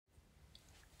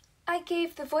I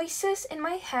gave the voices in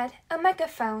my head a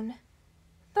megaphone.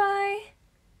 By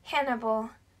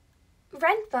Hannahbal.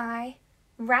 Read by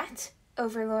Rat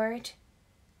Overlord.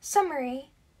 Summary.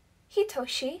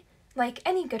 Hitoshi, like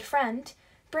any good friend,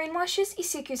 brainwashes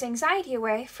Isuku's anxiety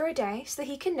away for a day so that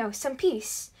he can know some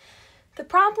peace. The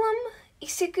problem?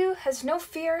 Isuku has no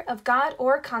fear of God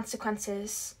or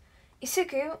consequences.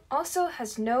 Isuku also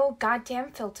has no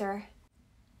goddamn filter.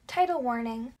 Title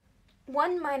warning.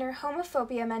 One minor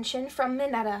homophobia mention from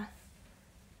Mineta.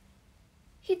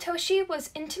 Hitoshi was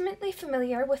intimately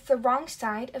familiar with the wrong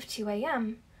side of 2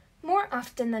 a.m. More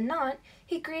often than not,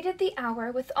 he greeted the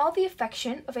hour with all the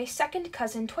affection of a second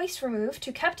cousin twice removed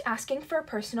who kept asking for a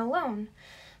personal loan.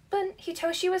 But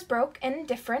Hitoshi was broke and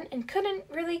indifferent and couldn't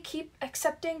really keep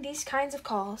accepting these kinds of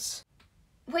calls.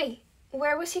 Wait,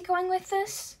 where was he going with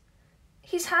this?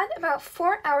 He's had about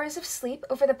 4 hours of sleep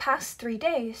over the past 3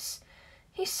 days.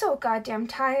 He's so goddamn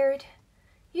tired.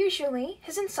 Usually,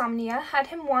 his insomnia had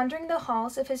him wandering the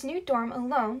halls of his new dorm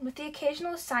alone with the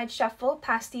occasional side shuffle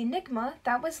past the enigma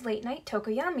that was late-night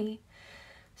Tokoyami.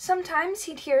 Sometimes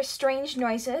he'd hear strange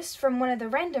noises from one of the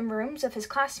random rooms of his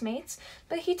classmates,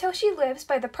 but Hitoshi lives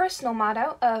by the personal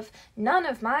motto of none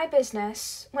of my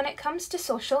business when it comes to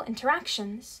social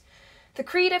interactions. The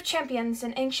creed of champions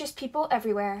and anxious people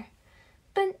everywhere.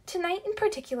 But tonight in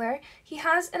particular, he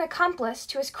has an accomplice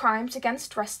to his crimes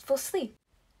against restful sleep.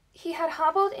 He had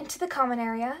hobbled into the common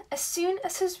area as soon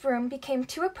as his room became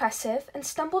too oppressive and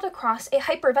stumbled across a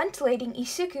hyperventilating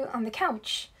Isuku on the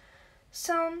couch.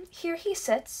 So here he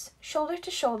sits, shoulder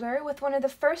to shoulder with one of the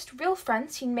first real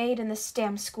friends he'd made in this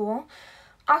damn school,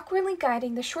 awkwardly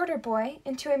guiding the shorter boy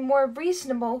into a more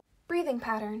reasonable breathing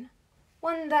pattern,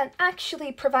 one that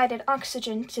actually provided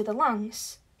oxygen to the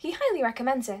lungs. He highly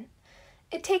recommends it.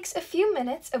 It takes a few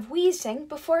minutes of wheezing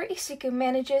before Isuku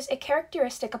manages a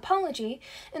characteristic apology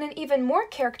and an even more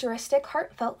characteristic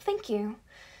heartfelt thank you.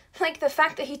 Like the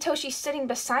fact that Hitoshi sitting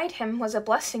beside him was a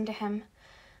blessing to him.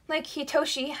 Like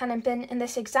Hitoshi hadn't been in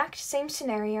this exact same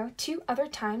scenario 2 other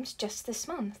times just this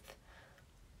month.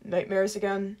 Nightmares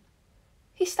again?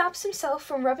 He stops himself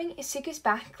from rubbing Isuku's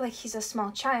back like he's a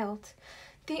small child.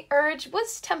 The urge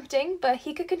was tempting, but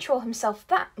he could control himself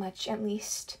that much at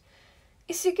least.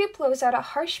 Isuku blows out a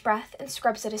harsh breath and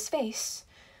scrubs at his face.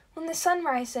 When the sun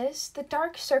rises, the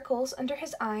dark circles under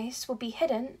his eyes will be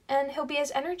hidden, and he'll be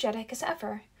as energetic as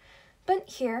ever. But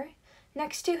here,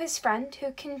 next to his friend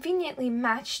who conveniently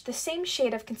matched the same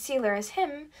shade of concealer as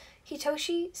him,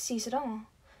 Hitoshi sees it all.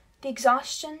 The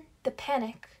exhaustion, the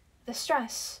panic, the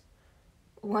stress.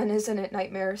 When isn't it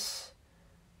nightmares?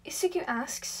 Isuku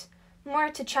asks,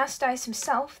 more to chastise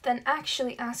himself than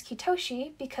actually ask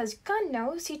Hitoshi, because God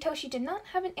knows Hitoshi did not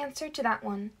have an answer to that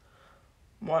one.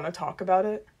 Want to talk about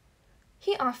it?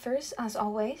 He offers, as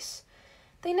always.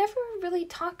 They never really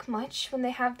talk much when they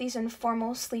have these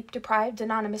informal, sleep-deprived,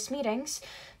 anonymous meetings,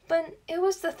 but it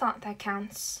was the thought that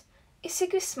counts.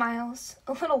 Isuku smiles,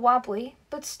 a little wobbly,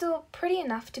 but still pretty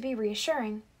enough to be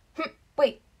reassuring.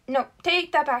 Wait, no,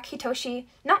 take that back, Hitoshi.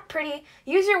 Not pretty.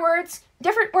 Use your words.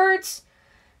 Different words.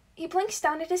 He blinks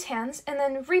down at his hands and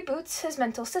then reboots his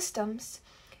mental systems.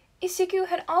 Isuku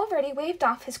had already waved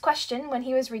off his question when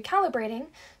he was recalibrating,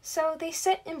 so they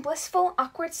sit in blissful,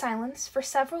 awkward silence for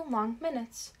several long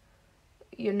minutes.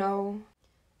 You know...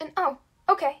 And oh,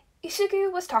 okay,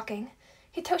 Isuku was talking.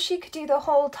 Hitoshi could do the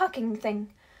whole talking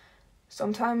thing.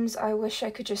 Sometimes I wish I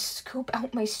could just scoop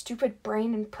out my stupid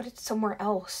brain and put it somewhere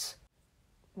else.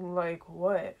 Like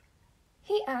what?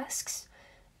 He asks.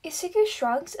 Isuku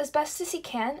shrugs as best as he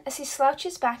can as he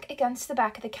slouches back against the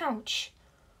back of the couch.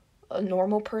 A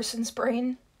normal person's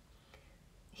brain?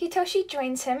 Hitoshi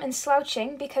joins him in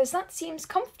slouching because that seems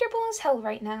comfortable as hell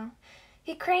right now.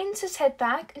 He cranes his head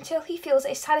back until he feels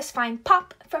a satisfying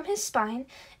pop from his spine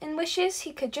and wishes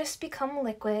he could just become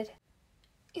liquid.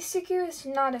 Isuku is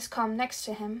not as calm next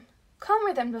to him.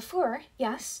 Calmer than before,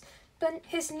 yes, but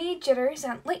his knee jitters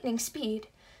at lightning speed.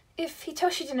 If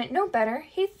Hitoshi didn't know better,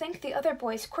 he'd think the other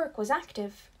boy's quirk was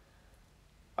active.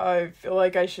 I feel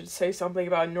like I should say something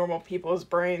about normal people's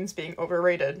brains being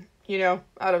overrated. You know,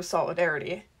 out of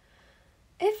solidarity.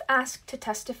 If asked to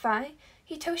testify,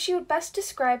 Hitoshi would best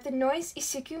describe the noise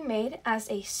Isuku made as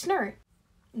a snort.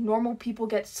 Normal people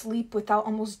get sleep without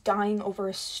almost dying over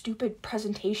a stupid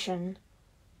presentation.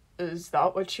 Is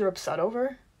that what you're upset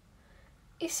over?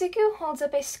 Isuku holds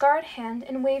up a scarred hand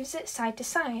and waves it side to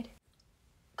side.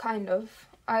 Kind of.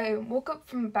 I woke up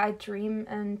from a bad dream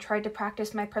and tried to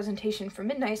practice my presentation for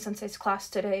Midnight Sensei's class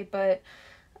today, but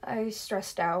I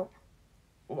stressed out.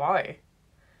 Why?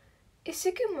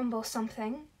 Isuku mumbles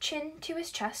something, chin to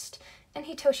his chest, and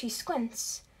Hitoshi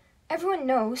squints. Everyone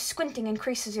knows squinting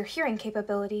increases your hearing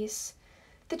capabilities.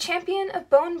 The champion of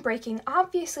bone breaking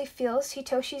obviously feels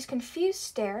Hitoshi's confused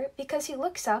stare because he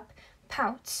looks up,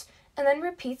 pouts, and then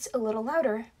repeats a little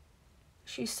louder.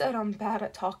 She said I'm bad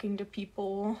at talking to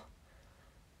people.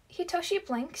 Hitoshi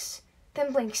blinks,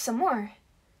 then blinks some more.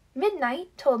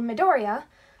 Midnight told Midoriya,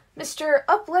 Mr.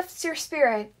 Uplifts Your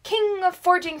Spirit, King of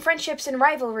Forging Friendships and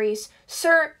Rivalries,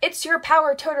 Sir, It's Your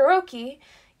Power Todoroki,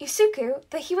 Isuku,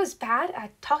 that he was bad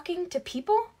at talking to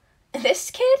people? This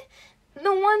kid?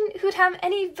 The one who'd have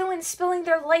any villain spilling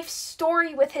their life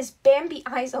story with his Bambi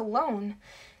eyes alone.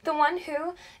 The one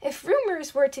who, if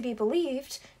rumors were to be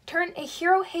believed, turned a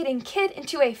hero-hating kid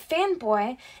into a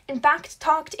fanboy and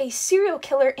back-talked a serial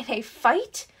killer in a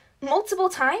fight? Multiple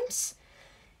times?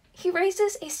 He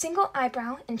raises a single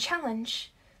eyebrow in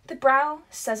challenge. The brow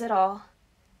says it all.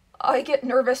 I get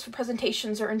nervous for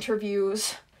presentations or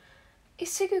interviews.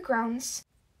 Isugu groans.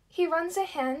 He runs a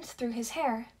hand through his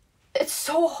hair. It's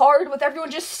so hard with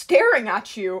everyone just staring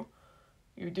at you.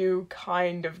 You do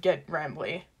kind of get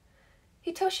rambly.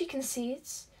 Hitoshi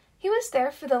concedes. He was there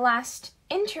for the last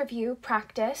interview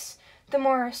practice the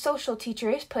more social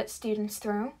teachers put students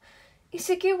through.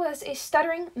 Isugu was a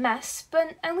stuttering mess,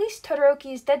 but at least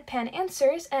Todoroki's deadpan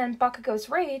answers and Bakugo's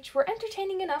rage were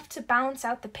entertaining enough to balance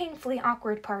out the painfully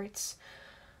awkward parts.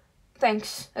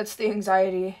 Thanks, it's the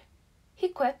anxiety. He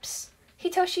quips.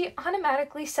 Hitoshi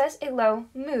automatically says a low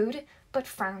mood, but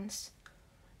frowns.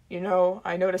 You know,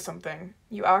 I noticed something.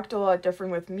 You act a lot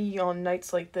different with me on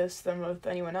nights like this than with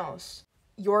anyone else.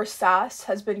 Your sass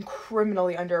has been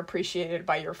criminally underappreciated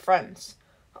by your friends.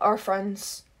 Our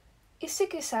friends.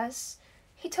 Isugu says.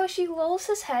 Hitoshi lolls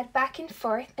his head back and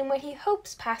forth in what he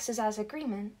hopes passes as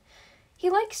agreement.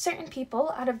 He likes certain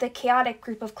people out of the chaotic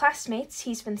group of classmates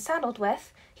he's been saddled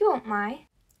with, he won't lie.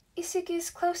 Isugu's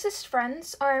closest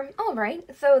friends are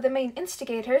alright, though the main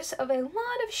instigators of a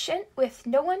lot of shit with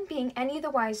no one being any the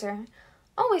wiser.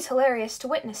 Always hilarious to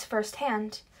witness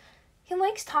firsthand. He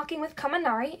likes talking with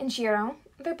Kaminari and Jiro.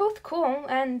 They're both cool,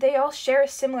 and they all share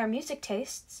similar music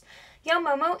tastes.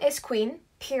 Yaomomo is queen,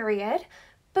 period,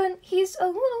 but he's a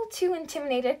little too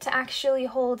intimidated to actually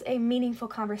hold a meaningful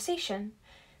conversation.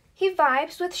 He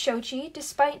vibes with Shoji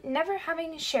despite never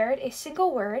having shared a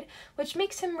single word, which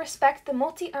makes him respect the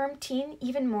multi-armed teen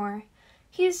even more.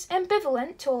 He's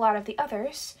ambivalent to a lot of the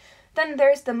others. Then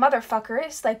there's the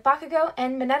motherfuckers like Bakugo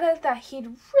and Mineta that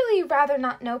he'd really rather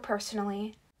not know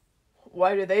personally.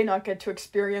 Why do they not get to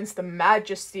experience the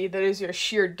majesty that is your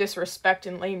sheer disrespect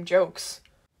and lame jokes?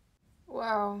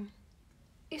 Wow.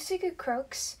 Isugu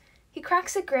croaks. He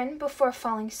cracks a grin before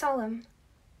falling solemn.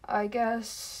 I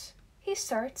guess... He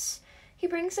starts. He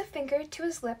brings a finger to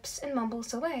his lips and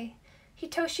mumbles away.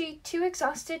 Hitoshi too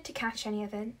exhausted to catch any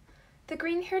of it. The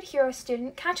green-haired hero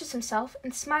student catches himself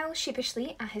and smiles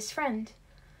sheepishly at his friend.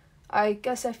 I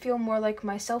guess I feel more like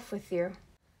myself with you.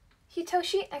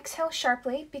 Hitoshi exhales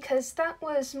sharply because that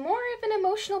was more of an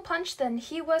emotional punch than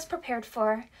he was prepared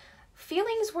for.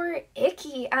 Feelings were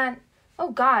icky at,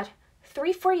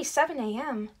 3:47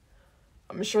 a.m.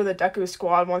 I'm sure the Deku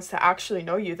squad wants to actually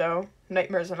know you, though.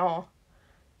 Nightmares and all.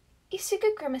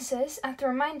 Isugu grimaces at the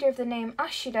reminder of the name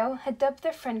Ashido had dubbed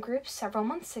their friend group several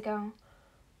months ago.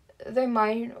 They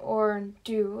might, or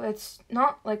do. It's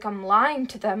not like I'm lying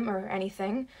to them or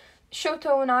anything.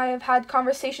 Shoto and I have had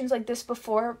conversations like this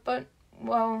before, but,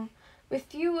 well,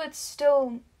 with you it's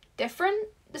still different.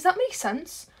 Does that make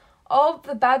sense? All of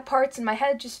the bad parts in my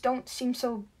head just don't seem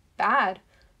so bad.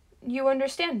 You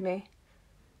understand me?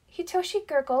 Hitoshi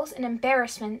gurgles in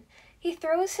embarrassment. He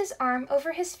throws his arm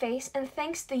over his face and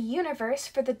thanks the universe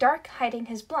for the dark hiding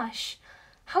his blush.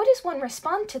 How does one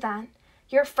respond to that?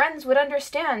 Your friends would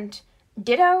understand.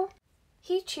 Ditto?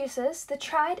 He chooses the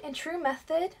tried and true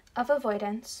method of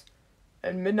avoidance.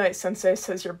 And Midnight Sensei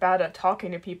says you're bad at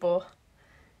talking to people.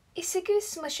 Isugu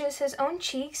smushes his own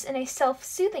cheeks in a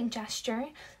self-soothing gesture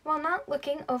while not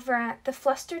looking over at the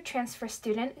flustered transfer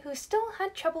student who still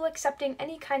had trouble accepting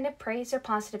any kind of praise or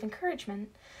positive encouragement.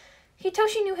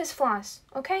 Hitoshi knew his flaws,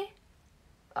 okay?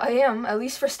 I am, at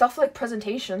least for stuff like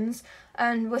presentations,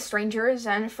 and with strangers,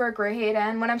 and for a grade,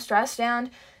 and when I'm stressed,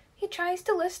 and... He tries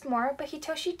to list more, but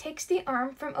Hitoshi takes the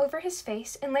arm from over his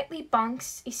face and lightly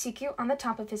bonks Isugu on the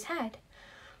top of his head.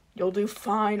 You'll do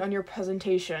fine on your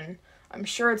presentation. I'm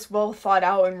sure it's well thought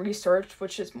out and researched,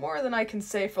 which is more than I can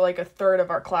say for like a third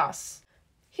of our class.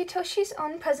 Hitoshi's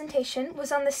own presentation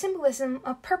was on the symbolism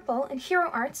of purple in hero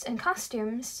arts and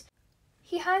costumes.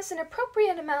 He has an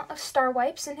appropriate amount of star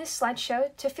wipes in his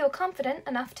slideshow to feel confident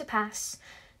enough to pass.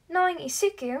 Knowing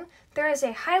Isugu, there is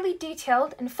a highly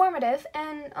detailed, informative,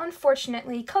 and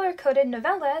unfortunately color-coded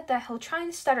novella that he'll try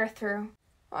and stutter through.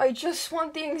 I just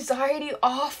want the anxiety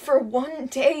off for one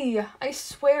day, I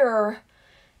swear.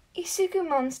 Isuku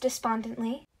moans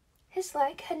despondently. His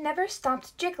leg had never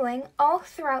stopped jiggling all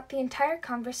throughout the entire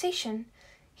conversation.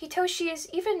 Hitoshi is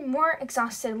even more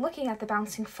exhausted looking at the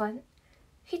bouncing foot.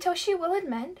 Hitoshi will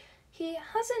admit he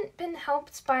hasn't been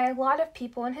helped by a lot of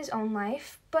people in his own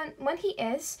life, but when he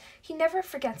is, he never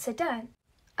forgets a debt.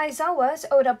 Aizawa's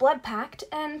owed a blood pact,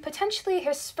 and potentially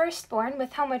his firstborn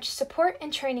with how much support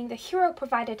and training the hero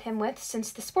provided him with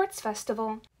since the sports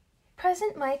festival.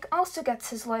 Present Mike also gets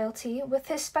his loyalty with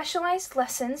his specialized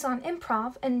lessons on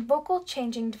improv and vocal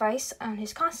changing device on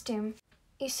his costume.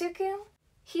 Isuku?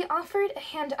 He offered a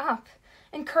hand up,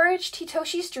 encouraged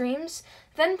Hitoshi's dreams,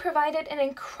 then provided an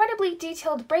incredibly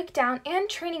detailed breakdown and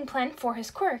training plan for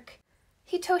his quirk.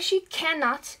 Hitoshi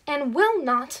cannot and will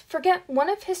not forget one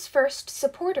of his first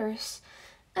supporters.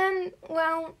 And,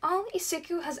 well, all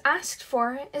Isuku has asked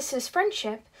for is his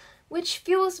friendship, which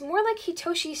feels more like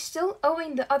Hitoshi still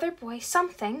owing the other boy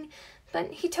something,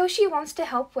 but Hitoshi wants to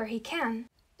help where he can.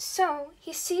 So,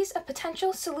 he sees a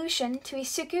potential solution to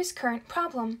Isuku's current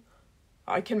problem.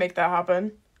 I can make that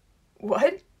happen.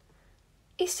 What?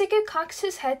 Isuku cocks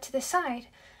his head to the side,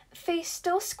 face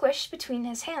still squished between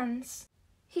his hands.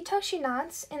 Hitoshi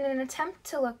nods in an attempt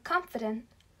to look confident.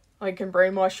 I can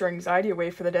brainwash your anxiety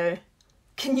away for the day.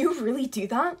 Can you really do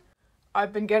that?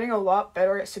 I've been getting a lot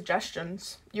better at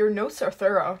suggestions. Your notes are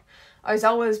thorough.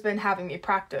 Aizawa has been having me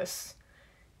practice.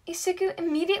 Isuku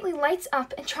immediately lights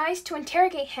up and tries to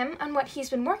interrogate him on what he's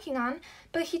been working on,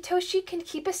 but Hitoshi can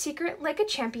keep a secret like a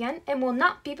champion and will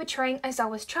not be betraying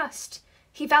Aizawa's trust.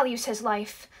 He values his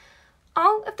life.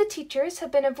 All of the teachers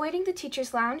have been avoiding the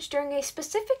teacher's lounge during a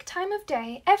specific time of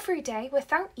day every day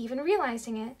without even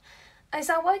realizing it.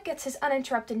 Aizawa gets his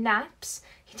uninterrupted naps,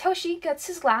 Hitoshi gets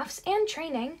his laughs and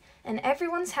training, and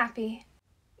everyone's happy.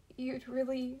 You'd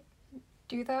really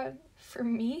do that for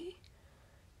me?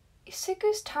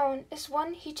 Isuku's tone is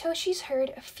one Hitoshi's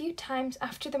heard a few times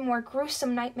after the more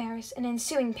gruesome nightmares and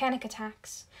ensuing panic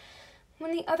attacks.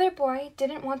 When the other boy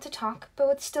didn't want to talk but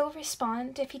would still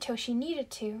respond if Hitoshi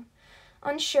needed to,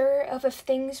 unsure of if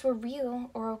things were real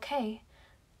or okay,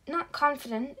 not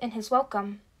confident in his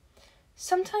welcome.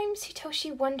 Sometimes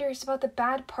Hitoshi wonders about the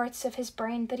bad parts of his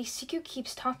brain that Isuku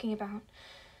keeps talking about.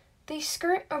 They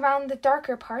skirt around the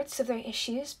darker parts of their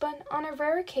issues, but on a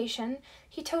rare occasion,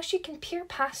 Hitoshi can peer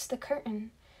past the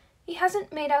curtain. He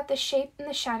hasn't made out the shape in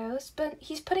the shadows, but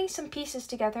he's putting some pieces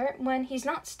together when he's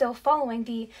not still following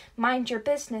the mind your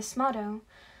business motto.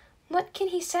 What can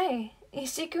he say?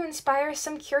 Isuku inspires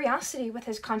some curiosity with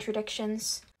his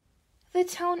contradictions. The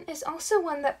tone is also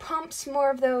one that prompts more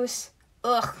of those,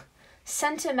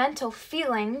 sentimental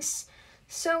feelings.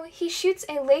 So he shoots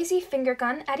a lazy finger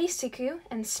gun at Isuku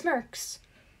and smirks.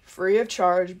 Free of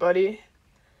charge, buddy.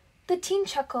 The teen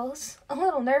chuckles, a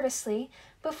little nervously,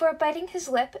 before biting his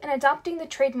lip and adopting the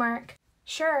trademark,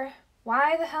 sure,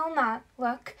 why the hell not,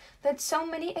 look that so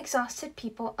many exhausted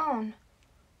people own.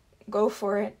 Go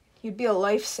for it. You'd be a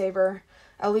lifesaver,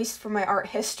 at least for my art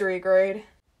history grade.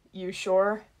 You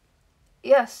sure?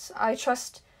 Yes, I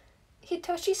trust.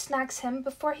 Hitoshi snags him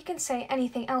before he can say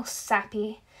anything else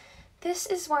sappy. This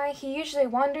is why he usually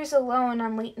wanders alone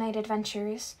on late-night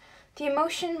adventures. The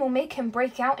emotion will make him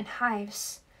break out in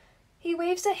hives. He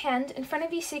waves a hand in front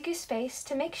of Isuku's face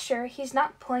to make sure he's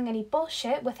not pulling any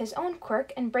bullshit with his own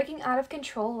quirk and breaking out of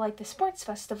control like the sports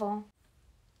festival.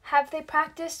 Have they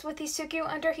practiced with Isuku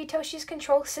under Hitoshi's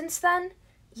control since then?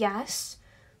 Yes.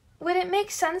 Would it make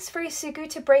sense for Isuku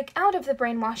to break out of the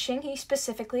brainwashing he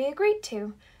specifically agreed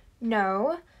to?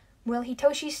 No. Will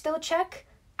Hitoshi still check?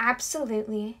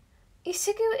 Absolutely.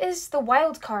 Isuku is the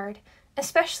wild card,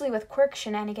 especially with quirk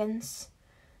shenanigans.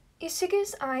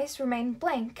 Isuku's eyes remain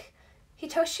blank.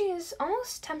 Hitoshi is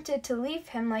almost tempted to leave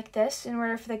him like this in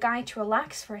order for the guy to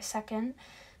relax for a second,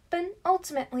 but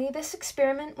ultimately this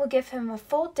experiment will give him a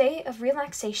full day of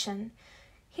relaxation.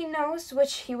 He knows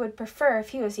which he would prefer if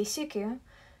he was Isuku.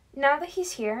 Now that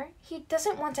he's here, he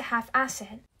doesn't want to half-ass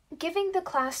it. Giving the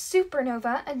class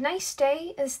Supernova a nice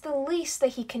day is the least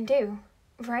that he can do,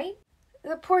 right?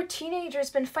 The poor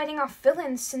teenager's been fighting off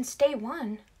villains since day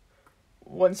one.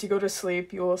 Once you go to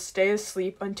sleep, you will stay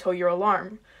asleep until your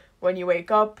alarm. When you wake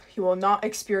up, you will not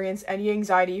experience any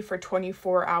anxiety for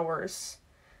 24 hours.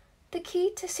 The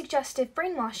key to suggestive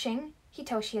brainwashing,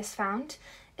 Hitoshi has found,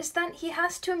 is that he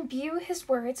has to imbue his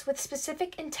words with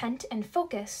specific intent and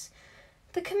focus.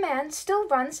 The command still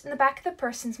runs in the back of the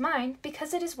person's mind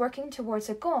because it is working towards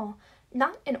a goal,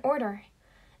 not an order.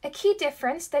 A key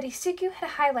difference that Isuku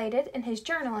had highlighted in his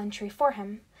journal entry for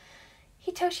him.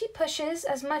 Hitoshi pushes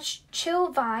as much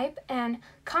chill vibe and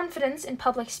confidence in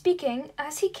public speaking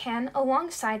as he can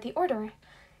alongside the order.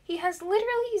 He has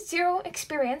literally zero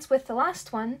experience with the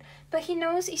last one, but he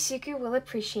knows Isuku will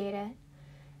appreciate it.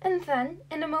 And then,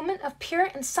 in a moment of pure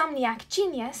insomniac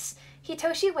genius,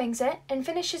 Hitoshi wings it and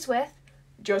finishes with,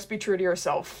 "Just be true to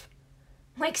yourself."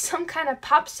 Like some kind of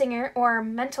pop singer or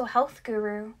mental health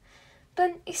guru.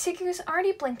 But Isuku's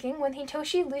already blinking when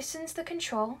Hitoshi loosens the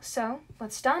control, so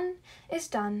what's done is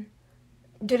done.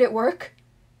 "Did it work?"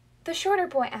 The shorter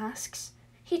boy asks.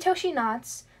 Hitoshi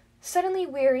nods, suddenly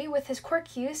weary with his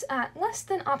quirk use at less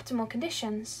than optimal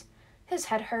conditions. His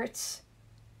head hurts.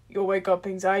 "You'll wake up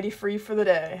anxiety-free for the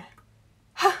day."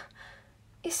 Ha!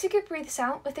 Isuku breathes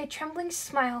out with a trembling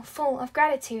smile full of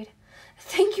gratitude.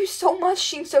 "Thank you so much,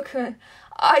 Shinso-kun.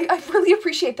 I really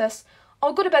appreciate this.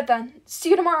 I'll go to bed then. See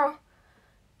you tomorrow."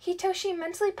 Hitoshi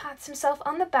mentally pats himself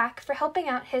on the back for helping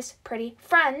out his pretty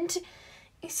friend.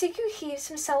 Isuku heaves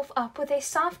himself up with a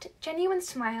soft, genuine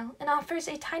smile and offers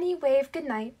a tiny wave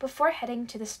goodnight before heading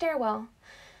to the stairwell.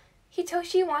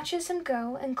 Hitoshi watches him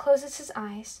go and closes his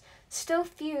eyes, still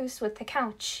fused with the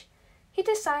couch. He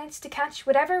decides to catch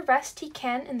whatever rest he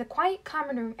can in the quiet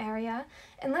common room area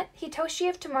and let Hitoshi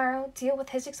of tomorrow deal with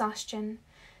his exhaustion.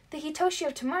 The Hitoshi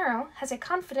of tomorrow has a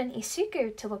confident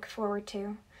Isuku to look forward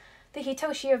to. The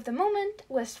Hitoshi of the moment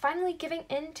was finally giving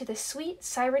in to the sweet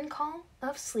siren call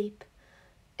of sleep.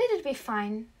 It'd be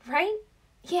fine, right?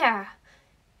 Yeah,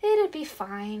 it'd be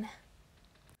fine.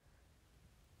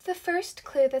 The first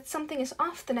clue that something is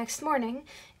off the next morning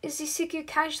is Isuku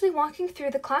casually walking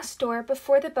through the class door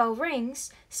before the bell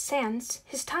rings, sans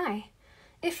his tie.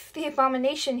 If the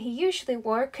abomination he usually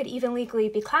wore could even legally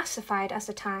be classified as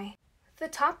a tie. The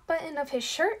top button of his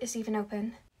shirt is even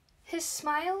open. His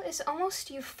smile is almost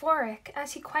euphoric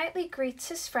as he quietly greets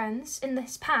his friends in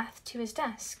his path to his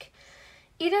desk.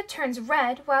 Ida turns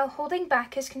red while holding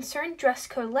back his concerned dress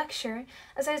code lecture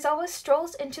as Aizawa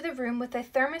strolls into the room with a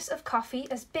thermos of coffee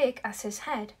as big as his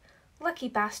head. Lucky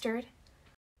bastard.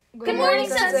 Good morning,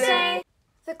 Sensei!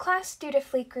 The class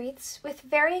dutifully greets with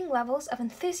varying levels of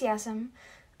enthusiasm.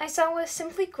 Aizawa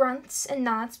simply grunts and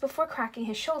nods before cracking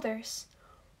his shoulders.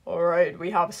 "All right,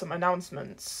 we have some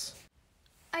announcements."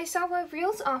 Aizawa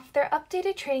reels off their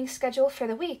updated training schedule for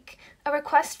the week, a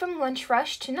request from Lunch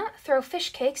Rush to not throw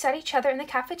fish cakes at each other in the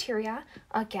cafeteria,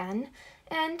 again,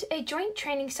 and a joint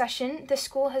training session the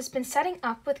school has been setting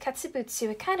up with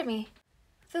Katsubutsu Academy.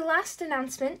 The last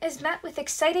announcement is met with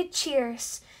excited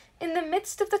cheers. In the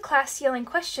midst of the class yelling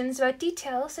questions about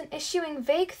details and issuing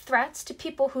vague threats to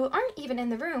people who aren't even in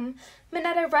the room,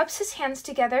 Mineta rubs his hands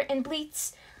together and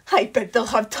bleats, "I bet they'll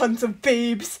have tons of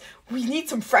babes. We need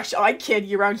some fresh eye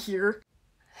candy around here."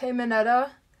 "Hey,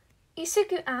 Mineta,"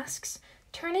 Isuku asks,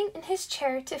 turning in his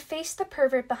chair to face the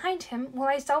pervert behind him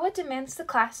while Aizawa demands the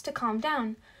class to calm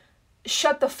down.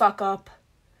 "Shut the fuck up."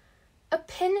 A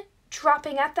pin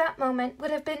dropping at that moment would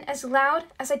have been as loud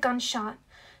as a gunshot.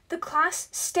 The class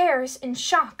stares in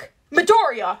shock.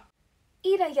 "Midoriya!"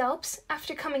 Ida yelps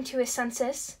after coming to his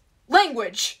senses.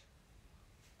 "Language!"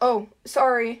 "Oh,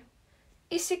 sorry."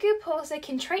 Isuku pulls a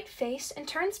contrite face and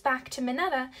turns back to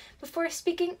Mineta before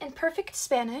speaking in perfect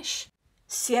Spanish.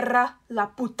 "Cierra la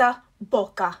puta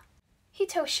boca."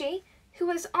 Hitoshi, who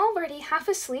was already half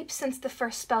asleep since the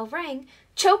first bell rang,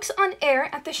 chokes on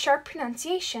air at the sharp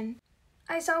pronunciation.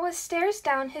 Aizawa stares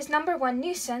down his number one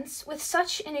nuisance with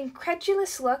such an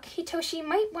incredulous look Hitoshi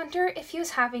might wonder if he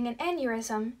was having an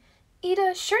aneurysm.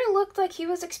 Ida sure looked like he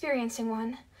was experiencing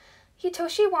one.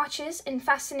 Hitoshi watches in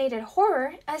fascinated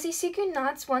horror as Isuku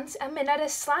nods once at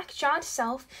Mineta's slack-jawed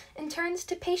self and turns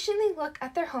to patiently look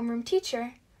at their homeroom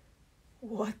teacher.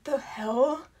 "What the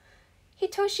hell?"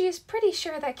 Hitoshi is pretty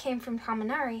sure that came from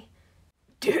Kaminari.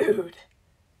 "Dude."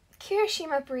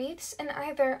 Kirishima breathes in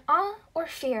either awe or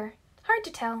fear. Hard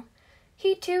to tell.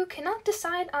 He too cannot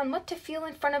decide on what to feel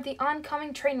in front of the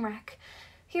oncoming train wreck.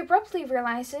 He abruptly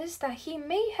realizes that he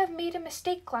may have made a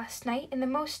mistake last night in the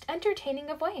most entertaining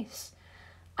of ways.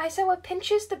 Aizawa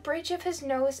pinches the bridge of his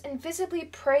nose and visibly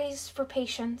prays for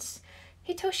patience.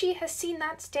 Hitoshi has seen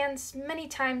that stance many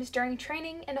times during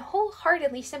training and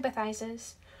wholeheartedly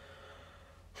sympathizes.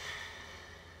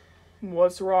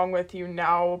 "What's wrong with you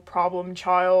now, problem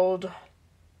child?"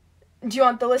 "Do you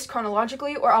want the list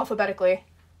chronologically or alphabetically?"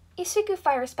 Isuku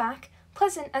fires back,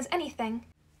 pleasant as anything.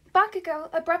 Bakugo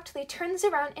abruptly turns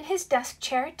around in his desk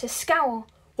chair to scowl.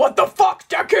 "What the fuck,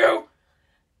 Deku?"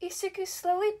 Isuku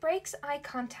slowly breaks eye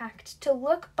contact to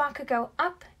look Bakugo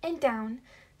up and down,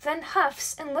 then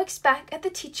huffs and looks back at the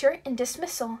teacher in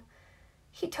dismissal.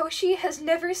 Hitoshi has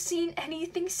never seen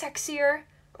anything sexier.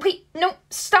 Wait, no,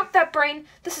 stop that, brain.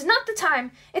 This is not the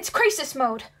time. It's crisis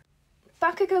mode.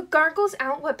 Bakugo gargles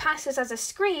out what passes as a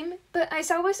scream, but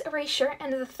Aizawa's erasure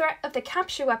and the threat of the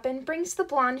capture weapon brings the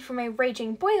blonde from a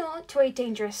raging boil to a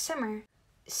dangerous simmer.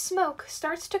 Smoke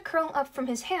starts to curl up from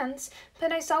his hands,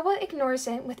 but Aizawa ignores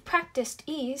it with practiced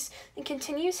ease and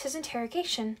continues his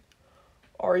interrogation.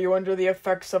 Are you under the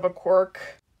effects of a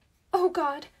quirk? Oh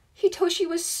god, Hitoshi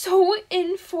was so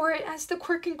in for it as the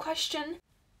quirk in question.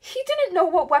 He didn't know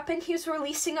what weapon he was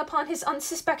releasing upon his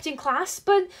unsuspecting class,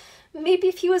 but maybe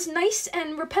if he was nice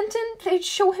and repentant, they'd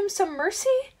show him some mercy?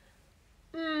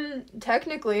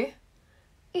 Technically.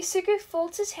 Isugu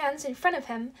folds his hands in front of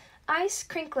him, eyes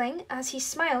crinkling as he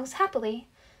smiles happily.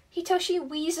 Hitoshi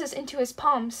wheezes into his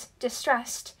palms,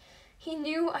 distressed. He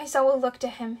knew Aizawa looked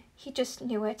at him. He just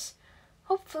knew it.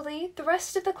 Hopefully, the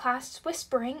rest of the class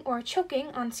whispering or choking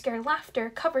on scared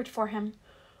laughter covered for him.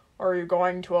 Are you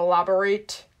going to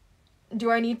elaborate? Do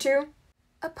I need to?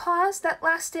 A pause that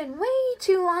lasted way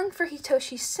too long for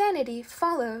Hitoshi's sanity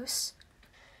follows.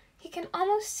 He can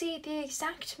almost see the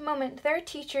exact moment their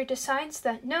teacher decides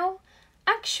that no,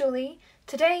 actually,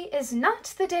 today is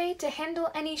not the day to handle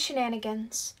any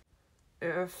shenanigans.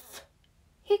 If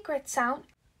He grits out,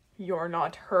 you're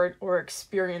not hurt or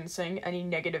experiencing any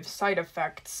negative side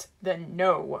effects, then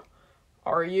no.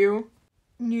 Are you?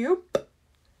 Nope.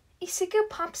 Isugu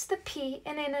pops the P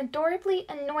in an adorably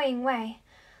annoying way.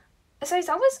 Is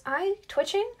Aizawa's eye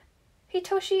twitching?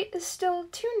 Hitoshi is still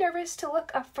too nervous to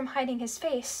look up from hiding his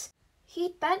face.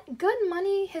 He'd bet good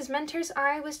money his mentor's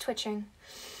eye was twitching.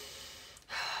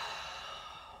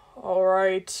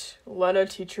 Alright, let a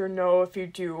teacher know if you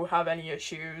do have any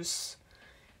issues.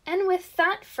 And with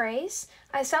that phrase,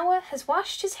 Aizawa has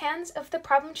washed his hands of the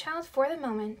problem child for the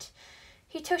moment.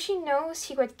 Hitoshi knows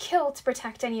he would kill to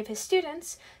protect any of his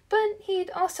students, but he'd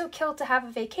also kill to have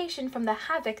a vacation from the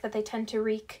havoc that they tend to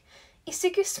wreak.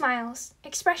 Isugu smiles,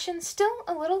 expression still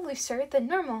a little looser than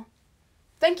normal.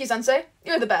 Thank you, Sensei.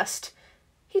 You're the best.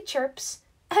 He chirps.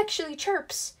 Actually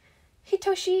chirps.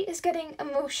 Hitoshi is getting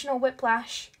emotional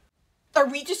whiplash. Are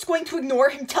we just going to ignore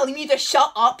him telling me to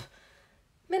shut up?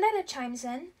 Mineta chimes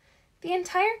in. The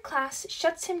entire class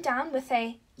shuts him down with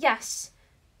a yes.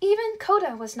 Even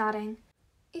Koda was nodding.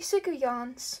 Isugu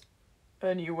yawns.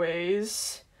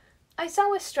 Anyways,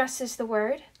 Aizawa stresses the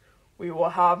word. we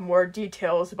will have more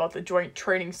details about the joint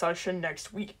training session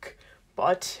next week,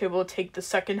 but it will take the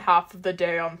second half of the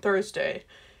day on Thursday.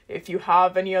 If you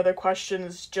have any other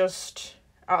questions, just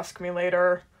ask me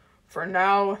later. For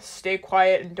now, stay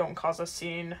quiet and don't cause a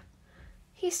scene.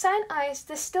 He side-eyes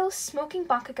the still smoking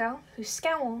Bakugo, who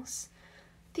scowls.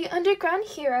 The underground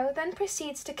hero then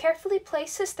proceeds to carefully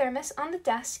place his thermos on the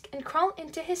desk and crawl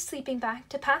into his sleeping bag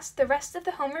to pass the rest of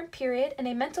the homeroom period in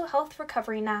a mental health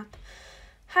recovery nap.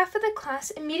 Half of the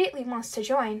class immediately wants to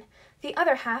join. The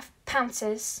other half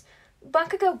pounces.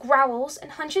 Bakugo growls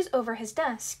and hunches over his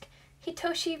desk.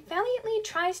 Hitoshi valiantly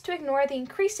tries to ignore the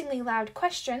increasingly loud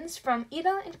questions from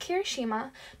Ida and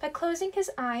Kirishima by closing his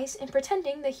eyes and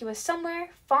pretending that he was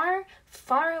somewhere far,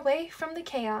 far away from the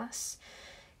chaos.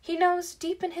 He knows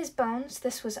deep in his bones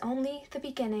this was only the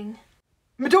beginning.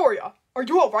 Midoriya, are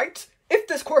you alright? If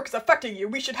this quirk is affecting you,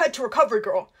 we should head to Recovery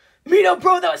Girl. Mino,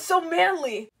 bro, that was so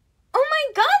manly! Oh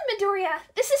my god, Midoriya!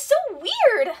 This is so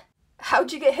weird!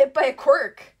 How'd you get hit by a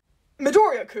quirk?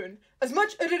 Midoriya-kun, as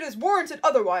much as it is warranted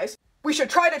otherwise, we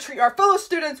should try to treat our fellow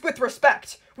students with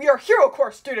respect. We are Hero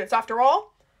Corps students, after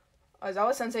all.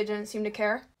 Aizawa-sensei didn't seem to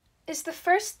care. Is the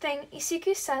first thing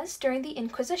Isugu says during the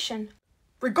Inquisition.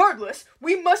 Regardless,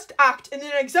 we must act in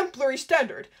an exemplary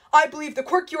standard. I believe the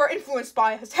quirk you are influenced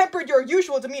by has hampered your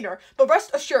usual demeanor, but rest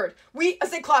assured, we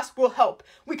as a class will help.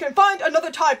 We can find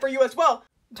another tie for you as well.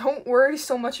 Don't worry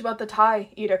so much about the tie,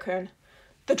 Ida-kun.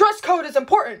 The dress code is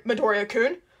important,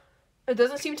 Midoriya-kun. It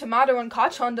doesn't seem to matter when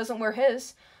Kachan doesn't wear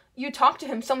his. You talk to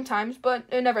him sometimes, but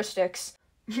it never sticks.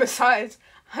 Besides,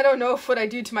 I don't know if what I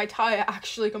do to my tie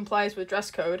actually complies with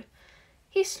dress code.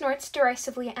 He snorts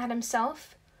derisively at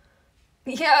himself.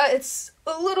 Yeah, it's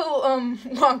a little,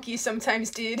 wonky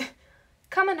sometimes, dude.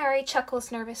 Kaminari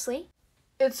chuckles nervously.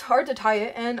 It's hard to tie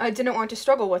it, and I didn't want to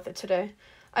struggle with it today.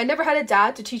 I never had a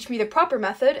dad to teach me the proper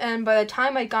method, and by the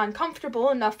time I'd gotten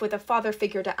comfortable enough with a father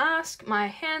figure to ask, my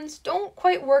hands don't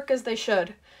quite work as they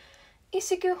should.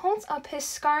 Isugu holds up his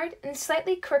scarred and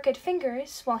slightly crooked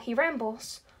fingers while he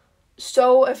rambles.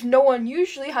 So, if no one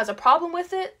usually has a problem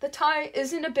with it, the tie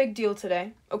isn't a big deal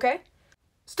today, okay?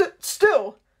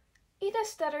 Still! Ida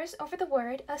stutters over the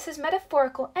word as his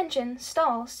metaphorical engine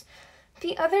stalls.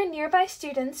 The other nearby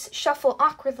students shuffle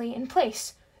awkwardly in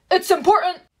place. It's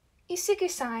important! Isugu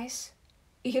sighs.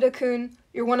 Ida-kun,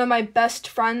 you're one of my best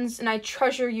friends, and I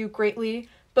treasure you greatly,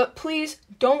 But please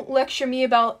don't lecture me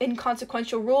about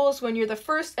inconsequential rules when you're the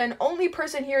first and only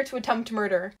person here to attempt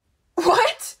murder.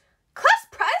 What? Class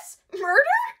press? Murder?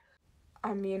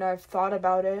 I mean, I've thought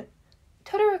about it.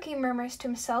 Todoroki murmurs to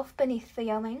himself beneath the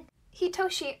yelling.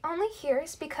 Hitoshi only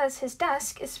hears because his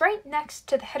desk is right next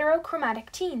to the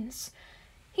heterochromatic teens.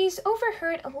 He's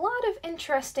overheard a lot of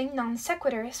interesting non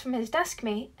sequiturs from his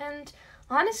deskmate, and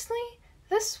honestly,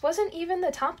 this wasn't even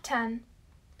the top 10.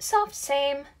 Soft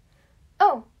same.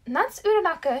 Oh, and that's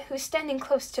Uraraka, who's standing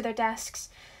close to their desks.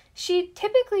 She'd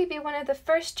typically be one of the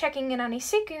first checking in on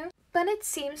Isuku, but it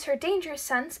seems her danger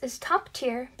sense is top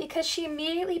tier because she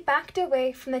immediately backed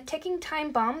away from the ticking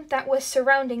time bomb that was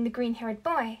surrounding the green-haired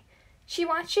boy. She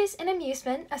watches in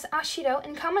amusement as Ashiro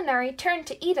and Kaminari turn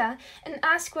to Ida and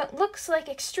ask what looks like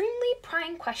extremely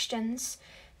prying questions.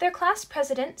 Their class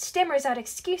president stammers out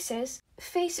excuses,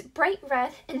 face bright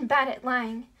red and bad at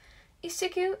lying.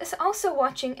 Isuku is also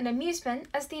watching in amusement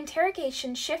as the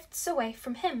interrogation shifts away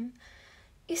from him.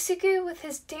 Isuku, with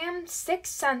his damned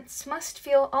sixth sense, must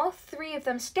feel all three of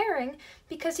them staring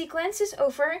because he glances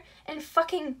over and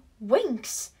fucking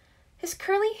winks. His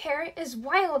curly hair is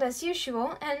wild as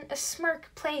usual, and a smirk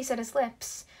plays at his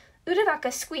lips.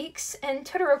 Uraraka squeaks, and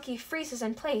Todoroki freezes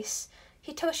in place.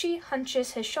 Hitoshi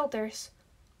hunches his shoulders.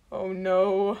 Oh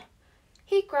no.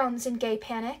 He groans in gay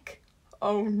panic.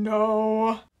 Oh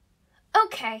no.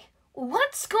 Okay,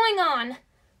 what's going on?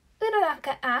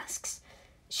 Uraraka asks.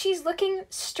 She's looking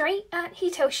straight at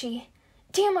Hitoshi.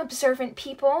 Damn observant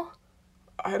people.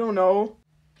 I don't know.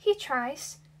 He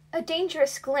tries. A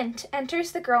dangerous glint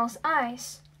enters the girl's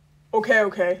eyes.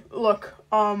 Okay. Look,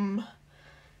 Todoroki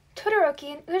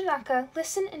and Uraraka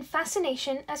listen in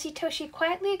fascination as Hitoshi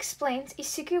quietly explains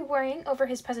Isuku worrying over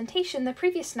his presentation the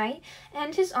previous night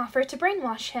and his offer to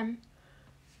brainwash him.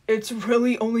 It's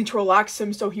really only to relax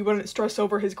him so he wouldn't stress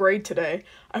over his grade today.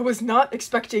 I was not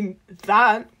expecting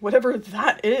that, whatever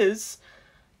that is.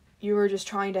 You were just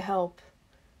trying to help.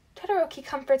 Todoroki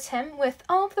comforts him with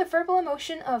all of the verbal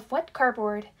emotion of wet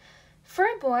cardboard. For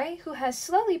a boy who has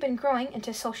slowly been growing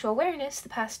into social awareness the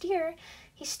past year,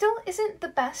 he still isn't the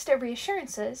best at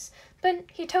reassurances, but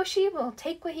Hitoshi will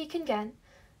take what he can get.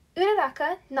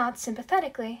 Uraraka nods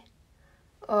sympathetically.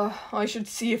 I should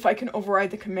see if I can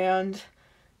override the command.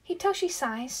 Hitoshi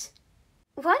sighs.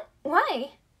 What?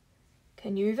 Why?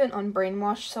 Can you even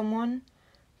unbrainwash someone?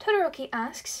 Todoroki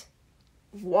asks.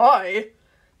 Why?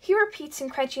 He repeats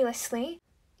incredulously.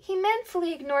 He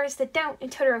manfully ignores the doubt in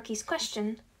Todoroki's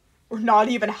question. We're not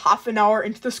even half an hour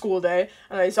into the school day,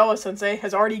 and Aizawa-sensei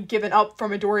has already given up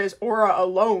from Midoriya's aura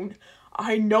alone.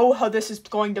 I know how this is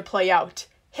going to play out.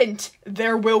 Hint,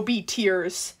 there will be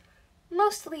tears.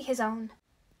 Mostly his own.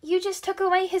 You just took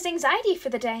away his anxiety for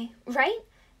the day, right?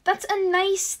 That's a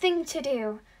nice thing to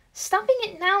do. Stopping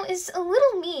it now is a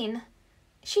little mean.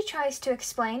 She tries to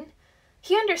explain.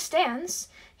 He understands.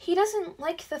 He doesn't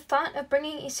like the thought of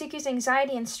bringing Isuku's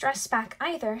anxiety and stress back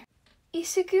either.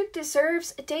 Isuku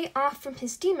deserves a day off from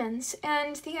his demons,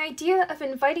 and the idea of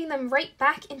inviting them right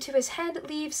back into his head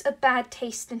leaves a bad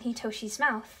taste in Hitoshi's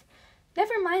mouth.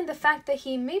 Never mind the fact that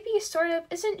he maybe sort of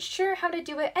isn't sure how to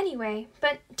do it anyway,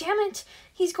 but damn it,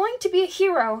 he's going to be a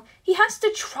hero. He has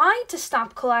to try to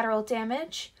stop collateral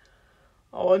damage.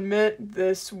 I'll admit,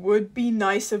 this would be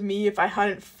nice of me if I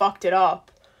hadn't fucked it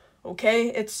up. Okay,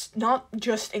 it's not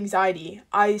just anxiety.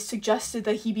 I suggested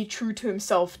that he be true to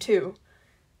himself, too.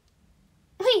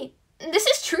 Wait, this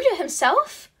is true to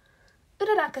himself?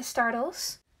 Uraraka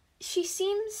startles. She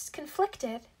seems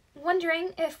conflicted,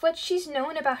 wondering if what she's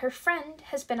known about her friend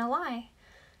has been a lie.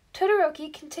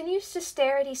 Todoroki continues to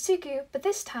stare at Isuku, but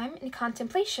this time in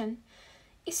contemplation.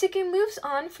 Isuku moves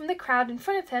on from the crowd in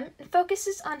front of him and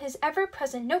focuses on his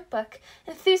ever-present notebook,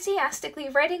 enthusiastically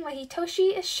writing what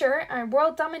Hitoshi is sure are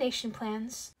world domination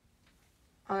plans.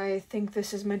 I think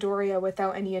this is Midoriya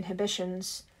without any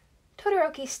inhibitions.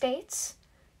 Todoroki states.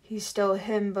 He's still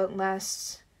him, but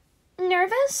less...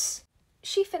 Nervous?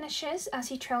 She finishes as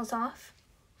he trails off.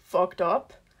 Fucked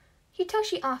up?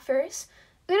 Hitoshi offers.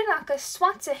 Uraraka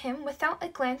swats at him without a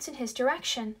glance in his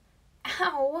direction.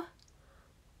 Ow!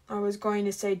 I was going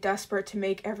to say desperate to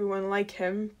make everyone like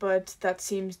him, but that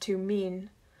seems too mean.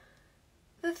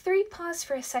 The three pause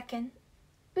for a second.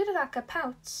 Uraraka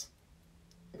pouts.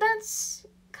 That's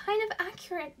kind of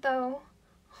accurate, though.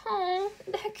 Oh,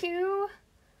 Deku.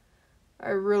 I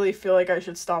really feel like I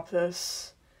should stop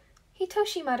this.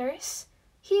 Hitoshi mutters.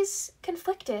 He's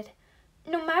conflicted.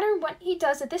 No matter what he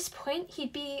does at this point,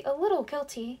 he'd be a little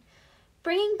guilty.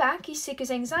 Bringing back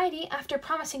Isuku's anxiety after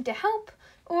promising to help,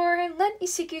 or let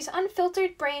Isuku's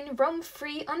unfiltered brain roam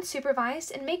free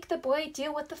unsupervised and make the boy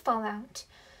deal with the fallout.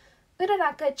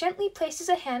 Uraraka gently places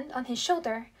a hand on his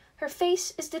shoulder. Her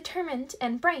face is determined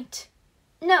and bright.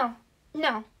 No,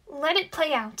 let it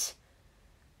play out.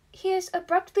 He is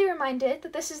abruptly reminded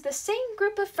that this is the same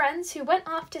group of friends who went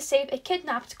off to save a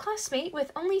kidnapped classmate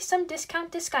with only some discount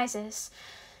disguises.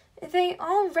 They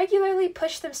all regularly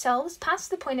push themselves past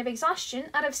the point of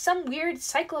exhaustion out of some weird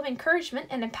cycle of encouragement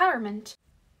and empowerment.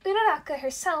 Uraraka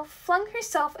herself flung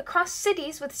herself across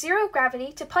cities with zero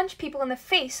gravity to punch people in the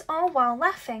face, all while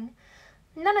laughing.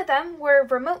 None of them were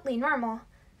remotely normal.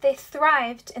 They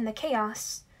thrived in the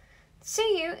chaos.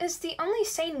 Tsuyu is the only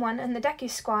sane one in the Deku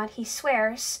squad, he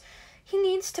swears. He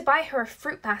needs to buy her a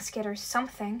fruit basket or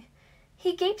something.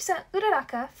 He gapes at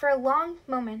Uraraka for a long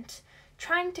moment,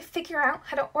 trying to figure out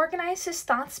how to organize his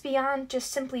thoughts beyond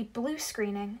just simply blue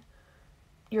screening.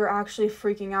 You're actually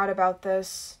freaking out about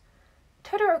this.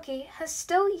 Todoroki has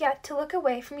still yet to look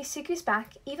away from Isuku's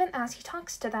back even as he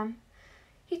talks to them.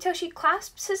 Hitoshi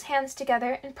clasps his hands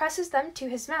together and presses them to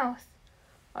his mouth.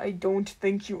 I don't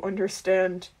think you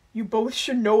understand. You both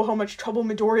should know how much trouble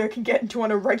Midoriya can get into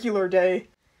on a regular day.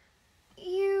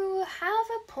 You have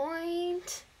a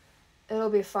point. It'll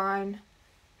be fine,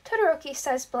 Todoroki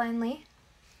says blandly.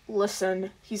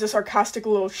 Listen, he's a sarcastic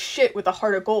little shit with a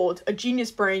heart of gold, a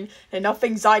genius brain, and enough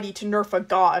anxiety to nerf a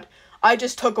god. I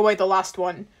just took away the last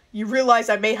one. You realize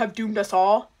I may have doomed us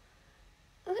all?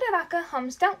 Uraraka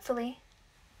hums doubtfully.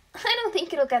 I don't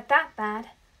think it'll get that bad.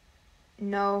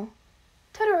 No,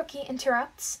 Todoroki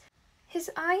interrupts.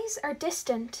 His eyes are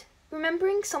distant,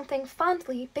 remembering something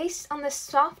fondly based on the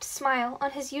soft smile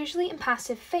on his usually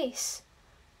impassive face.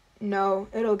 No,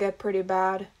 it'll get pretty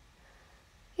bad.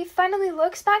 He finally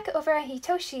looks back over at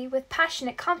Hitoshi with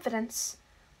passionate confidence.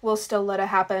 We'll still let it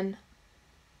happen.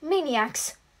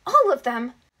 Maniacs. All of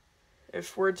them.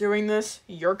 If we're doing this,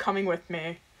 you're coming with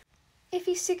me. If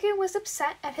Isuku was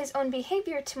upset at his own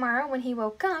behavior tomorrow when he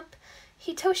woke up,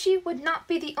 Hitoshi would not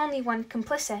be the only one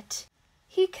complicit.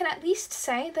 He can at least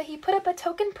say that he put up a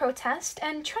token protest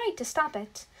and tried to stop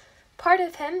it. Part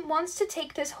of him wants to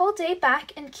take this whole day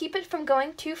back and keep it from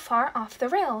going too far off the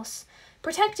rails,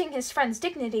 protecting his friend's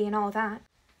dignity and all that.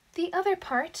 The other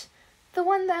part, the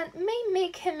one that may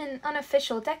make him an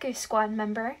unofficial Deku Squad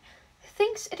member,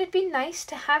 thinks it'd be nice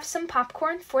to have some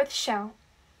popcorn for the show.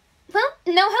 Well,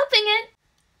 no helping it,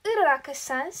 Uraraka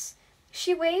says.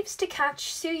 She waves to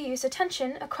catch Tsuyu's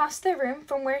attention across the room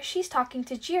from where she's talking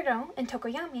to Jiro and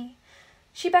Tokoyami.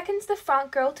 She beckons the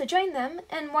frog girl to join them,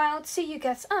 and while Tsuyu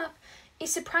gets up, a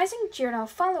surprising Jiro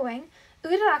following,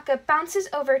 Uraraka bounces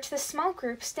over to the small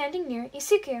group standing near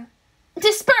Isuku.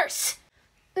 Disperse!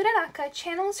 Uraraka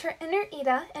channels her inner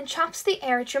Ida and chops the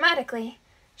air dramatically.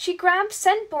 She grabs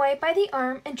Sen Boy by the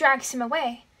arm and drags him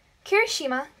away.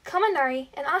 Kirishima, Kaminari,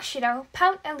 and Ashiro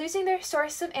pout at losing their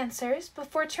source of answers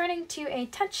before turning to a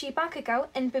touchy Bakugo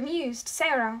and bemused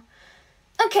Seiro.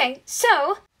 Okay,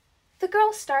 so... The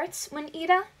girl starts when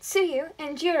Ida, Tsuyu,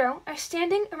 and Jiro are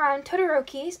standing around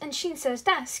Todoroki's and Shinso's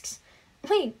desks.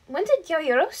 Wait, when did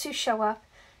Yaoyorosu show up?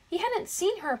 He hadn't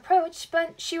seen her approach,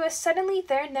 but she was suddenly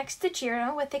there next to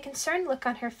Jiro with a concerned look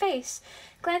on her face,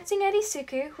 glancing at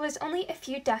Isuku, who was only a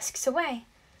few desks away.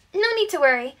 No need to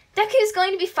worry. Deku's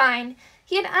going to be fine.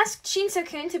 He had asked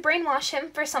Shinso-kun to brainwash him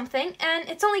for something, and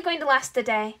it's only going to last a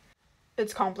day.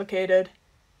 It's complicated.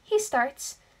 He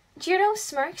starts. Jiro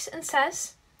smirks and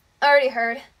says, Already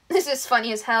heard. This is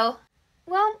funny as hell.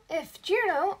 Well, if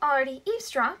Jiro already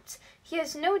eavesdropped, he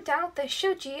has no doubt that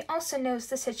Shoji also knows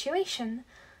the situation.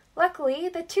 Luckily,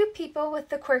 the two people with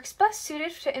the quirks best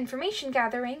suited to information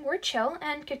gathering were chill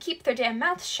and could keep their damn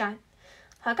mouths shut.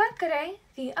 Hagakure,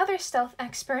 the other stealth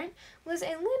expert, was a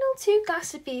little too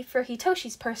gossipy for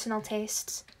Hitoshi's personal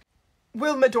tastes.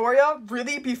 Will Midoriya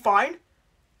really be fine?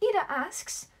 Ida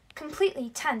asks, completely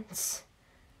tense.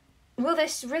 Will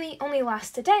this really only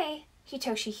last a day?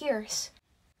 Hitoshi hears.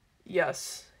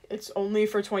 Yes, it's only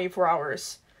for 24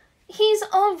 hours. He's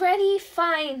already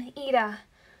fine, Ida.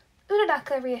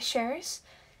 Uraraka reassures.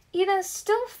 Ida's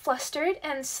still flustered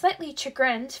and slightly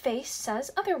chagrined face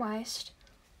says otherwise.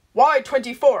 Why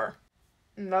 24?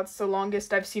 That's the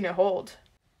longest I've seen it hold.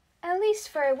 At least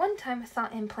for a one-time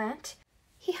thought implant.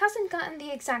 He hasn't gotten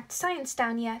the exact science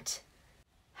down yet.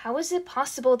 How is it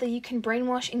possible that you can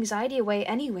brainwash anxiety away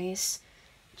anyways?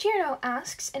 Jiro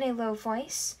asks in a low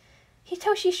voice.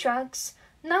 Hitoshi shrugs,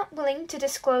 not willing to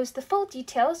disclose the full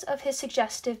details of his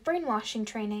suggestive brainwashing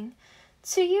training.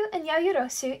 Tsuyu and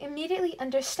Yaoyorosu immediately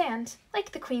understand,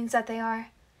 like the queens that they are.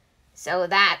 So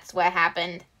that's what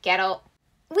happened, Ghetto.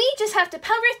 We just have to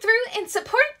power through and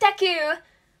support Deku!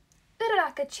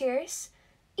 Uraraka cheers.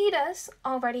 Ida's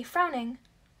already frowning.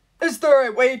 Is there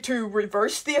a way to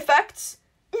reverse the effects?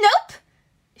 Nope!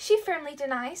 She firmly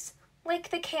denies. like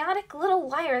the chaotic little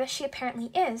liar that she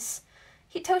apparently is.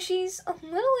 Hitoshi's a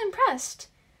little impressed.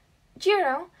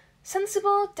 Jiro,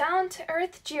 sensible,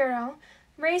 down-to-earth Jiro,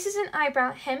 raises an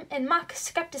eyebrow at him in mock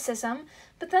skepticism,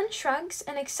 but then shrugs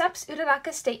and accepts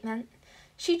Uraraka's statement.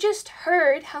 She just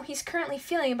heard how he's currently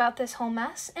feeling about this whole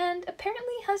mess, and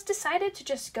apparently has decided to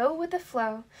just go with the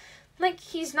flow, like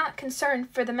he's not concerned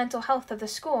for the mental health of the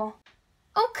school.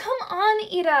 Oh, come on,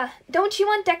 Ida. Don't you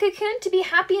want Deku-kun to be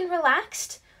happy and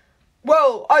relaxed?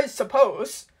 Well, I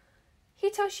suppose.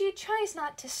 Hitoshi tries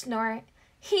not to snort.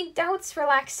 He doubts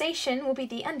relaxation will be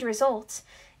the end result.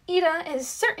 Ida is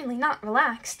certainly not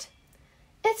relaxed.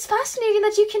 It's fascinating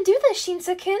that you can do this,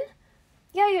 Shinsa-kun,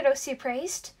 Yaoyorosu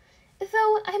praised.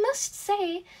 Though I must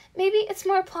say, maybe it's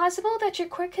more plausible that your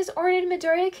quirk has ordered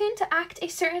Midoriya-kun to act a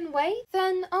certain way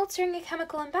than altering a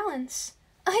chemical imbalance.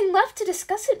 I'd love to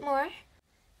discuss it more.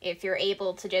 If you're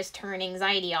able to just turn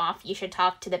anxiety off, you should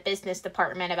talk to the business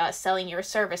department about selling your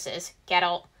services. Get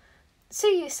out.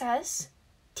 Suyu says.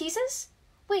 Teases?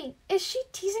 Wait, is she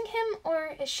teasing him,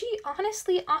 or is she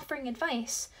honestly offering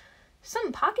advice?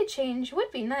 Some pocket change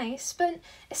would be nice, but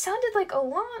it sounded like a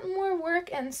lot more work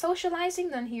and socializing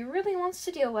than he really wants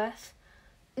to deal with.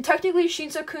 Technically,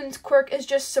 Shinsa-kun's quirk is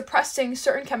just suppressing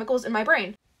certain chemicals in my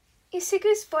brain.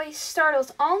 Isuku's voice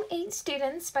startles all 8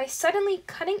 students by suddenly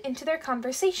cutting into their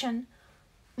conversation.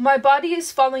 My body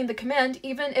is following the command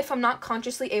even if I'm not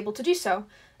consciously able to do so.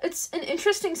 It's an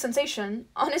interesting sensation.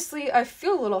 Honestly, I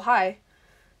feel a little high.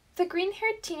 The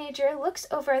green-haired teenager looks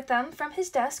over at them from his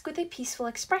desk with a peaceful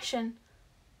expression.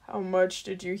 How much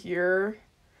did you hear?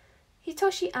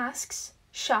 Hitoshi asks,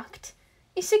 shocked.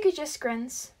 Isuku just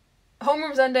grins.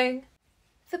 Homeroom's ending.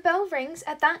 The bell rings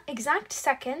at that exact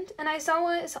second, and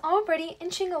Aizawa is already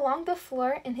inching along the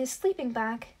floor in his sleeping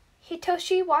bag.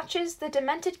 Hitoshi watches the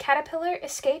demented caterpillar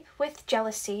escape with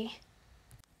jealousy.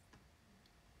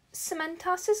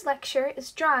 Cementos' lecture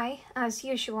is dry, as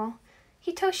usual.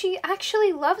 Hitoshi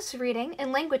actually loves reading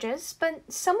and languages, but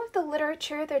some of the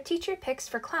literature their teacher picks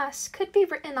for class could be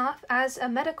written off as a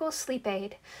medical sleep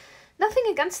aid. Nothing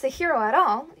against the hero at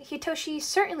all. Hitoshi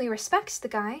certainly respects the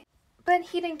guy. But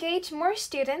he'd engage more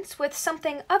students with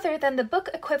something other than the book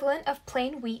equivalent of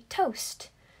plain wheat toast.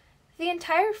 The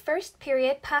entire first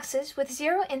period passes with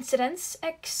 0 incidents,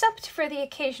 except for the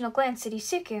occasional glance at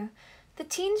Isuku. The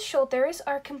teen's shoulders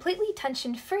are completely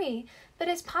tension-free, but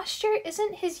his posture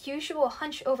isn't his usual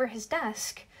hunch over his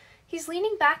desk. He's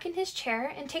leaning back in his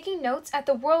chair and taking notes at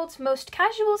the world's most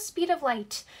casual speed of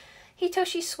light.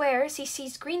 Hitoshi swears he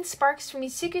sees green sparks from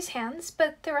Isuku's hands,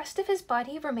 but the rest of his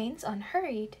body remains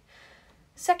unhurried.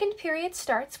 Second period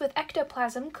starts with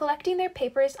ectoplasm collecting their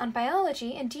papers on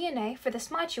biology and DNA for this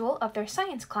module of their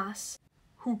science class.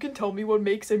 Who can tell me what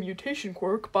makes a mutation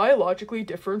quirk biologically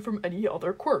different from any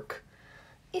other quirk?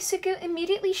 Isuku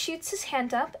immediately shoots his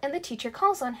hand up and the teacher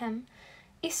calls on him.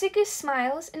 Isuku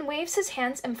smiles and waves his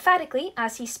hands emphatically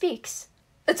as he speaks.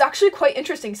 It's actually quite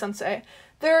interesting, Sensei.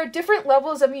 There are different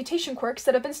levels of mutation quirks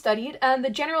that have been studied, and the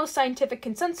general scientific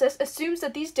consensus assumes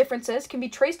that these differences can be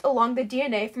traced along the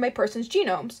DNA from a person's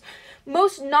genomes.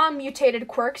 Most non-mutated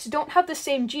quirks don't have the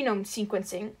same genome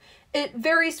sequencing. It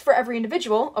varies for every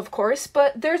individual, of course,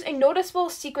 but there's a noticeable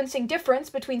sequencing difference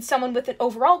between someone with an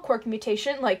overall quirk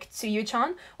mutation, like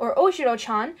Tsuyu-chan or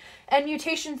Ojiro-chan, and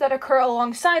mutations that occur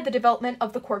alongside the development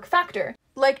of the quirk factor,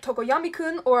 like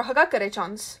Tokoyami-kun or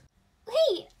Hagakure-chan's.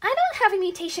 Wait, I don't have a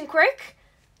mutation quirk,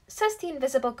 says the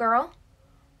invisible girl.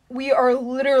 We are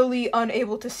literally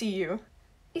unable to see you,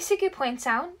 Isuku points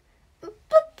out.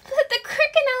 But the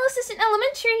quirk analysis in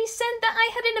elementary said that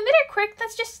I had an emitter quirk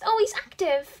that's just always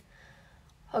active.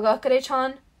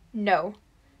 Hagakure-chan, no.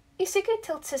 Isuku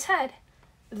tilts his head.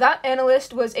 That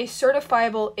analyst was a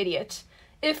certifiable idiot.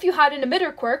 If you had an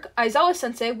emitter quirk,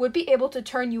 Aizawa-sensei would be able to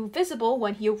turn you visible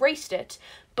when he erased it.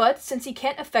 But since he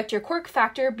can't affect your quirk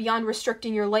factor beyond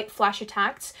restricting your light flash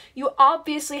attacks, you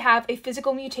obviously have a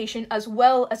physical mutation as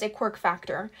well as a quirk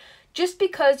factor. Just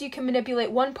because you can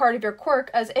manipulate one part of your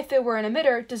quirk as if it were an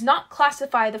emitter does not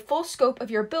classify the full scope of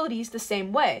your abilities the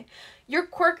same way. Your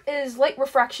quirk is light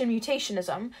refraction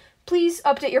mutationism. Please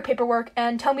update your paperwork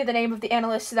and tell me the name of the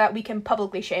analyst so that we can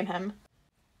publicly shame him.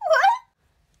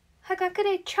 What?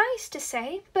 Hagakure tries to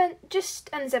say, but just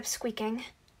ends up squeaking.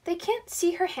 They can't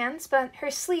see her hands, but her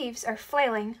sleeves are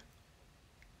flailing.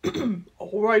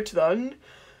 Alright then.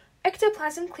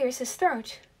 Ectoplasm clears his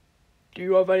throat. Do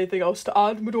you have anything else to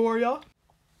add, Midoriya?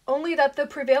 Only that the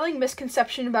prevailing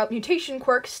misconception about mutation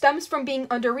quirks stems from being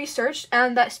under-researched,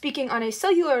 and that speaking on a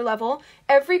cellular level,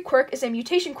 every quirk is a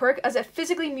mutation quirk as it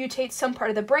physically mutates some part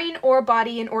of the brain or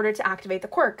body in order to activate the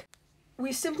quirk.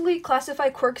 We simply classify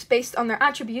quirks based on their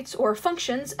attributes or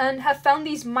functions and have found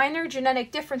these minor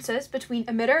genetic differences between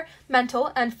emitter,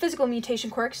 mental, and physical mutation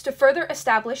quirks to further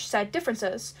establish said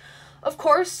differences. Of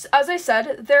course, as I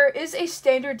said, there is a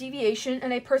standard deviation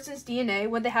in a person's DNA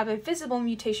when they have a visible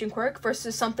mutation quirk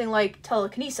versus something like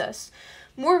telekinesis.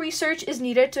 More research is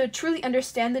needed to truly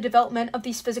understand the development of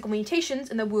these physical mutations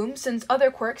in the womb, since other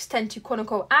quirks tend to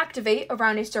quote-unquote activate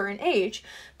around a certain age,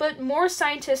 but more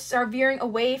scientists are veering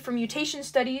away from mutation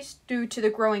studies due to the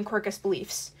growing quirkist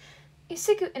beliefs.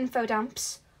 Isuku info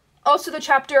dumps. Also, the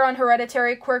chapter on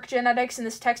hereditary quirk genetics in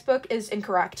this textbook is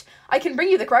incorrect. I can bring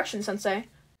you the correction, Sensei.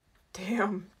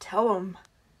 Damn, tell him.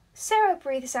 Sarah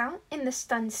breathes out in the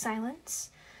stunned silence.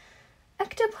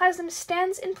 Ectoplasm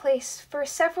stands in place for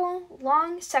several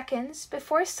long seconds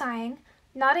before sighing,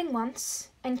 nodding once,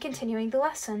 and continuing the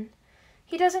lesson.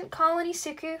 He doesn't call on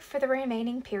Isuku for the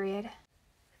remaining period.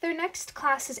 Their next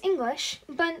class is English,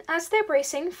 but as they're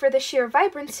bracing for the sheer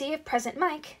vibrancy of present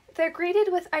Mike, they're greeted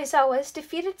with Aizawa's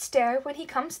defeated stare when he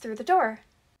comes through the door.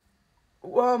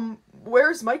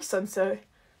 Where's Mike-sensei?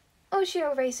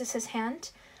 Ojiro raises his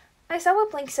hand. Aizawa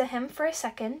blinks at him for a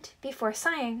second before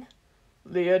sighing.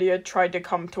 The idiot tried to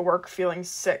come to work feeling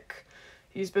sick.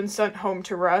 He's been sent home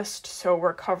to rest, so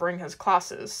we're covering his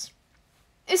classes.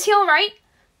 Is he alright?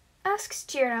 Asks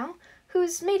Jiro,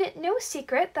 who's made it no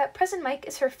secret that present Mike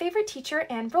is her favorite teacher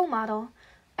and role model.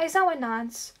 Aizawa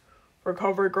nods.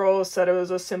 Recovery girl said it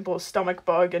was a simple stomach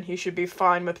bug and he should be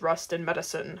fine with rest and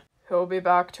medicine. He'll be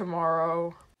back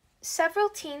tomorrow. Several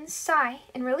teens sigh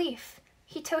in relief,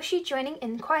 Hitoshi joining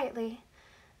in quietly.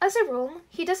 As a rule,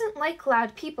 he doesn't like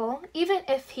loud people, even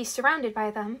if he's surrounded by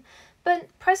them, but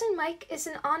present Mike is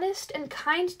an honest and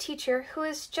kind teacher who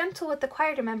is gentle with the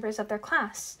quieter members of their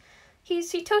class.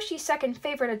 He's Hitoshi's second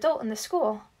favorite adult in the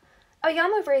school.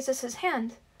 Aoyama raises his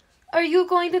hand. Are you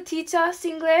going to teach us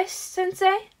English,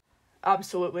 Sensei?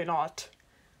 Absolutely not.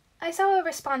 Aizawa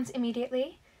responds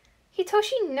immediately.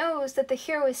 Hitoshi knows that the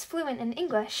hero is fluent in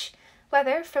English.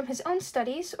 Whether from his own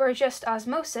studies or just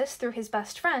osmosis through his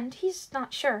best friend, he's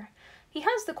not sure. He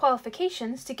has the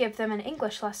qualifications to give them an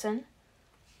English lesson.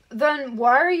 Then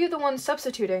why are you the one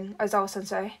substituting,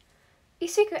 Aizawa-sensei?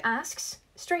 Isuku asks,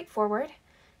 straightforward.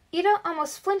 Ida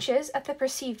almost flinches at the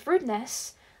perceived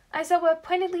rudeness. Aizawa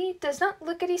pointedly does not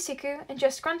look at Isuku and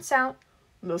just grunts out,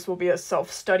 This will be a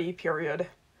self-study period.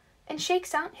 And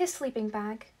shakes out his sleeping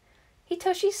bag.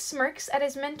 Hitoshi smirks at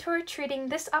his mentor treating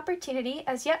this opportunity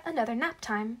as yet another nap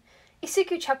time.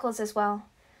 Isuku chuckles as well.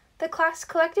 The class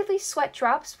collectively sweat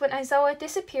drops when Aizawa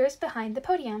disappears behind the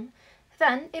podium,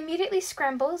 then immediately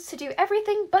scrambles to do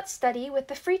everything but study with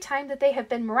the free time that they have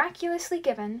been miraculously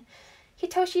given.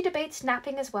 Hitoshi debates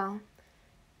napping as well.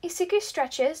 Isuku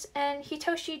stretches, and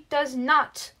Hitoshi does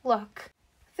not look.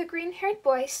 The green-haired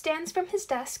boy stands from his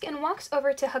desk and walks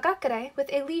over to Hagakure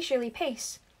with a leisurely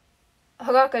pace.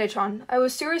 Hagakure-chan, I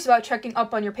was serious about checking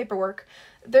up on your paperwork.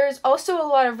 There's also a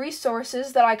lot of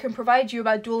resources that I can provide you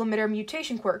about dual emitter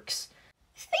mutation quirks.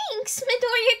 Thanks,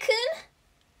 Midoriya-kun,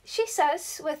 she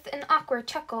says with an awkward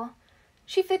chuckle.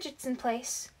 She fidgets in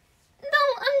place. Though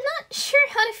I'm not sure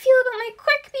how to feel about my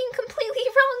quirk being completely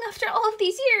wrong after all of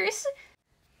these years.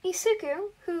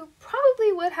 Isuku, who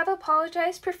probably would have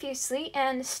apologized profusely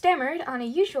and stammered on a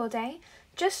usual day,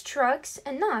 just shrugs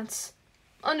and nods.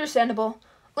 Understandable.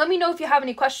 Let me know if you have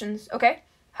any questions, okay?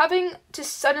 Having to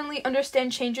suddenly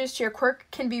understand changes to your quirk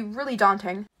can be really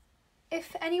daunting.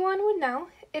 If anyone would know,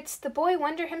 it's the boy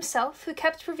wonder himself who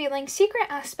kept revealing secret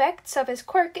aspects of his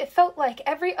quirk it felt like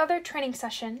every other training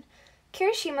session.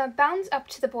 Kirishima bounds up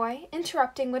to the boy,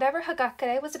 interrupting whatever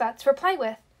Hagakure was about to reply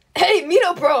with. Hey,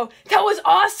 Mito Bro! That was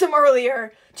awesome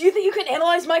earlier! Do you think you can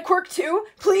analyze my quirk too,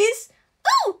 please?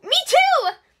 Ooh, me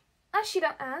too!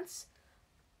 Ashido adds.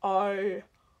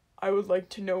 I would like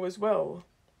to know as well.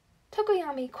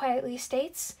 Tokoyami quietly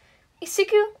states.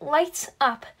 Isuku lights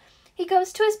up. He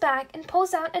goes to his bag and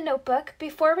pulls out a notebook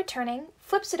before returning,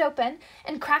 flips it open,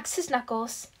 and cracks his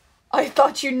knuckles. I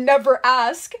thought you'd never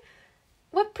ask.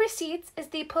 What precedes is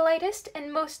the politest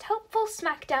and most helpful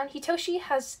smackdown Hitoshi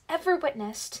has ever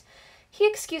witnessed. He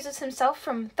excuses himself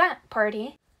from that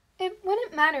party. It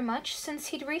wouldn't matter much since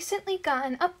he'd recently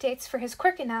gotten updates for his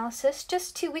quirk analysis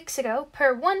just 2 weeks ago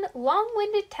per one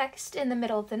long-winded text in the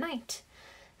middle of the night.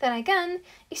 Then again,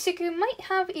 Isuku might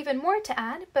have even more to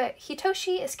add, but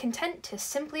Hitoshi is content to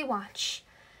simply watch.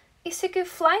 Isuku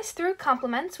flies through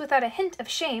compliments without a hint of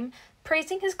shame,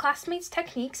 praising his classmates'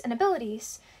 techniques and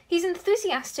abilities. He's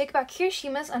enthusiastic about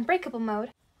Kirishima's unbreakable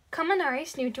mode,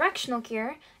 Kaminari's new directional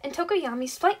gear, and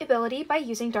Tokoyami's flight ability by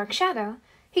using Dark Shadow.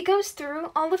 He goes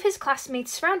through all of his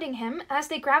classmates surrounding him as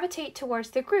they gravitate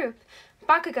towards the group,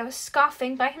 Bakugo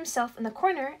scoffing by himself in the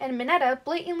corner, and Mineta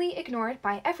blatantly ignored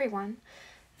by everyone.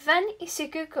 Then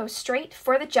Isuku goes straight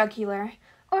for the jugular,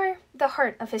 or the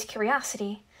heart of his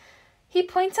curiosity. He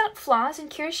points out flaws in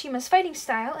Kirishima's fighting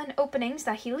style and openings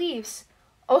that he leaves.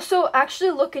 Also,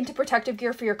 actually look into protective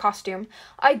gear for your costume.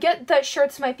 I get that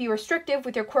shirts might be restrictive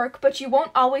with your quirk, but you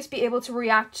won't always be able to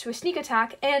react to a sneak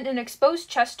attack, and an exposed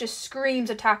chest just screams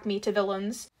attack me to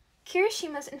villains.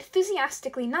 Kirishima's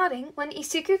enthusiastically nodding when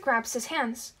Isuku grabs his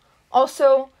hands.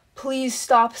 Also, please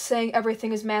stop saying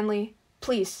everything is manly.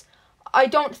 Please. I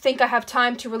don't think I have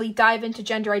time to really dive into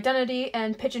gender identity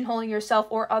and pigeonholing yourself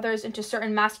or others into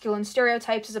certain masculine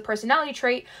stereotypes as a personality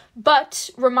trait, but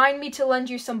remind me to lend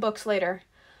you some books later.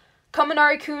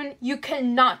 Kaminari-kun, you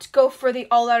cannot go for the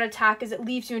all-out attack as it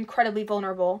leaves you incredibly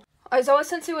vulnerable.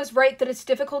 Aizawa-sensei was right that it's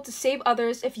difficult to save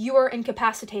others if you are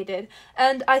incapacitated,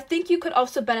 and I think you could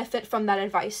also benefit from that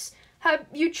advice. Have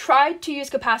you tried to use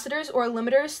capacitors or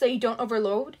limiters so that you don't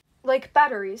overload? Like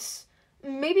batteries.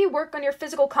 Maybe work on your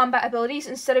physical combat abilities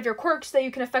instead of your quirks so that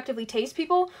you can effectively tase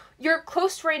people. Your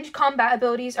close-range combat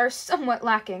abilities are somewhat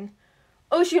lacking.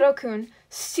 Oshiro-kun,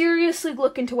 seriously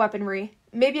look into weaponry.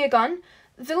 Maybe a gun?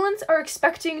 Villains are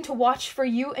expecting to watch for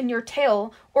you and your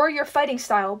tail, or your fighting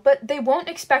style, but they won't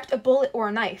expect a bullet or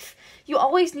a knife. You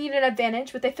always need an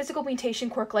advantage with a physical mutation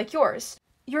quirk like yours.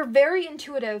 You're very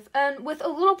intuitive, and with a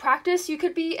little practice, you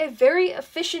could be a very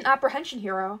efficient apprehension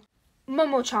hero.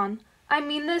 Momo-chan, I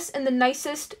mean this in the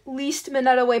nicest, least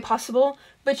Mineta way possible,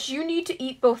 but you need to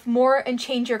eat both more and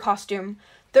change your costume.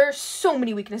 There are so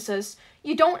many weaknesses.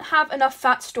 You don't have enough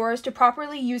fat stores to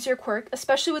properly use your quirk,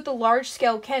 especially with the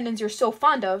large-scale cannons you're so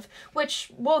fond of,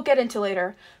 which we'll get into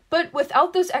later. But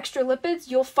without those extra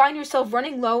lipids, you'll find yourself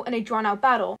running low in a drawn-out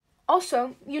battle.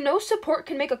 Also, you know support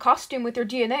can make a costume with your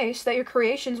DNA so that your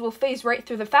creations will phase right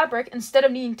through the fabric instead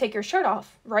of needing to take your shirt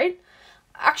off, right?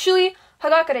 Actually,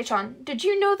 Hagakure-chan, did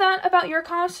you know that about your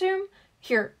costume?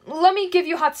 Here, let me give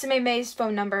you Hatsume Mei's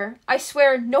phone number. I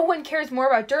swear no one cares more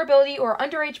about durability or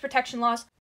underage protection laws.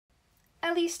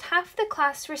 At least half the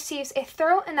class receives a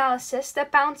thorough analysis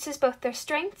that balances both their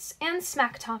strengths and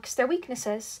smack talks their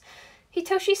weaknesses.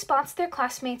 Hitoshi spots their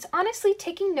classmates honestly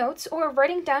taking notes or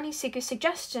writing down Isuku's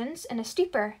suggestions in a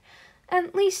stupor,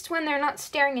 at least when they're not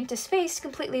staring into space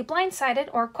completely blindsided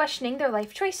or questioning their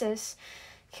life choices.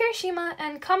 Kirishima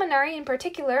and Kaminari in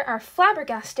particular are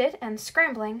flabbergasted and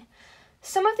scrambling.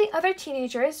 Some of the other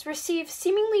teenagers receive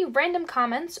seemingly random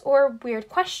comments or weird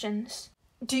questions.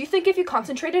 Do you think if you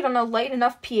concentrated on a light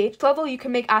enough pH level you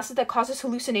can make acid that causes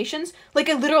hallucinations? Like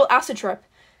a literal acid trip?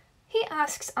 He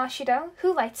asks Ashido,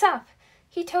 who lights up.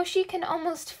 Hitoshi can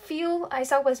almost feel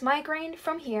Aizawa's migraine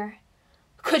from here.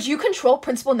 Could you control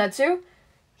Principal Netsu?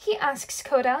 He asks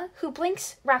Koda, who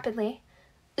blinks rapidly.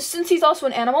 Since he's also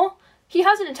an animal? He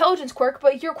has an intelligence quirk,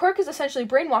 but your quirk is essentially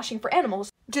brainwashing for animals.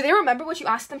 Do they remember what you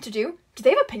asked them to do? Do they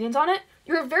have opinions on it?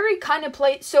 You're very kind and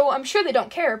polite, so I'm sure they don't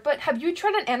care, but have you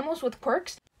tried on animals with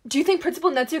quirks? Do you think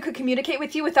Principal Netsu could communicate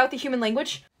with you without the human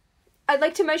language? I'd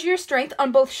like to measure your strength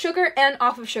on both sugar and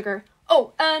off of sugar.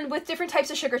 Oh, and with different types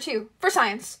of sugar too, for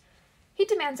science. He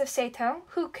demands of Seito,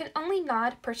 who can only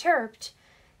nod perturbed.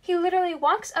 He literally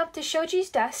walks up to Shoji's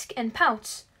desk and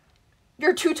pouts.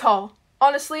 You're too tall.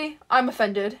 Honestly, I'm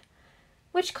offended.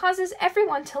 Which causes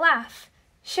everyone to laugh.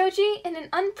 Shoji, in an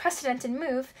unprecedented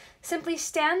move, simply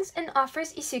stands and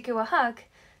offers Isuku a hug.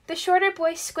 The shorter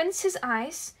boy squints his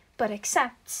eyes, but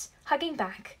accepts, hugging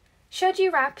back. Shoji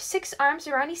wraps 6 arms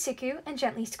around Isuku and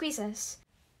gently squeezes.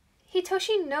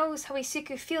 Hitoshi knows how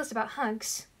Isuku feels about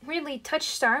hugs, weirdly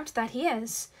touch-starved that he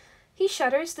is. He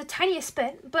shudders the tiniest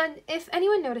bit, but if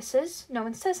anyone notices, no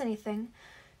one says anything.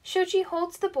 Shoji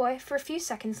holds the boy for a few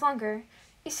seconds longer.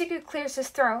 Isuku clears his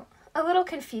throat, a little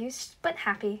confused, but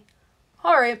happy.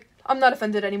 Alright, I'm not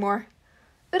offended anymore.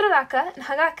 Uraraka and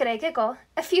Hagakure giggle,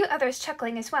 a few others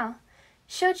chuckling as well.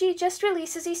 Shoji just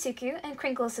releases Isuku and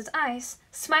crinkles his eyes,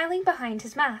 smiling behind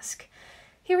his mask.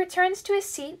 He returns to his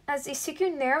seat as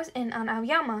Isuku narrows in on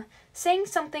Aoyama, saying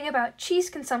something about cheese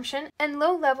consumption and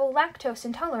low-level lactose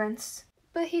intolerance.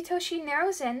 But Hitoshi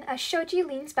narrows in as Shoji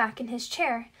leans back in his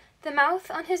chair, the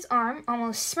mouth on his arm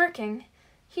almost smirking.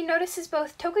 He notices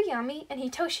both Tokoyami and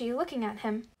Hitoshi looking at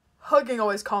him. Hugging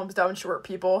always calms down short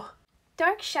people.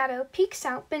 Dark shadow peeks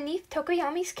out beneath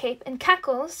Tokoyami's cape and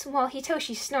cackles while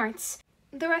Hitoshi snorts.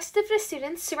 The rest of the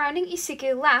students surrounding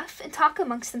Isuku laugh and talk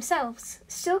amongst themselves,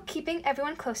 still keeping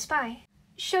everyone close by.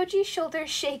 Shoji's shoulders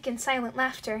shake in silent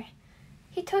laughter.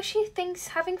 Hitoshi thinks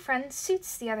having friends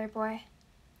suits the other boy.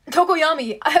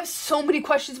 Tokoyami, I have so many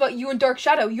questions about you and Dark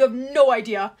Shadow, you have no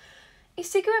idea.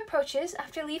 Isuku approaches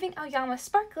after leaving Aoyama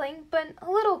sparkling but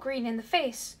a little green in the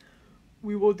face.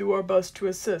 We will do our best to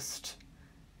assist.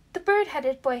 The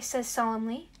bird-headed boy says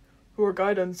solemnly. Your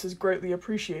guidance is greatly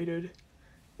appreciated.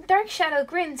 Dark Shadow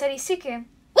grins at Isuku.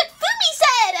 What Fumi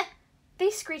said! They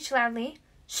screech loudly.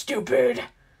 Stupid!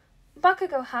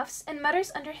 Bakugo huffs and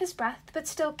mutters under his breath, but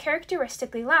still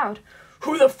characteristically loud.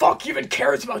 Who the fuck even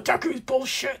cares about Deku's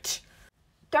bullshit?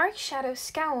 Dark Shadow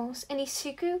scowls and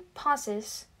Isuku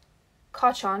pauses.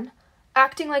 Kachan,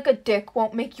 acting like a dick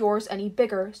won't make yours any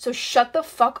bigger, so shut the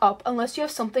fuck up unless you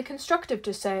have something constructive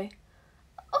to say.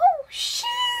 Oh,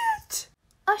 shit!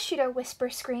 Ashido whisper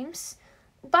screams.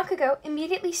 Bakugo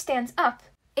immediately stands up,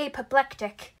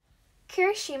 apoplectic.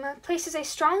 Kirishima places a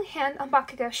strong hand on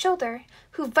Bakugo's shoulder,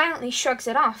 who violently shrugs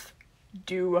it off.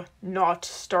 Do not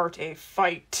start a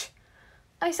fight.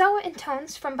 Aizawa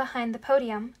intones from behind the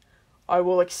podium. I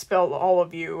will expel all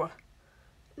of you.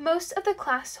 Most of the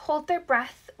class hold their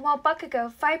breath while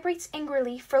Bakugo vibrates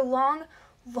angrily for long,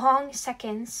 long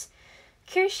seconds.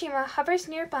 Kirishima hovers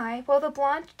nearby while the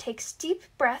blonde takes deep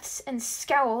breaths and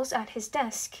scowls at his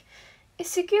desk.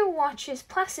 Isuku watches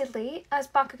placidly as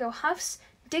Bakugo huffs,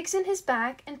 digs in his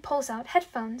bag, and pulls out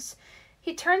headphones.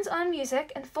 He turns on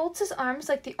music and folds his arms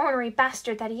like the ornery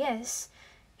bastard that he is.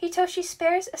 Hitoshi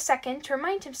spares a second to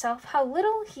remind himself how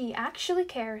little he actually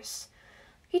cares.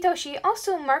 Hitoshi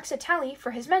also marks a tally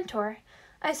for his mentor.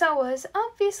 Aizawa is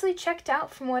obviously checked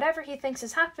out from whatever he thinks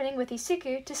is happening with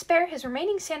Isuku to spare his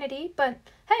remaining sanity, but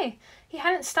hey, he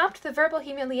hadn't stopped the verbal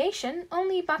humiliation,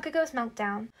 only Bakugo's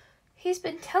meltdown. He's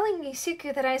been telling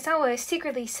Isuku that Aizawa is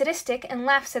secretly sadistic and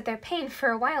laughs at their pain for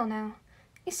a while now.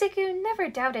 Isuku never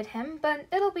doubted him, but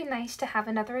it'll be nice to have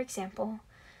another example.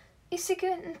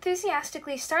 Isuku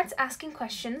enthusiastically starts asking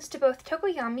questions to both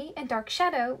Tokoyami and Dark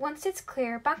Shadow once it's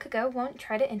clear Bakugo won't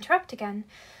try to interrupt again.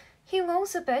 He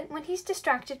lulls a bit when he's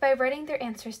distracted by writing their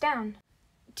answers down.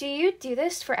 Do you do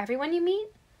this for everyone you meet?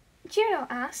 Jiro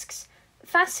asks,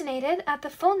 fascinated at the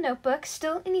full notebook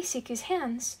still in Isuku's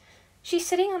hands. She's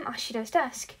sitting on Ashido's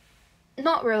desk.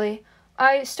 Not really.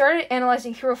 I started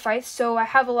analyzing hero fights, so I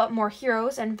have a lot more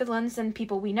heroes and villains than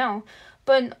people we know.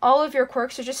 But all of your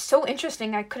quirks are just so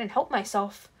interesting I couldn't help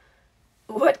myself.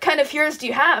 What kind of heroes do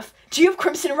you have? Do you have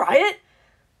Crimson Riot?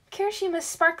 Kirishima's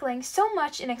sparkling so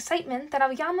much in excitement that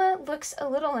Aoyama looks a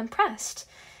little impressed.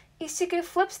 Isuku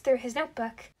flips through his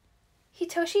notebook.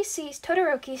 Hitoshi sees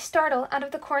Todoroki startle out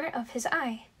of the corner of his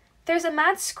eye. There's a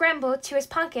mad scramble to his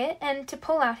pocket and to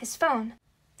pull out his phone.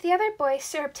 The other boy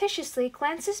surreptitiously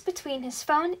glances between his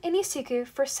phone and Isuku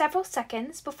for several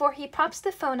seconds before he props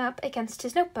the phone up against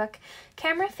his notebook,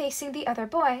 camera facing the other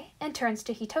boy, and turns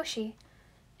to Hitoshi.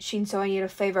 Shinso, I need a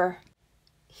favor.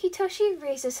 Hitoshi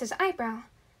raises his eyebrow.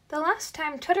 The last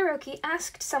time Todoroki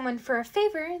asked someone for a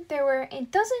favor, there were a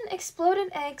dozen exploded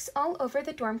eggs all over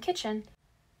the dorm kitchen.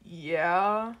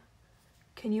 Yeah?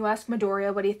 Can you ask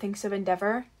Midoriya what he thinks of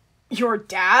Endeavor? Your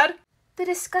dad? The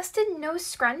disgusted nose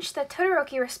scrunch that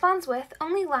Todoroki responds with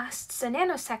only lasts a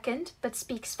nanosecond, but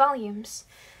speaks volumes.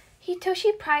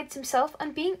 Hitoshi prides himself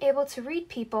on being able to read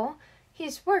people.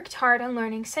 He's worked hard on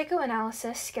learning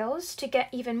psychoanalysis skills to get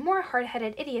even more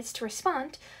hard-headed idiots to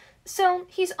respond, so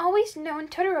he's always known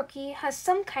Todoroki has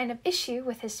some kind of issue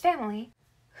with his family.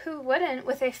 Who wouldn't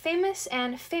with a famous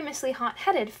and famously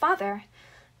hot-headed father?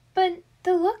 But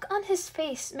the look on his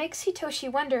face makes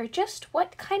Hitoshi wonder just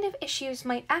what kind of issues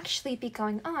might actually be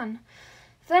going on.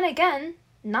 Then again,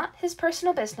 not his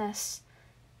personal business.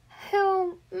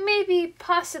 He'll maybe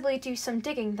possibly do some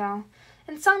digging, though.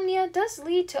 Insomnia does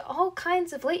lead to all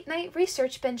kinds of late-night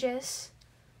research binges.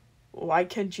 Why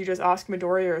can't you just ask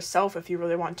Midoriya yourself if you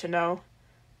really want to know?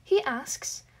 He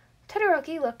asks.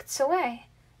 Todoroki looks away.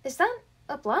 Is that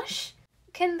a blush?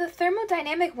 Can the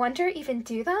thermodynamic wonder even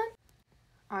do that?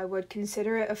 I would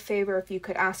consider it a favor if you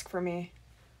could ask for me.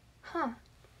 Huh.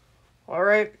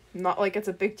 Alright, not like it's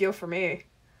a big deal for me.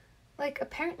 Like,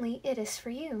 apparently it is for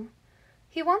you.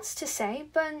 He wants to say,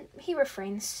 but he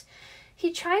refrains.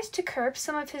 He tries to curb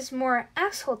some of his more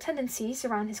asshole tendencies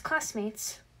around his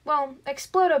classmates. Well,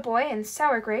 Explodo Boy and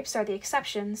Sour Grapes are the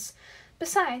exceptions.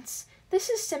 Besides, this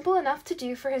is simple enough to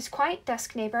do for his quiet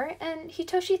desk neighbor, and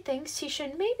Hitoshi thinks he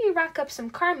should maybe rack up some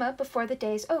karma before the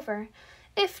day's over,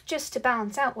 if just to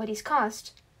balance out what he's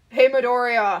caused. Hey,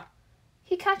 Midoriya!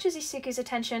 He catches Isuku's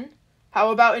attention. How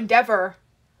about Endeavor?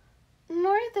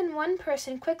 More than one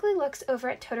person quickly looks over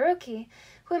at Todoroki,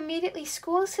 who immediately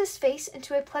schools his face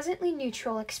into a pleasantly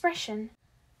neutral expression.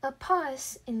 A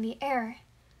pause in the air.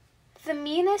 The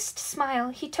meanest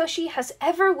smile Hitoshi has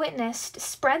ever witnessed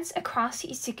spreads across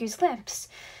Isuku's lips,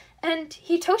 and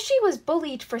Hitoshi was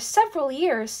bullied for several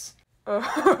years.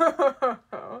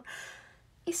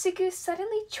 Isuku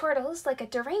suddenly chortles like a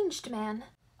deranged man.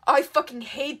 I fucking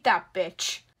hate that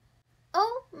bitch.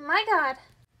 Oh my god.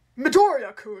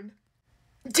 Midoriya-kun!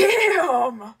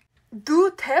 Damn!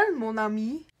 Do tell, mon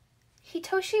ami.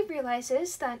 Hitoshi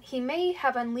realizes that he may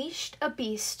have unleashed a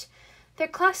beast. Their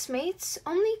classmates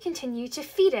only continue to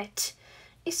feed it.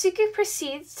 Isuku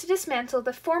proceeds to dismantle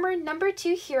the former number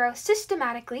 2 hero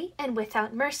systematically and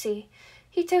without mercy.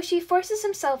 Hitoshi forces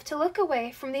himself to look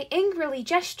away from the angrily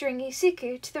gesturing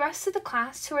Isuku to the rest of the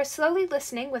class, who are slowly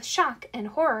listening with shock and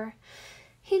horror.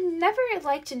 He never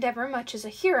liked Endeavor much as a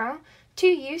hero, too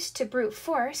used to brute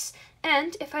force,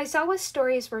 and, if Aizawa's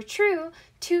stories were true,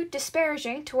 too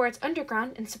disparaging towards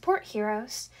underground and support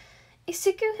heroes.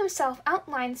 Isuku himself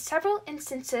outlines several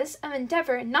instances of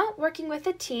Endeavor not working with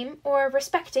a team or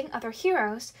respecting other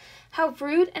heroes, how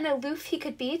rude and aloof he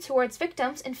could be towards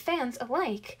victims and fans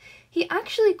alike. He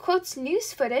actually quotes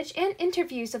news footage and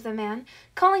interviews of the man,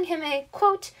 calling him a,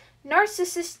 quote,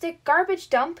 narcissistic garbage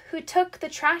dump who took the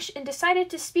trash and decided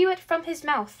to spew it from his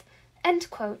mouth, end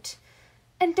quote.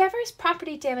 Endeavor's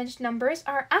property damage numbers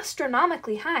are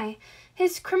astronomically high.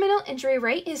 His criminal injury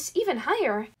rate is even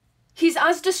higher. He's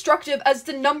as destructive as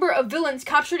the number of villains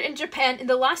captured in Japan in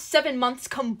the last 7 months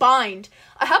combined.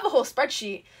 I have a whole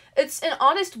spreadsheet. It's an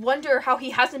honest wonder how he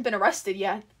hasn't been arrested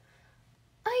yet.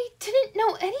 I didn't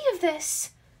know any of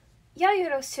this,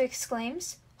 Yayorosu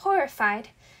exclaims, horrified.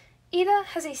 Ida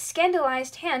has a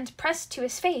scandalized hand pressed to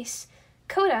his face.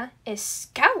 Koda is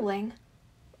scowling.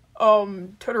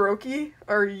 Todoroki,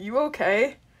 are you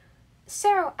okay?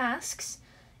 Sero asks.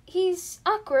 He's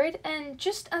awkward and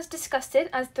just as disgusted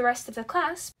as the rest of the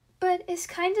class, but is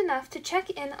kind enough to check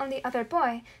in on the other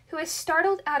boy, who is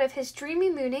startled out of his dreamy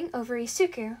mooning over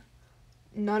Isuku.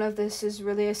 None of this is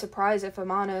really a surprise, if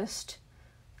I'm honest.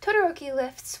 Todoroki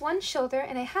lifts one shoulder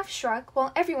in a half shrug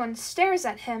while everyone stares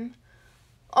at him.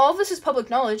 All of this is public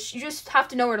knowledge. You just have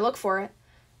to know where to look for it.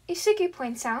 Isuku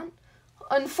points out.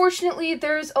 Unfortunately,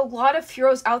 there's a lot of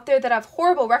heroes out there that have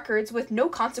horrible records with no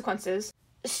consequences.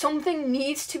 Something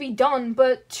needs to be done,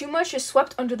 but too much is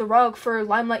swept under the rug for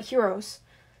limelight heroes.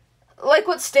 Like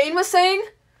what Stain was saying?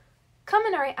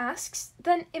 Kaminari asks,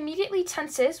 then immediately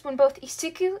tenses when both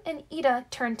Isuku and Ida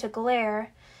turn to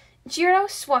glare. Jiro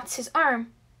swats his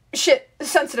arm. Shit,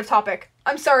 sensitive topic.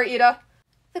 I'm sorry, Ida.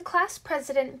 The class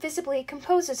president visibly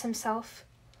composes himself.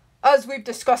 As we've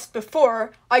discussed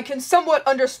before, I can somewhat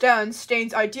understand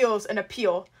Stain's ideals and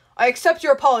appeal. I accept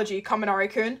your apology,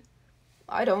 Kaminari-kun.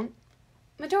 I don't.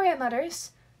 Midoriya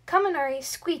mutters. Kaminari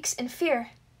squeaks in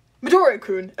fear.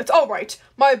 Midoriya-kun, it's all right.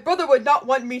 My brother would not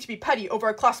want me to be petty over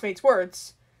a classmate's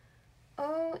words.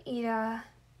 Oh, Ida.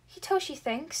 Hitoshi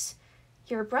thinks.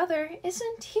 Your brother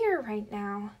isn't here right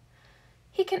now.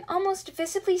 He can almost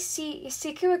visibly see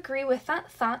Isuku agree with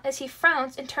that thought as he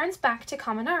frowns and turns back to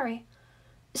Kaminari.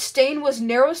 Stain was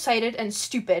narrow-sighted and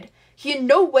stupid. He in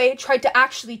no way tried to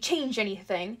actually change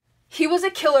anything. He was a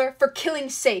killer for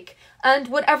killing's sake, and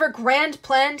whatever grand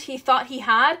plan he thought he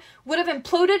had would have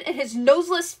imploded in his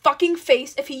noseless fucking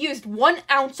face if he used 1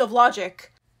 ounce of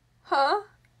logic. Huh?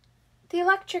 The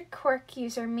electric quirk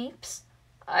user meeps.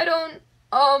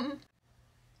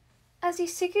 As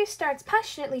Isuku starts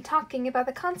passionately talking about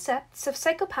the concepts of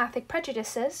psychopathic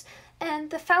prejudices and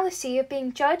the fallacy of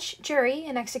being judge, jury,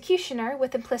 and executioner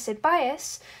with implicit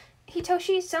bias,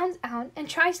 Hitoshi zones out and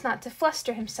tries not to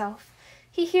fluster himself.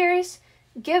 He hears,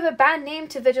 "give a bad name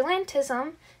to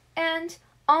vigilantism," and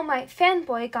 "All Might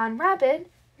fanboy gone rabid,"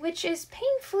 which is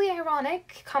painfully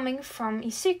ironic coming from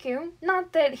Isuku,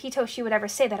 not that Hitoshi would ever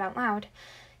say that out loud.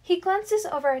 He glances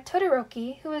over at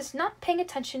Todoroki, who is not paying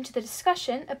attention to the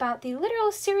discussion about the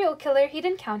literal serial killer he'd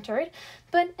encountered,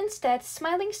 but instead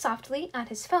smiling softly at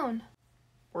his phone.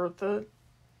 Worth it?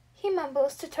 He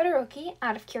mumbles to Todoroki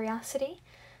out of curiosity.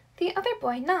 The other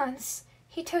boy nods.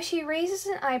 Hitoshi raises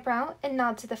an eyebrow and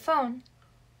nods at the phone.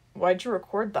 Why'd you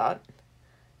record that?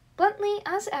 Bluntly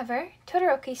as ever,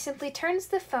 Todoroki simply turns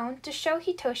the phone to show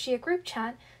Hitoshi a group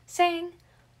chat, saying,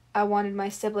 I wanted my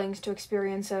siblings to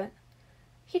experience it.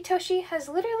 Hitoshi has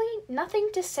literally nothing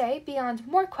to say beyond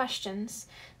more questions,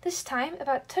 this time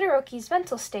about Todoroki's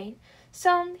mental state,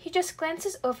 so he just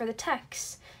glances over the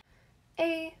text.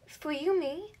 A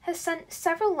Fuyumi has sent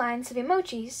several lines of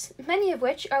emojis, many of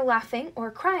which are laughing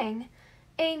or crying.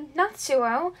 A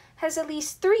Natsuo has at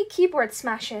least 3 keyboard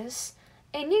smashes.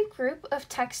 A new group of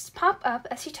texts pop up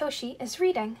as Hitoshi is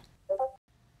reading.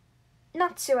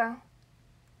 Natsuo.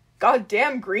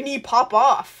 Goddamn, Greenie, pop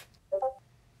off!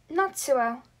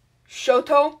 Natsuo.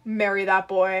 Shoto, marry that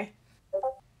boy.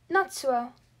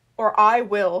 Natsuo. Or I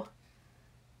will.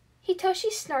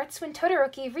 Hitoshi snorts when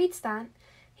Todoroki reads that.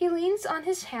 He leans on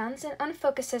his hands and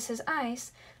unfocuses his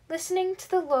eyes, listening to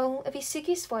the lull of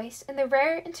Isuki's voice and the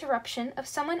rare interruption of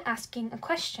someone asking a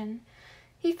question.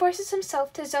 He forces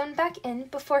himself to zone back in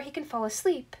before he can fall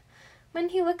asleep. When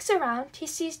he looks around, he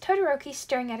sees Todoroki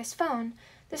staring at his phone,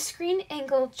 the screen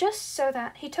angled just so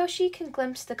that Hitoshi can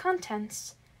glimpse the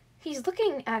contents. He's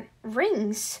looking at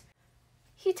rings.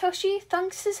 Hitoshi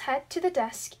thunks his head to the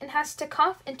desk and has to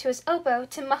cough into his elbow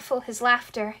to muffle his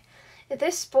laughter.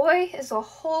 This boy is a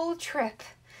whole trip,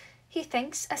 he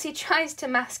thinks as he tries to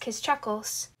mask his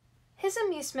chuckles. His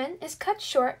amusement is cut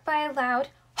short by a loud,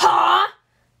 "Ha!"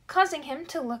 causing him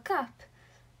to look up.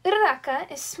 Uraraka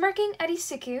is smirking at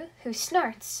Isuku, who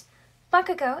snorts.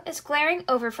 Bakugo is glaring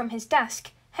over from his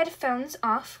desk, headphones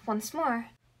off once more.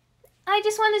 I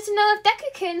just wanted to know if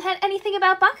Deku-kun had anything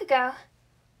about Bakugo.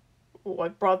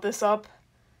 What brought this up?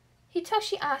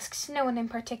 Hitoshi asks no one in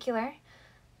particular.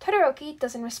 Todoroki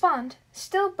doesn't respond,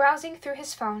 still browsing through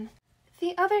his phone.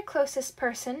 The other closest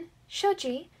person,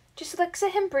 Shoji, just looks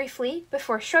at him briefly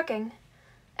before shrugging.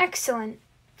 Excellent.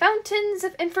 Fountains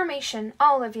of information,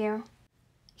 all of you.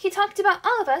 He talked about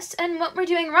all of us and what we're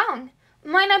doing wrong.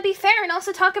 Might not be fair and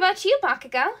also talk about you,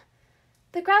 Bakugo.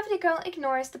 The Gravity Girl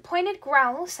ignores the pointed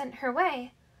growl sent her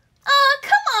way. Aw,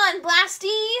 come on,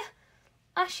 Blasty!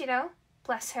 Ashiro,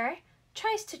 bless her,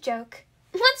 tries to joke.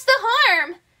 What's the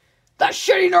harm? That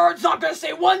shitty nerd's not gonna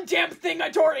say one damn thing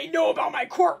I already know about my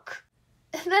quirk!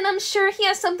 Then I'm sure he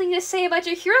has something to say about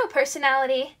your hero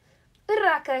personality,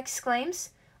 Uraraka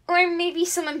exclaims. Or maybe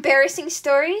some embarrassing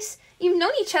stories. You've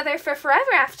known each other for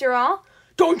forever, after all.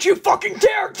 Don't you fucking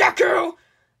dare, Deku!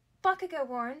 Bakugo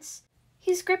warns.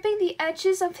 He's gripping the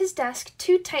edges of his desk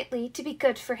too tightly to be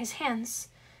good for his hands.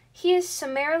 He is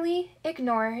summarily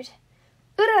ignored.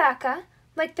 Uraraka,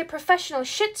 like the professional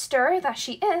shit stirrer that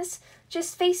she is,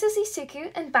 just faces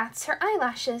Isuku and bats her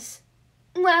eyelashes.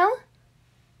 Well?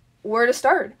 Where to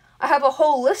start? I have a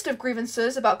whole list of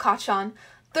grievances about Kachan.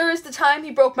 There is the time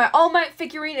he broke my All Might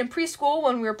figurine in preschool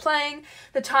when we were playing,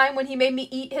 the time when he made me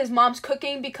eat his mom's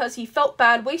cooking because he felt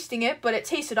bad wasting it, but it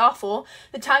tasted awful,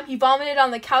 the time he vomited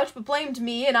on the couch but blamed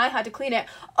me and I had to clean it.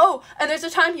 Oh, and there's the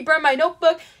time he burned my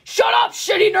notebook. Shut up,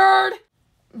 shitty nerd!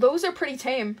 Those are pretty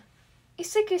tame.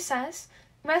 Isuku says,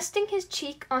 resting his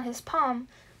cheek on his palm,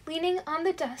 leaning on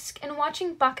the desk and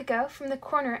watching Bakugo from the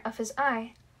corner of his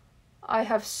eye. I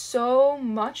have so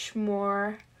much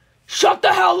more. Shut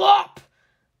the hell up!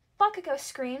 Bakugo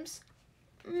screams.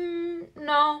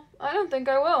 No, I don't think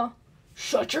I will.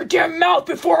 Shut your damn mouth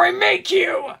before I make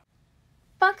you!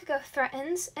 Bakugo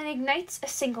threatens and ignites a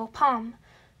single palm.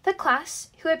 The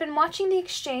class, who had been watching the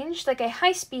exchange like a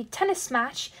high-speed tennis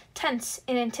match, tense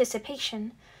in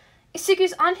anticipation.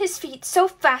 Isuku's on his feet so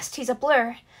fast he's a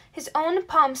blur. His own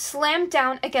palm slammed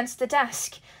down against the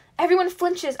desk. Everyone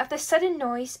flinches at the sudden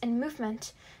noise and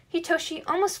movement. Hitoshi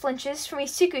almost flinches from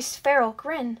Isuku's feral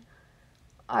grin.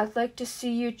 I'd like to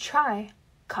see you try,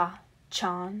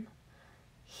 Ka-chan.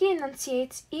 He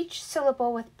enunciates each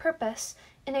syllable with purpose,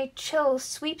 and a chill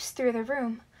sweeps through the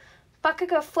room.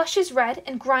 Bakugo flushes red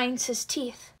and grinds his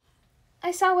teeth.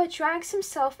 Aizawa drags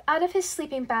himself out of his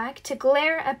sleeping bag to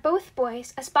glare at both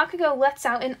boys as Bakugo lets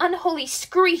out an unholy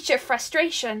screech of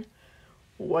frustration.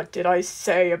 What did I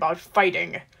say about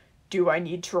fighting? Do I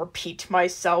need to repeat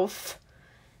myself?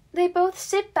 They both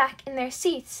sit back in their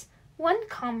seats, one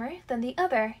calmer than the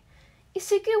other.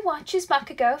 Isuku watches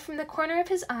Bakugo from the corner of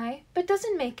his eye, but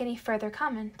doesn't make any further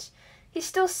comment. He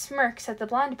still smirks at the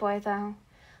blonde boy, though.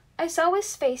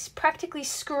 Aizawa's face practically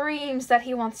screams that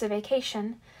he wants a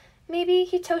vacation. Maybe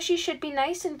Hitoshi should be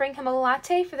nice and bring him a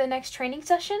latte for the next training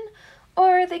session,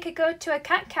 or they could go to a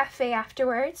cat cafe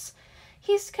afterwards.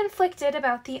 He's conflicted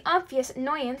about the obvious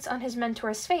annoyance on his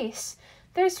mentor's face.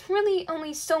 There's really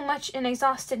only so much an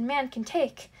exhausted man can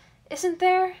take, isn't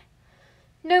there?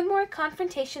 No more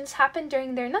confrontations happen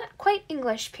during their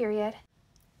not-quite-English period.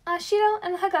 Ashiro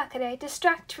and Hagakure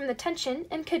distract from the tension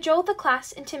and cajole the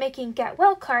class into making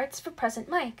get-well cards for present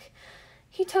Mike.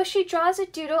 Hitoshi draws a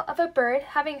doodle of a bird,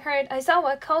 having heard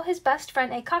Aizawa call his best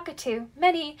friend a cockatoo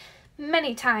many,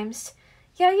 many times.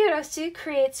 Yayorosu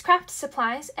creates craft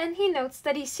supplies, and he notes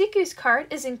that Isuku's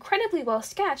card is incredibly well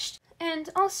sketched, and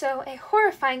also a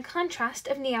horrifying contrast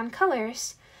of neon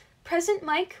colors. Present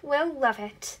Mike will love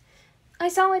it.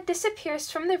 Aizawa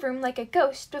disappears from the room like a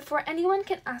ghost before anyone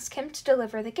can ask him to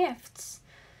deliver the gifts.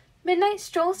 Midnight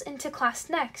strolls into class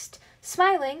next,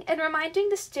 smiling and reminding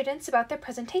the students about their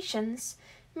presentations.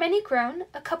 Many groan,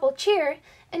 a couple cheer,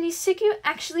 and Isuku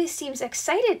actually seems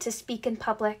excited to speak in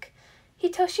public.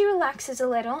 Hitoshi relaxes a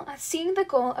little at seeing the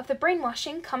goal of the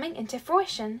brainwashing coming into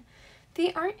fruition.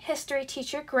 The art history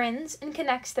teacher grins and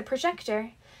connects the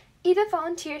projector. Ida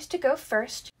volunteers to go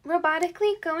first,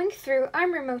 robotically going through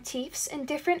armor motifs and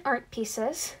different art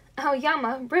pieces,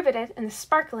 Aoyama riveted and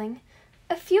sparkling.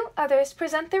 A few others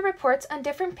present their reports on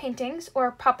different paintings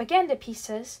or propaganda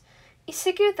pieces.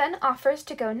 Isuku then offers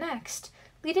to go next,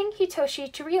 leading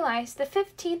Hitoshi to realize the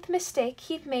 15th mistake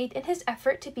he'd made in his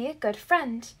effort to be a good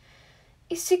friend.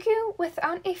 Isuku,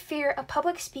 without a fear of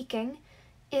public speaking,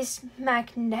 is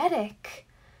magnetic.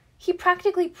 He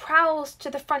practically prowls to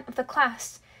the front of the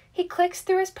class. He clicks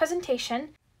through his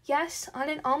presentation, yes, on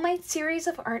an all-night series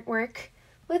of artwork,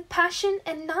 with passion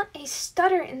and not a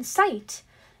stutter in sight.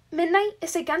 Midnight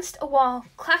is against a wall,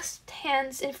 clasped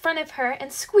hands in front of her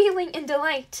and squealing in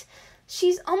delight.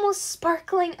 She's almost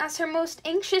sparkling as her most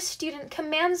anxious student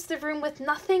commands the room with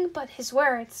nothing but his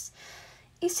words.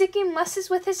 Isuku messes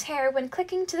with his hair when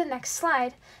clicking to the next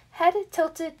slide, head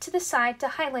tilted to the side to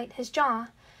highlight his jaw.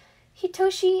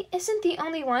 Hitoshi isn't the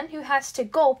only one who has to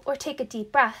gulp or take a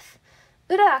deep breath.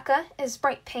 Uraraka is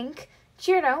bright pink,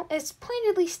 Jiro is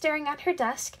pointedly staring at her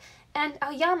desk, and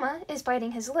Aoyama is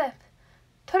biting his lip.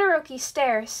 Todoroki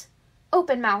stares,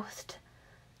 open-mouthed.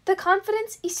 The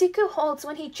confidence Isuku holds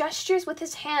when he gestures with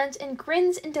his hands and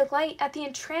grins in delight at the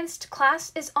entranced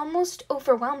class is almost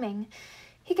overwhelming.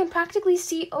 He can practically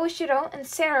see Oshiro and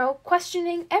Sero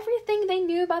questioning everything they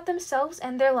knew about themselves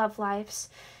and their love lives.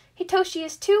 Hitoshi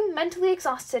is too mentally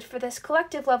exhausted for this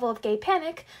collective level of gay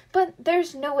panic, but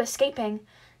there's no escaping.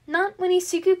 Not when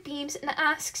Isuku beams and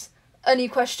asks, "Any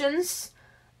questions?"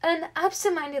 and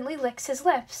absentmindedly licks his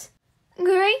lips.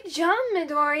 "Great job,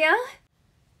 Midoriya!"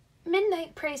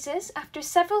 Midnight praises after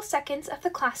several seconds of the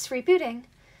class rebooting.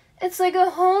 "It's like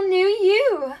a whole new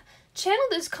you! Channel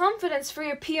this confidence for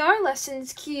your PR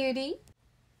lessons, cutie!"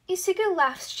 Isuku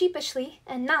laughs sheepishly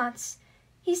and nods.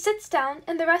 He sits down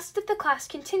and the rest of the class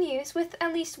continues, with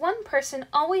at least one person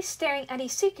always staring at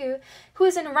Isuku, who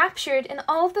is enraptured in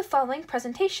all of the following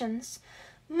presentations.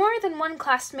 More than one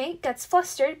classmate gets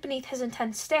flustered beneath his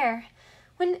intense stare.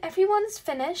 When everyone is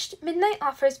finished, Midnight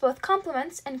offers both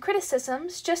compliments and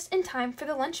criticisms just in time for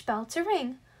the lunch bell to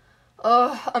ring.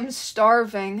 I'm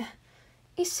starving."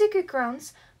 Isuku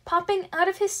groans, popping out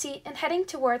of his seat and heading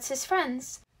towards his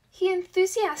friends. He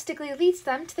enthusiastically leads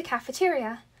them to the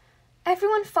cafeteria.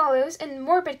 Everyone follows in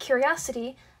morbid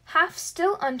curiosity, half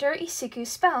still under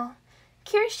Isuku's spell.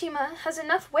 Kirishima has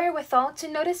enough wherewithal to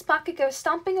notice Bakugo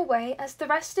stomping away as the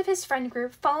rest of his friend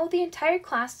group follow the entire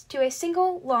class to a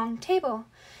single, long table.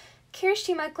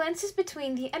 Kirishima glances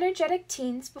between the energetic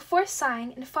teens before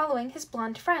sighing and following his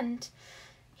blonde friend.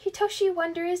 Hitoshi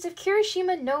wonders if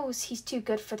Kirishima knows he's too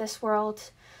good for this world.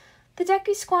 The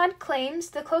Deku squad claims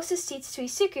the closest seats to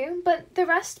Isuku, but the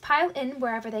rest pile in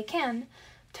wherever they can.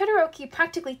 Todoroki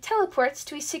practically teleports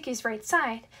to Isuku's right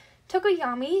side.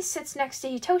 Tokoyami sits next to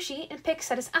Hitoshi and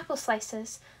picks at his apple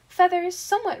slices, feathers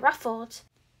somewhat ruffled.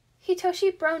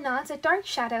 Hitoshi bro nods at Dark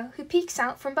Shadow, who peeks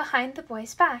out from behind the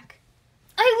boy's back.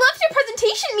 "I loved your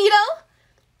presentation, Mito!"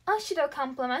 Ashido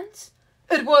compliments.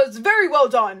 "It was very well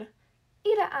done."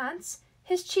 Ida adds.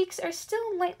 His cheeks are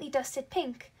still lightly dusted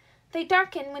pink. They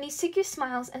darken when Isuku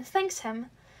smiles and thanks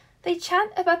him. They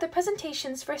chat about the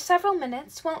presentations for several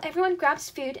minutes while everyone grabs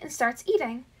food and starts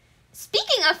eating.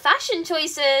 "Speaking of fashion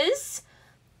choices,"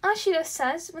 Ashido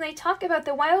says when they talk about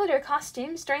the wilder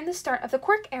costumes during the start of the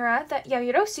quirk era that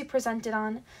Yaoyorosu presented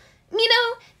on.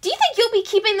 "Mito, do you think you'll be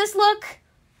keeping this look?"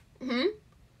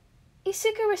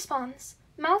 Isuku responds,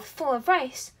 mouth full of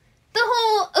rice. "The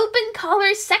whole open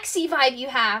collar sexy vibe you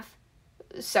have."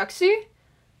 "Sexy?"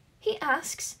 he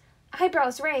asks,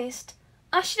 eyebrows raised.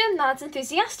 Ashido nods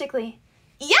enthusiastically.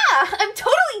 "Yeah, I'm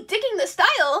totally digging the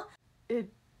style." "It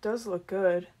does look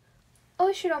good."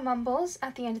 Oshiro mumbles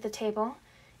at the end of the table.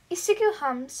 Isuku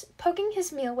hums, poking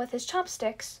his meal with his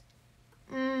chopsticks.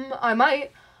 I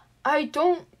might. I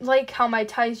don't like how my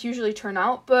ties usually turn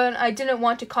out, but I didn't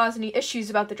want to cause any issues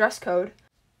about the dress code."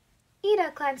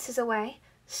 Ida glances away,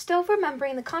 still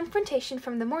remembering the confrontation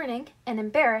from the morning, and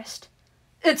embarrassed.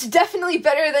 "It's definitely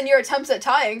better than your attempts at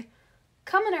tying."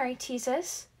 Kaminari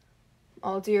teases.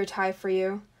 "I'll do your tie for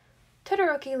you."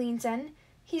 Todoroki leans in.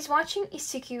 He's watching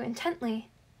Isuku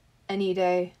intently. "Any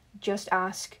day. Just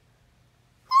ask."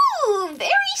 "Ooh,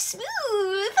 very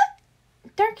smooth."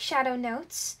 Dark Shadow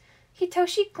notes.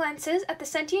 Hitoshi glances at the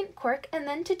sentient quirk and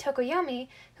then to Tokoyami,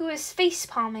 who is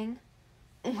face-palming.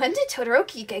 "When did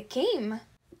Todoroki get game?"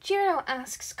 Jiro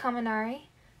asks Kaminari.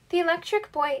 The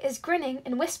electric boy is grinning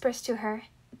and whispers to her,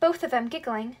 both of them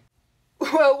giggling.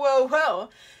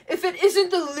 Well, if it isn't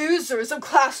the losers of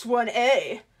Class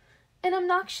 1A. An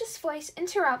obnoxious voice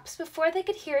interrupts before they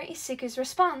could hear Isuku's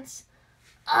response.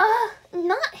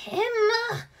 Not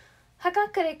him."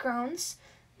 Hagakure groans.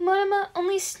 Monoma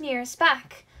only sneers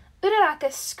back.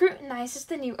 Uraraka scrutinizes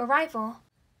the new arrival.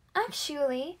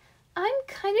 Actually, I'm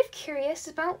kind of curious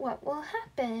about what will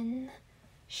happen,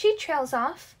 She trails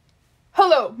off.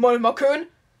 Hello, Monoma-kun!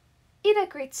 Ida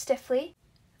greets stiffly.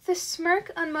 The smirk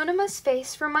on Monoma's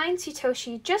face reminds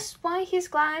Hitoshi just why he's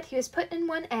glad he was put in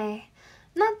 1A.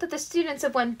 Not that the students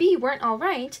of 1B weren't all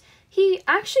right. He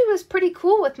actually was pretty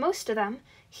cool with most of them.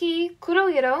 He,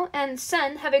 Kurohiro, and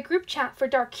Sen have a group chat for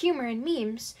dark humor and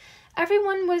memes.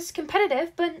 Everyone was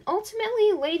competitive, but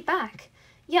ultimately laid back.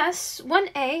 Yes,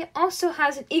 1A also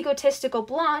has an egotistical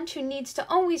blonde who needs to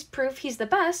always prove he's the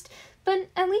best, but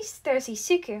at least there's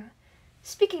Isuku.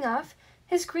 Speaking of,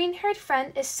 his green-haired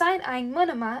friend is side-eyeing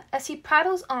Monoma as he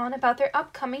prattles on about their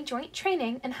upcoming joint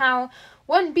training and how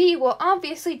 1B will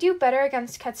obviously do better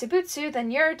against Ketsubutsu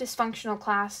than your dysfunctional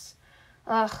class.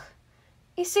 Ugh.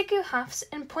 Isuku huffs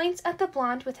and points at the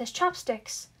blonde with his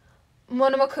chopsticks.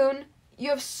 Monoma-kun, you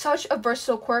have such a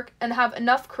versatile quirk and have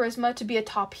enough charisma to be a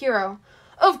top hero.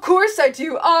 Of course I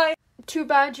do, Too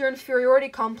bad your inferiority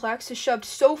complex is shoved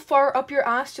so far up your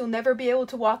ass you'll never be able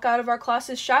to walk out of our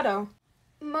class's shadow.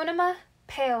 Monoma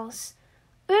pales.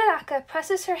 Uraraka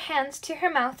presses her hands to her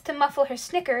mouth to muffle her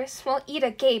snickers while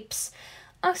Ida gapes.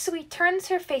 Asui turns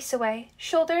her face away,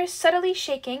 shoulders subtly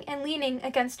shaking and leaning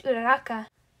against Uraraka.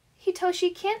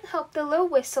 Hitoshi can't help the low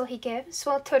whistle he gives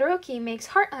while Todoroki makes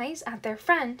heart eyes at their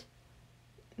friend.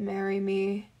 Marry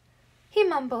me, he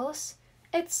mumbles.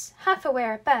 It's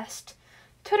half-aware at best.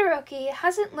 Todoroki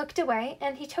hasn't looked away,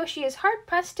 and Hitoshi is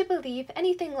hard-pressed to believe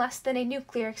anything less than a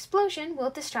nuclear explosion will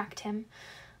distract him.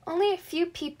 Only a few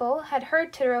people had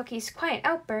heard Todoroki's quiet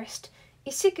outburst,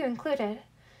 Isuku included.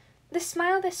 The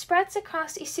smile that spreads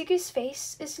across Isuku's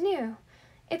face is new.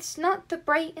 It's not the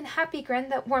bright and happy grin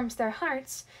that warms their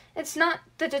hearts. It's not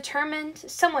the determined,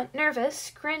 somewhat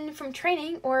nervous grin from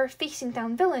training or facing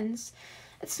down villains.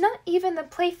 It's not even the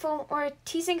playful or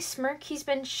teasing smirk he's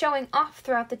been showing off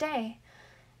throughout the day.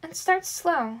 It starts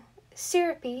slow,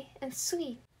 syrupy, and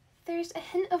sweet. There's a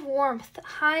hint of warmth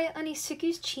high on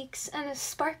Isuku's cheeks and a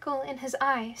sparkle in his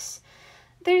eyes.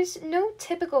 There's no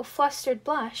typical flustered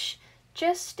blush,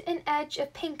 just an edge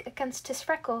of pink against his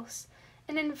freckles,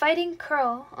 an inviting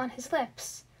curl on his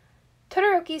lips.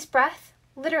 Todoroki's breath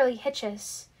literally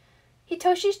hitches.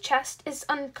 Hitoshi's chest is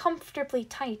uncomfortably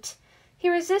tight. He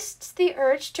resists the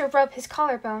urge to rub his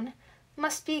collarbone.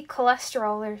 Must be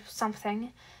cholesterol or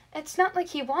something. It's not like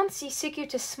he wants Isuku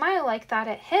to smile like that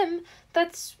at him.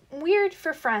 That's weird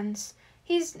for friends.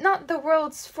 He's not the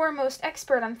world's foremost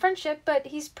expert on friendship, but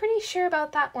he's pretty sure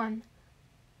about that one.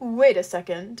 Wait a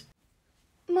second.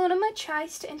 Monoma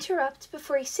tries to interrupt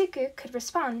before Isuku could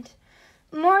respond.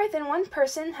 More than one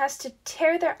person has to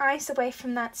tear their eyes away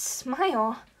from that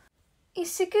smile.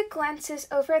 Isuku glances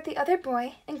over at the other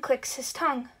boy and clicks his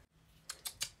tongue.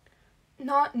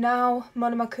 Not now,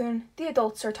 Monoma-kun. The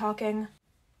adults are talking.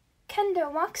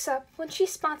 Kendo walks up when she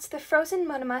spots the frozen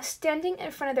Monoma standing in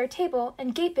front of their table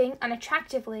and gaping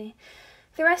unattractively.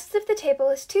 The rest of the table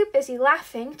is too busy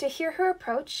laughing to hear her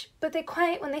approach, but they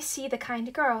quiet when they see the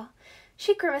kind girl.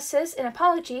 She grimaces in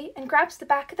apology and grabs the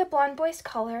back of the blonde boy's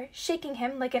collar, shaking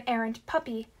him like an errant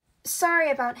puppy.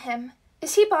 Sorry about him.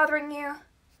 Is he bothering you?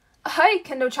 Hi,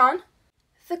 Kendo-chan.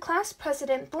 The class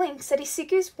president blinks at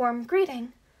Isuku's warm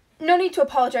greeting. No need to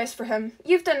apologize for him.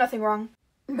 You've done nothing wrong.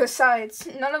 Besides,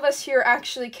 none of us here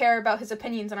actually care about his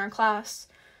opinions in our class.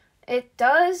 It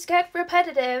does get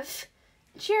repetitive,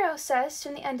 Jiro says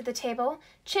from the end of the table,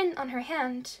 chin on her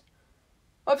hand.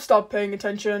 I've stopped paying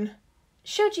attention.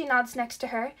 Shoji nods next to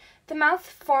her, the mouth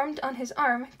formed on his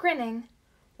arm, grinning.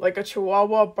 Like a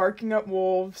chihuahua barking at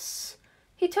wolves.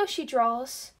 Hitoshi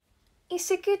drawls.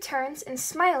 Isuku turns and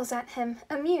smiles at him,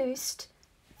 amused.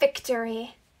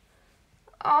 Victory.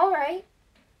 All right.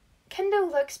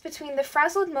 Kendo looks between the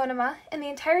frazzled Monoma and the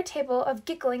entire table of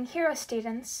giggling hero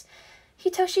students.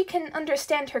 Hitoshi can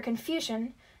understand her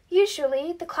confusion.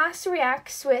 Usually, the class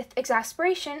reacts with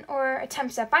exasperation or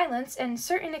attempts at violence in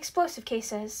certain explosive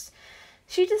cases.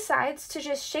 She decides to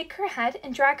just shake her head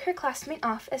and drag her classmate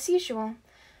off as usual.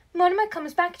 Monoma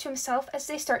comes back to himself as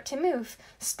they start to move,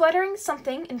 spluttering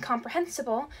something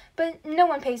incomprehensible, but no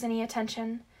one pays any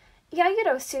attention.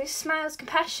 Yaoyorosu smiles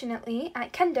compassionately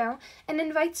at Kendo and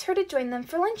invites her to join them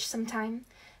for lunch sometime.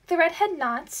 The redhead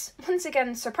nods, once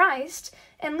again surprised,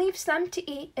 and leaves them to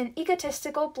eat an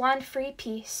egotistical blonde-free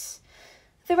piece.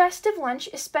 The rest of lunch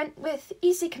is spent with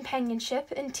easy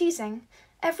companionship and teasing.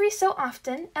 Every so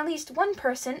often, at least one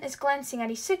person is glancing at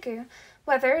Isuku,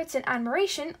 whether it's in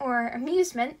admiration or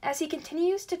amusement as he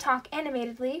continues to talk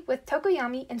animatedly with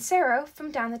Tokoyami and Sero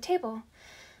from down the table.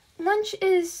 Lunch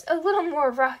is a little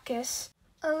more raucous,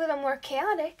 a little more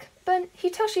chaotic, but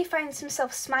Hitoshi finds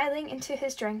himself smiling into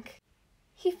his drink.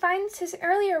 He finds his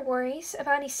earlier worries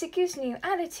about Isuku's new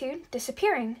attitude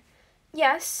disappearing.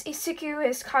 Yes, Isuku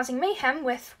is causing mayhem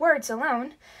with words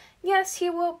alone. Yes, he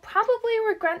will probably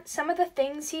regret some of the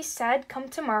things he said come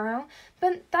tomorrow,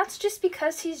 but that's just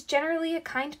because he's generally a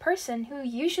kind person who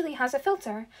usually has a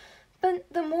filter. But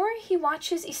the more he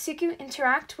watches Isuku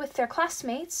interact with their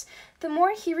classmates, the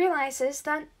more he realizes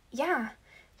that, yeah,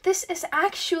 this is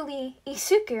actually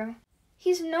Isuku.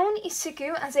 He's known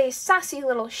Isuku as a sassy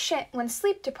little shit when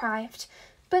sleep-deprived,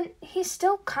 but he's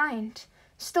still kind,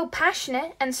 still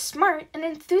passionate and smart and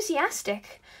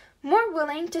enthusiastic, more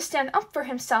willing to stand up for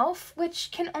himself, which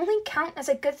can only count as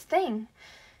a good thing.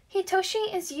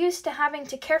 Hitoshi is used to having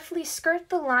to carefully skirt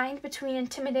the line between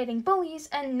intimidating bullies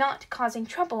and not causing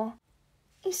trouble.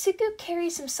 Isuku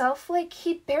carries himself like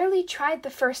he barely tried the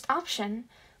first option,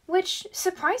 which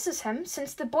surprises him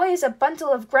since the boy is a bundle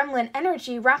of gremlin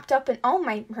energy wrapped up in All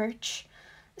Might merch.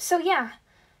 So yeah,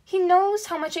 he knows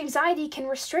how much anxiety can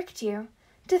restrict you.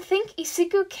 To think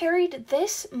Isuku carried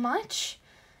this much?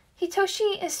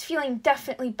 Hitoshi is feeling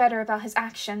definitely better about his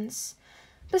actions.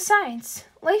 Besides,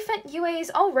 life at UA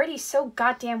is already so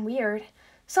goddamn weird.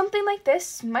 Something like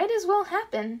this might as well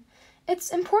happen.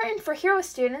 It's important for hero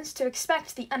students to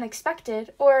expect the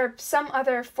unexpected, or some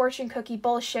other fortune cookie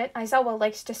bullshit Aizawa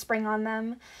likes to spring on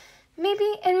them.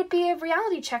 Maybe it'd be a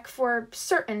reality check for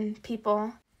certain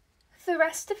people. The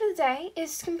rest of the day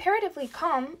is comparatively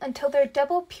calm until their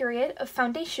double period of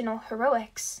foundational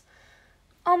heroics.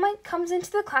 All Might comes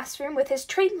into the classroom with his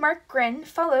trademark grin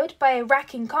followed by a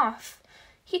racking cough.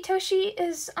 Hitoshi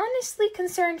is honestly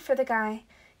concerned for the guy.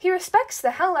 He respects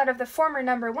the hell out of the former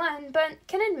number one, but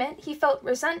can admit he felt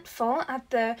resentful at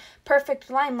the perfect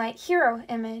limelight hero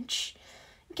image.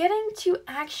 Getting to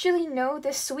actually know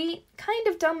the sweet, kind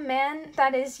of dumb man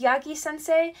that is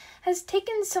Yagi-sensei has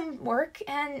taken some work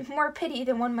and more pity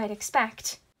than one might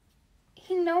expect.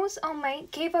 He knows All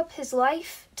Might gave up his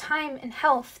life, time, and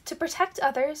health to protect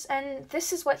others, and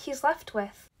this is what he's left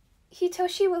with.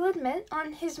 Hitoshi will admit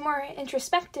on his more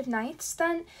introspective nights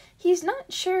that he's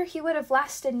not sure he would have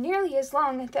lasted nearly as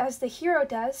long as the hero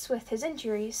does with his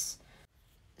injuries.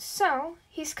 So,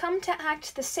 he's come to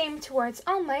act the same towards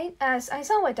All Might as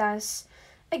Aizawa does.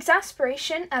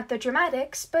 Exasperation at the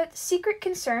dramatics, but secret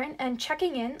concern and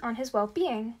checking in on his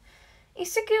well-being.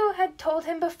 Isuku had told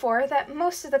him before that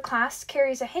most of the class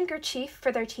carries a handkerchief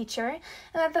for their teacher, and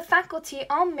that the faculty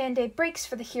all mandate breaks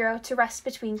for the hero to rest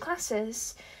between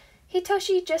classes.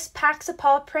 Hitoshi just packs a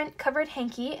paw print-covered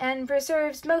hanky and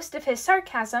reserves most of his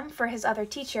sarcasm for his other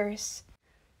teachers.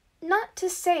 Not to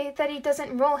say that he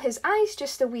doesn't roll his eyes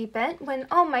just a wee bit when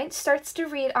All Might starts to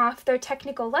read off their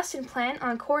technical lesson plan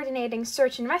on coordinating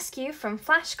search and rescue from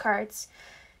flashcards.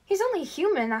 He's only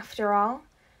human, after all.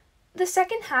 The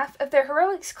second half of their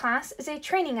heroics class is a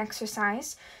training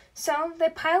exercise, so they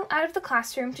pile out of the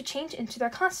classroom to change into their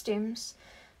costumes.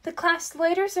 The class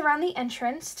loiters around the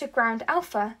entrance to Ground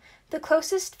Alpha, the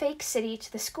closest fake city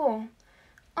to the school.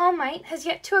 All Might has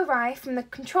yet to arrive from the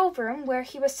control room where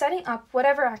he was setting up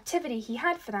whatever activity he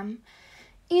had for them.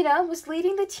 Ida was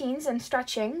leading the teens in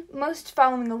stretching, most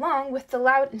following along with the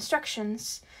loud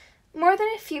instructions. More than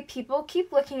a few people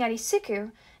keep looking at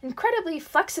Isuku, incredibly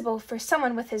flexible for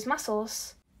someone with his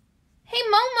muscles. Hey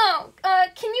Momo,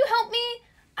 can you help me?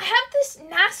 I have this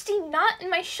nasty knot in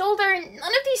my shoulder and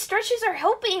none of these stretches are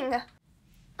helping.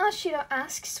 Ashido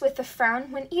asks with a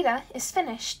frown when Ida is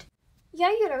finished.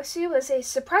 Yayorosu was a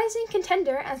surprising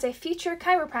contender as a future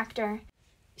chiropractor.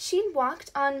 She'd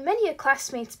walked on many a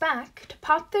classmate's back to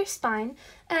pop their spine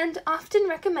and often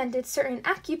recommended certain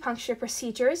acupuncture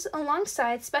procedures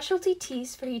alongside specialty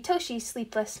teas for Hitoshi's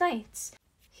sleepless nights.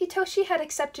 Hitoshi had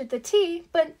accepted the tea,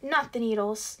 but not the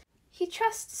needles. He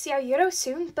trusts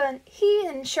Yayorosu, but he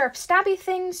and sharp stabby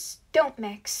things don't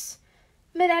mix.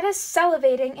 Minetta's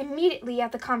salivating immediately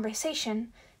at the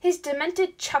conversation. His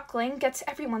demented chuckling gets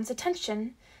everyone's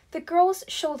attention. The girl's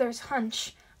shoulders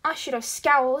hunch. Ashido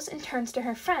scowls and turns to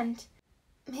her friend.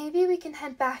 Maybe we can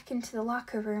head back into the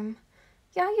locker room.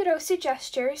 Yayorosu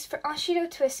gestures for Ashido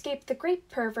to escape the grape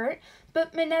pervert,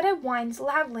 but Minetta whines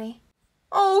loudly.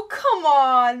 Oh, come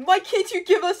on! Why can't you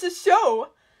give us a show?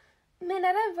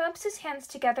 Minetta rubs his hands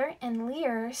together and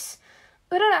leers.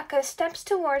 Uraraka steps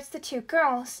towards the two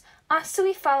girls,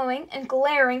 Asui following and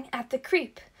glaring at the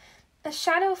creep. A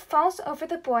shadow falls over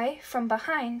the boy from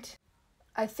behind.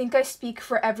 I think I speak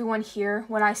for everyone here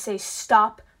when I say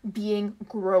stop being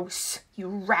gross, you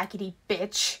raggedy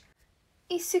bitch.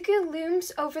 Isuku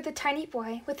looms over the tiny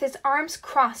boy with his arms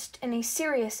crossed in a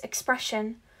serious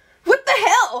expression. What the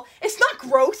hell? It's not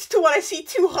gross to want to see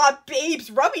two hot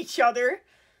babes rub each other.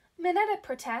 Minetta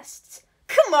protests.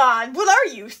 Come on, what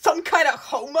are you, some kind of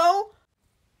homo?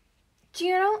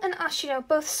 Jiro and Ashido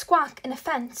both squawk in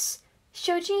offense.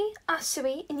 Shoji,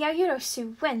 Asui, and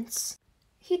Yayorosu wince.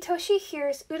 Hitoshi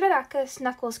hears Uraraka's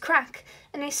knuckles crack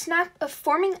and a snap of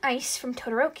forming ice from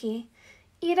Todoroki.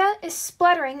 Ida is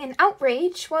spluttering in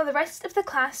outrage while the rest of the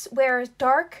class wears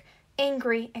dark,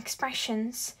 angry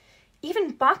expressions.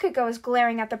 Even Bakugo is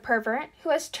glaring at the pervert, who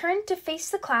has turned to face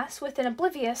the class with an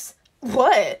oblivious,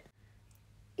 "What?"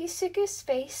 Isuku's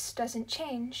face doesn't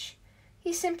change.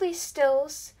 He simply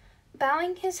stills,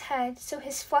 bowing his head so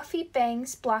his fluffy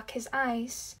bangs block his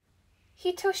eyes.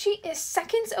 Hitoshi is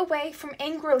seconds away from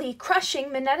angrily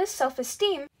crushing Minetta's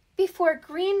self-esteem before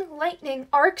green lightning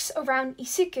arcs around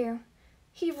Isuku.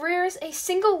 He rears a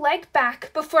single leg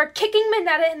back before kicking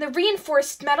Minetta in the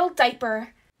reinforced metal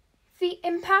diaper. The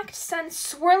impact sends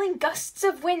swirling gusts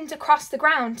of wind across the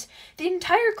ground. The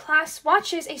entire class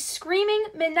watches a screaming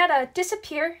Minetta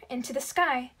disappear into the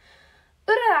sky.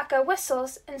 Uraraka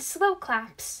whistles and slow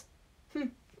claps.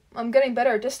 I'm getting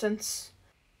better at distance.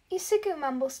 Isuku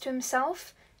mumbles to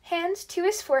himself, hand to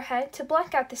his forehead to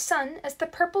block out the sun as the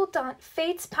purple dot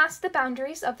fades past the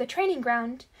boundaries of the training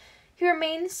ground. He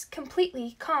remains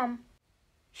completely calm.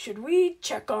 "Should we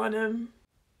check on him?"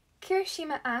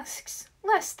 Kirishima asks,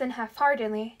 less than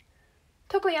half-heartedly.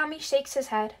 Tokoyami shakes his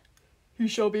head. "He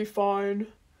shall be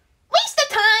fine." Waste of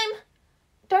time!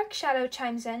 Dark Shadow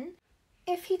chimes in.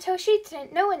 If Hitoshi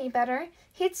didn't know any better,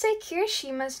 he'd say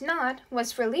Kirishima's nod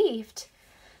was relieved.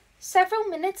 Several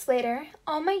minutes later,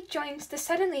 All Might joins the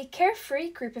suddenly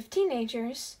carefree group of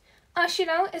teenagers.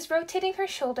 Ashino is rotating her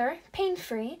shoulder,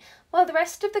 pain-free, while the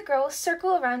rest of the girls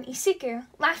circle around Isuku,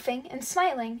 laughing and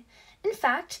smiling. In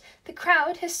fact, the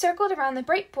crowd has circled around the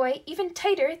bright boy even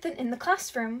tighter than in the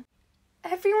classroom.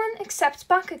 Everyone except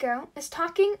Bakugo is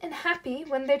talking and happy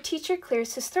when their teacher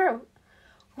clears his throat.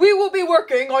 "We will be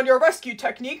working on your rescue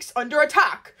techniques under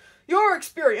attack. Your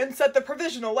experience at the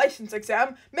provisional license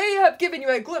exam may have given you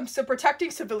a glimpse of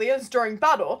protecting civilians during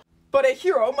battle, but a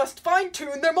hero must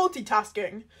fine-tune their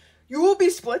multitasking. You will be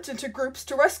split into groups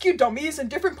to rescue dummies in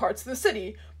different parts of the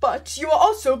city, but you will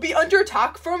also be under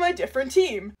attack from a different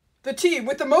team. The team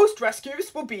with the most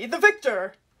rescues will be the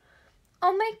victor."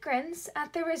 All Might grins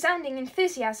at the resounding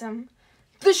enthusiasm.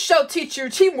 "This shall teach you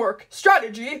teamwork,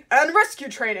 strategy, and rescue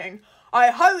training. I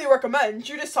highly recommend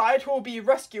you decide who will be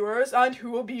rescuers and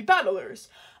who will be battlers.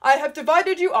 I have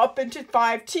divided you up into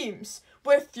 5 teams.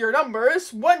 With your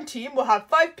numbers, one team will have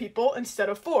 5 people instead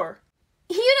of 4.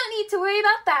 You don't need to worry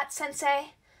about that,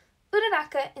 Sensei.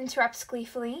 Uraraka interrupts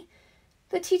gleefully.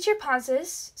 The teacher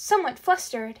pauses, somewhat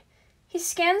flustered. He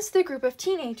scans the group of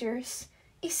teenagers.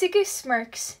 Isuku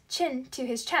smirks, chin to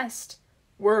his chest.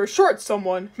 "We're short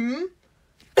someone,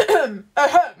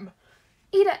 Ahem.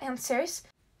 Ida answers,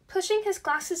 pushing his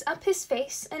glasses up his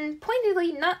face and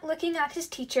pointedly not looking at his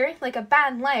teacher like a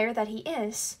bad liar that he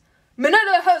is.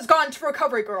 "Minetta has gone to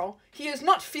recovery girl. He is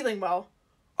not feeling well."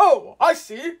 "Oh, I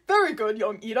see. Very good,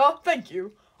 young Ida. Thank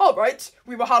you. All right,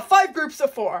 we will have 5 groups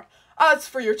of 4. As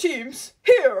for your teams,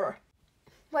 here."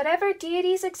 Whatever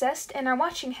deities exist and are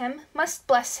watching him must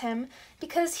bless him,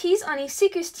 because he's on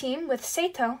Isuku's team with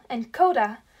Seito and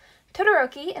Koda.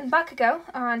 Todoroki and Bakugo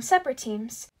are on separate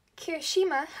teams.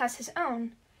 Kirishima has his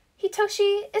own.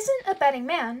 Hitoshi isn't a betting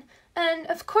man, and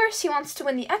of course he wants to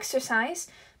win the exercise,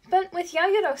 but with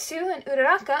Yayorosu and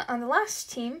Uraraka on the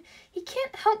last team, he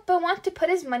can't help but want to put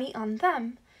his money on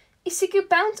them. Isuku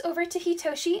bounds over to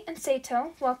Hitoshi and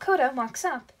Seito while Koda walks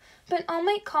up, but All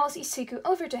Might calls Isuku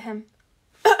over to him.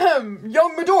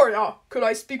 "Young Midoriya, could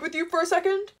I speak with you for a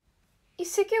second?"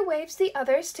 Isuku waves the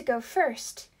others to go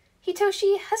first.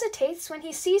 Hitoshi hesitates when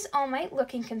he sees All Might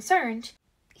looking concerned.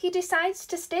 He decides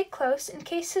to stay close in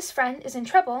case his friend is in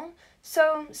trouble,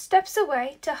 so steps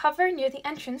away to hover near the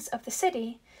entrance of the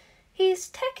city. He's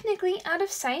technically out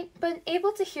of sight, but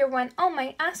able to hear when All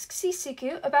Might asks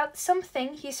Isuku about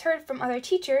something he's heard from other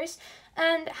teachers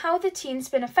and how the teen's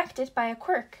been affected by a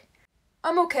quirk.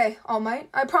 I'm okay, All Might,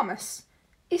 I promise.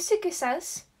 Isuku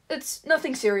says, "It's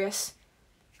nothing serious."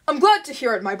 "I'm glad to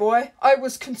hear it, my boy. I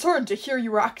was concerned to hear you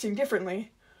were acting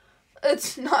differently."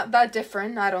 It's not that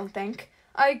different, I don't think.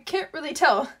 I can't really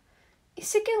tell.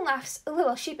 Isuku laughs a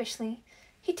little sheepishly.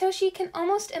 Hitoshi can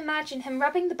almost imagine him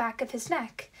rubbing the back of his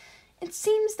neck. It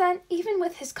seems that even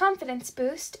with his confidence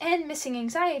boost and missing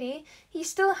anxiety, he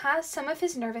still has some of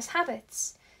his nervous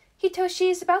habits. Hitoshi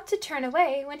is about to turn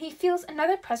away when he feels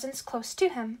another presence close to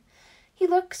him. He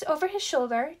looks over his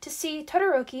shoulder to see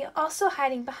Todoroki also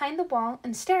hiding behind the wall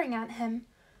and staring at him.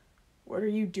 "What are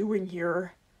you doing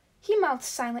here?" He mouths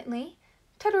silently.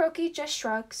 Todoroki just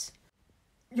shrugs.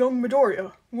 "Young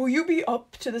Midoriya, will you be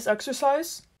up to this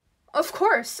exercise?" Of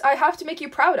course, I have to make you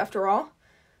proud after all.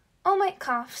 All Might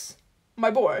coughs.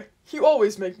 "My boy, you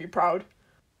always make me proud."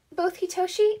 Both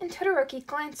Hitoshi and Todoroki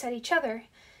glance at each other.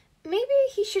 Maybe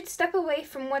he should step away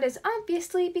from what is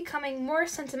obviously becoming more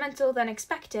sentimental than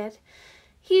expected.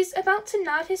 He's about to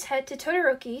nod his head to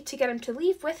Todoroki to get him to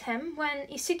leave with him when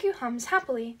Isuku hums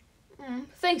happily.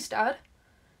 Thanks, Dad.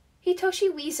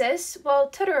 Hitoshi wheezes while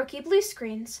Todoroki blue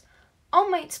screens. All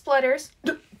Might splutters.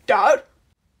 Dad?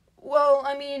 Well,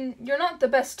 I mean, you're not the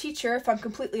best teacher, if I'm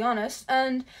completely honest,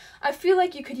 and I feel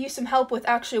like you could use some help with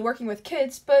actually working with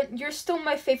kids, but you're still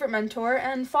my favorite mentor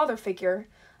and father figure.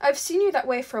 I've seen you that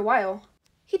way for a while.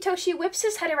 Hitoshi whips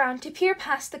his head around to peer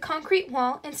past the concrete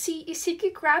wall and see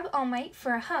Isuku grab All Might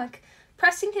for a hug,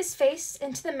 pressing his face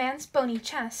into the man's bony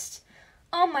chest.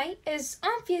 All Might is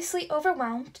obviously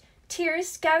overwhelmed,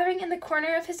 tears gathering in the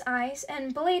corner of his eyes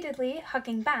and belatedly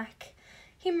hugging back.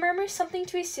 He murmurs something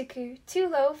to Isuku, too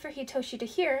low for Hitoshi to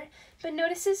hear, but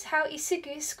notices how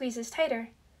Isuku squeezes tighter.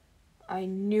 I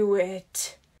knew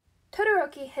it.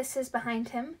 Todoroki hisses behind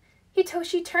him.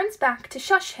 Hitoshi turns back to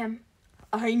shush him.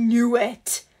 I knew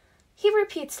it. He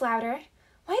repeats louder.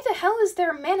 Why the hell is there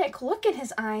a manic look in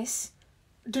his eyes?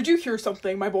 Did you hear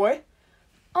something, my boy?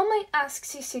 All Might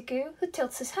asks Isuku, who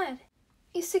tilts his head.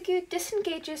 Isuku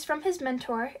disengages from his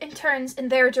mentor and turns in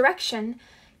their direction.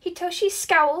 Hitoshi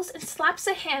scowls and slaps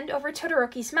a hand over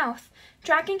Todoroki's mouth,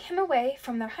 dragging him away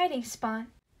from their hiding spot.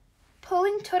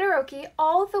 Pulling Todoroki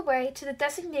all the way to the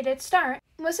designated start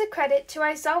was a credit to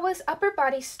Aizawa's upper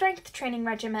body strength training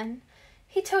regimen.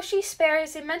 Hitoshi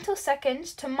spares a mental second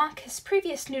to mock his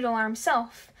previous noodle arm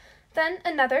self, then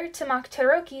another to mock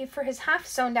Todoroki for his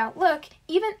half-zoned-out look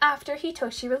even after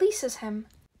Hitoshi releases him.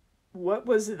 What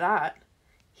was that?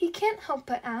 He can't help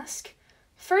but ask.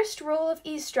 First rule of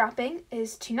eavesdropping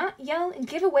is to not yell and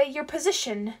give away your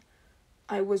position.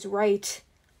 I was right,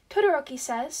 Todoroki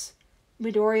says.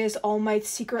 Midoriya's All Might's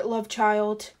secret love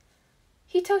child.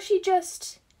 Hitoshi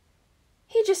just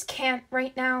can't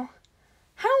right now.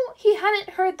 How he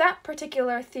hadn't heard that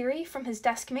particular theory from his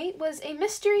deskmate was a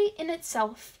mystery in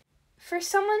itself. For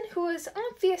someone who was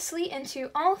obviously into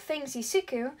all things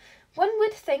Isuku, one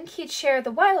would think he'd share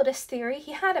the wildest theory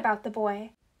he had about the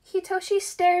boy. Hitoshi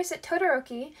stares at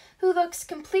Todoroki, who looks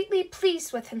completely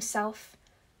pleased with himself.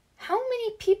 How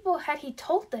many people had he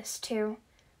told this to?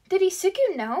 Did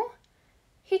Isuku know?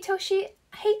 Hitoshi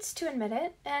hates to admit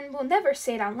it, and will never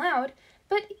say it out loud,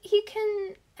 but he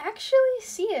can actually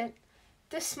see it.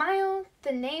 The smile,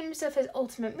 the names of his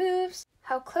ultimate moves,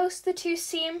 how close the two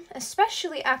seem,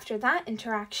 especially after that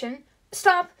interaction.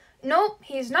 Stop! Nope,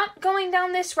 he's not going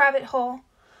down this rabbit hole.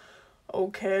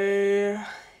 Okay.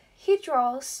 He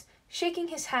drawls, shaking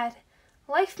his head.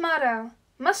 Life motto.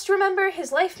 Must remember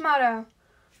his life motto.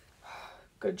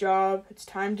 Good job. It's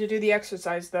time to do the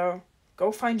exercise, though.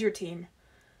 Go find your team.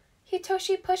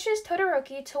 Hitoshi pushes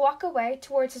Todoroki to walk away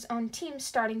towards his own team's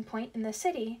starting point in the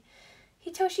city.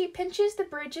 Hitoshi pinches the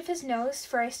bridge of his nose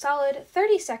for a solid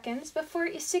 30 seconds before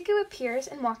Isuku appears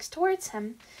and walks towards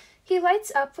him. He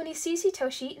lights up when he sees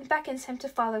Hitoshi and beckons him to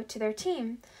follow to their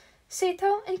team.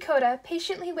 Seito and Koda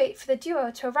patiently wait for the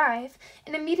duo to arrive,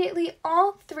 and immediately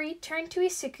all three turn to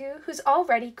Isuku, who's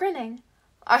already grinning.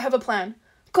 I have a plan.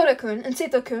 Koda-kun and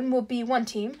Seito-kun will be one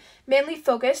team, mainly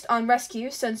focused on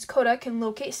rescue since Koda can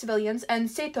locate civilians and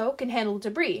Seito can handle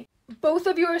debris. Both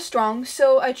of you are strong,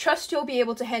 so I trust you'll be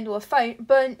able to handle a fight,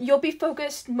 but you'll be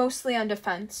focused mostly on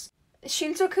defense.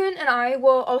 Shinzo-kun and I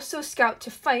will also scout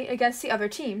to fight against the other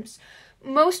teams.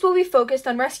 Most will be focused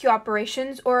on rescue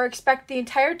operations or expect the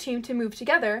entire team to move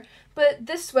together, but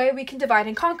this way we can divide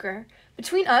and conquer.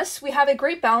 Between us, we have a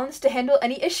great balance to handle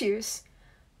any issues.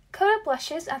 Koda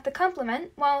blushes at the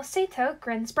compliment, while Seito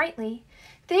grins brightly.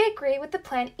 They agree with the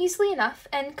plan easily enough,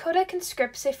 and Koda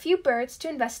conscripts a few birds to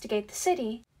investigate the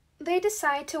city. They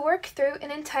decide to work through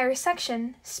an entire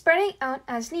section, spreading out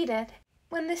as needed.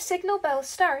 When the signal bell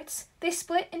starts, they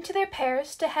split into their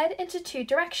pairs to head into two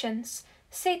directions.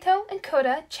 Seito and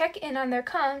Koda check in on their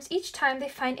comms each time they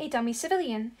find a dummy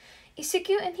civilian.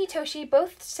 Isuku and Hitoshi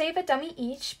both save a dummy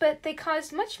each, but they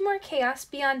cause much more chaos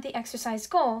beyond the exercise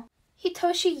goal.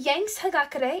 Hitoshi yanks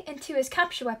Hagakure into his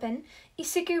capture weapon,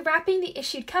 Isuku wrapping the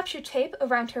issued capture tape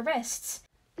around her wrists.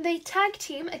 They tag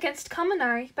team against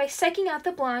Kaminari by psyching out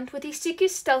the blonde with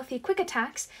Isuku's stealthy quick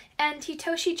attacks, and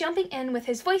Hitoshi jumping in with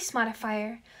his voice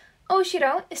modifier.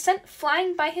 Oshiro is sent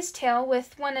flying by his tail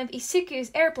with one of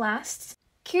Isuku's air blasts,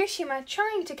 Kirishima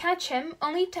trying to catch him,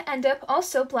 only to end up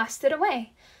also blasted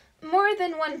away. More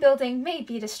than one building may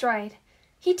be destroyed.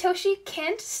 Hitoshi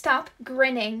can't stop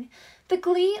grinning. The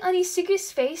glee on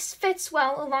Isuku's face fits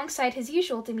well alongside his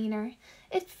usual demeanor.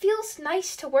 It feels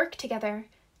nice to work together.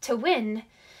 To win.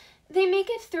 They make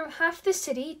it through half the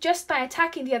city just by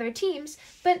attacking the other teams,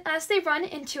 but as they run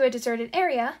into a deserted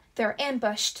area, they're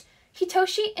ambushed.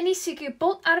 Hitoshi and Isuku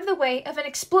bolt out of the way of an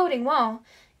exploding wall.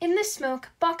 In the smoke,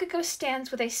 Bakugo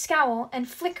stands with a scowl and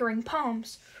flickering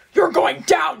palms. You're going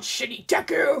down, shitty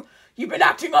Deku! You've been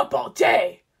acting up all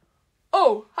day!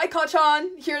 Oh, hi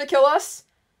Kacchan, here to kill us?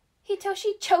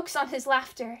 Hitoshi chokes on his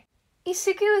laughter.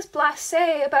 Isuku is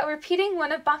blasé about repeating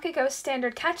one of Bakugo's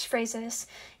standard catchphrases,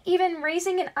 even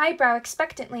raising an eyebrow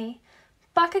expectantly.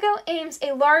 Bakugo aims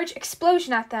a large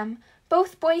explosion at them.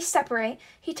 Both boys separate,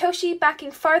 Hitoshi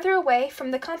backing farther away from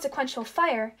the consequential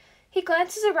fire. He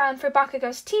glances around for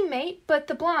Bakugo's teammate, but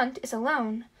the blonde is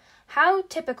alone. How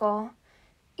typical.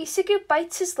 Isuku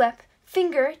bites his lip,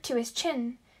 finger to his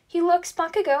chin. He looks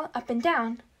Bakugo up and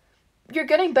down. You're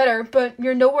getting better, but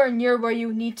you're nowhere near where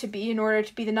you need to be in order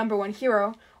to be the number one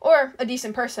hero, or a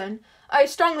decent person. I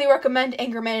strongly recommend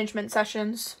anger management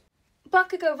sessions.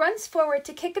 Bakugo runs forward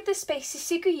to kick at the space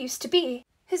Isuku used to be.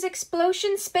 His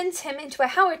explosion spins him into a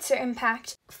howitzer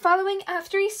impact, following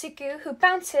after Isuku, who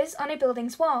bounces on a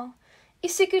building's wall.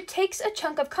 Isuku takes a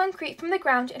chunk of concrete from the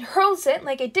ground and hurls it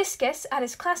like a discus at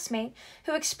his classmate,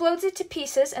 who explodes it to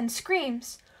pieces and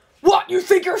screams. What, you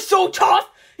think you're so tough?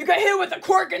 You got hit with a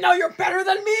quirk and now you're better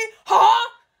than me? Huh?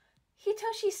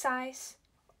 Hitoshi sighs.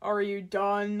 Are you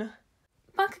done?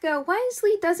 Bakugo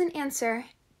wisely doesn't answer,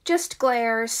 just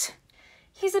glares.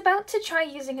 He's about to try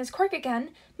using his quirk again,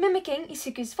 mimicking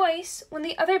Isuku's voice, when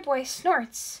the other boy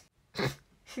snorts.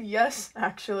 Yes,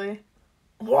 actually.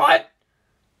 What?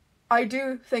 I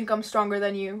do think I'm stronger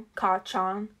than you,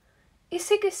 Kacchan.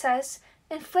 Isuku says,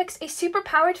 and flicks a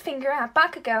super-powered finger at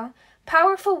Bakugo,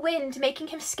 powerful wind making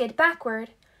him skid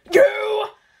backward. You!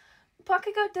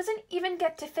 Bakugo doesn't even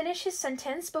get to finish his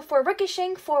sentence before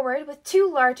ricocheting forward with two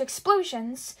large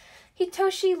explosions.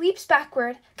 Hitoshi leaps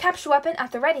backward, capture weapon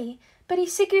at the ready, but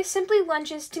Isuku simply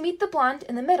lunges to meet the blonde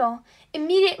in the middle,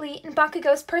 immediately in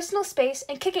Bakugo's personal space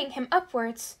and kicking him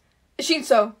upwards.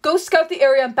 Shinso, go scout the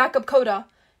area and back up Koda.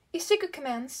 Isuku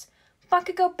commands.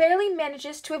 Bakugo barely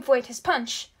manages to avoid his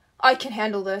punch. I can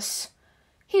handle this.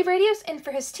 He radios in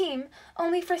for his team,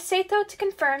 only for Saito to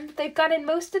confirm that they've gotten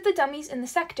most of the dummies in the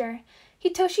sector.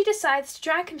 Hitoshi decides to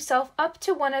drag himself up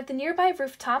to one of the nearby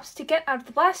rooftops to get out of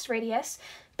the blast radius,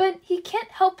 but he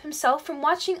can't help himself from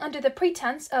watching under the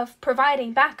pretense of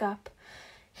providing backup.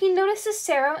 He notices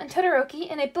Sero and Todoroki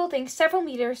in a building several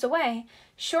meters away,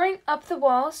 shoring up the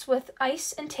walls with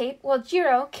ice and tape while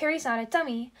Jiro carries out a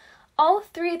dummy. All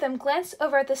three of them glance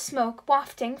over at the smoke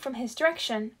wafting from his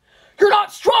direction. You're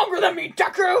not stronger than me,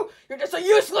 Deku! You're just a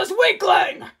useless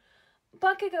weakling!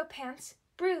 Bakugo pants,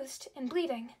 bruised and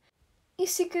bleeding.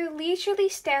 Isuku leisurely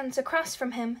stands across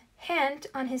from him, hand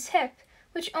on his hip,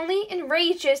 which only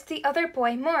enrages the other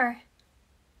boy more.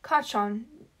 Kacchan,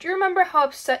 do you remember how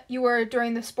upset you were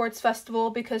during the sports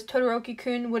festival because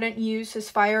Todoroki-kun wouldn't use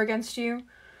his fire against you?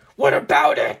 What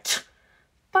about it?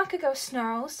 Bakugo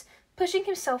snarls, pushing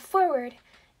himself forward.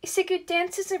 Isuku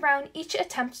dances around each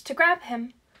attempt to grab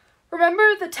him. Remember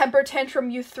the temper tantrum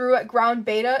you threw at ground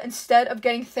beta instead of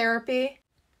getting therapy?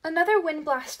 Another wind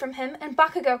blast from him and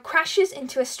Bakugo crashes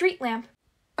into a street lamp.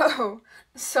 Oh,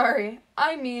 sorry.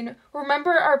 I mean,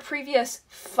 remember our previous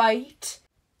fight?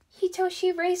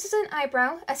 Hitoshi raises an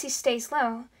eyebrow as he stays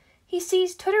low. He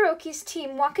sees Todoroki's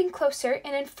team walking closer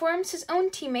and informs his own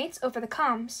teammates over the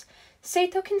comms.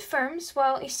 Saito confirms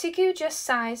while Isuku just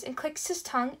sighs and clicks his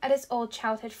tongue at his old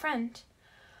childhood friend.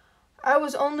 I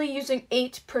was only using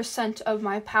 8% of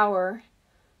my power.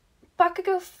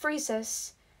 Bakugo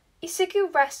freezes.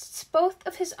 Isuku rests both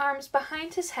of his arms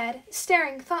behind his head,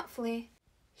 staring thoughtfully.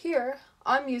 Here,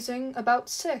 I'm using about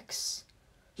 6.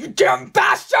 You damn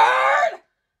bastard!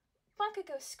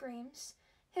 Bakugo screams.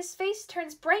 His face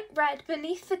turns bright red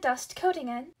beneath the dust coating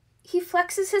it. He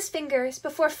flexes his fingers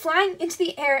before flying into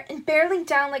the air and barreling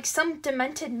down like some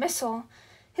demented missile.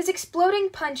 His exploding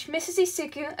punch misses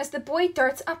Isuku as the boy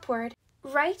darts upward,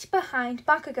 right behind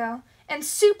Bakugo, and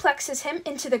suplexes him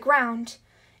into the ground.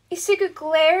 Isuku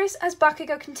glares as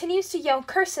Bakugo continues to yell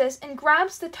curses and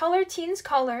grabs the taller teen's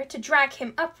collar to drag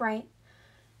him upright.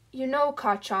 You know,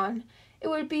 Kacchan, it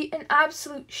would be an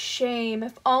absolute shame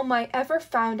if All Might ever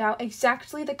found out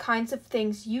exactly the kinds of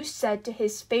things you said to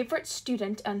his favorite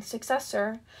student and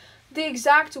successor. The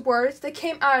exact words that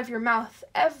came out of your mouth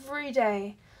every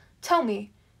day. Tell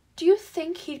me, do you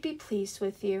think he'd be pleased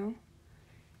with you?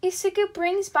 Isuku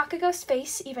brings Bakugo's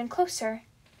face even closer.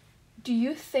 Do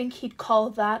you think he'd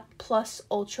call that plus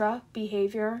ultra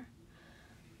behavior?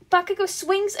 Bakugo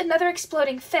swings another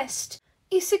exploding fist.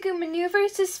 Isuku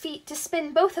maneuvers his feet to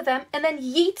spin both of them and then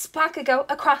yeets Bakugo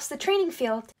across the training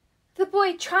field. The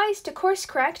boy tries to course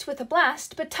correct with a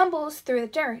blast, but tumbles through the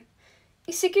dirt.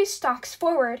 Isuku stalks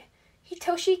forward.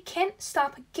 Hitoshi can't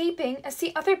stop gaping as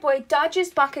the other boy dodges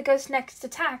Bakugo's next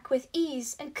attack with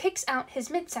ease and kicks out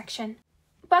his midsection.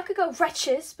 Bakugo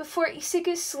retches before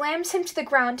Isuku slams him to the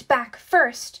ground back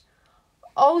first.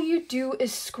 All you do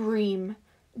is scream.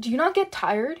 Do you not get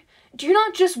tired? Do you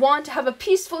not just want to have a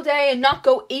peaceful day and not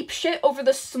go apeshit over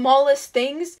the smallest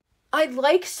things? I'd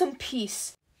like some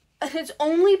peace. And it's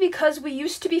only because we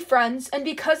used to be friends and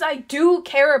because I do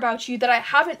care about you that I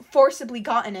haven't forcibly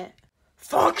gotten it.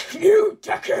 Fuck you,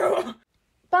 Deku!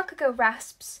 Bakugo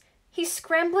rasps. He's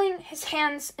scrambling his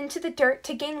hands into the dirt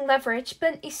to gain leverage,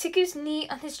 but Isuku's knee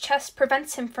on his chest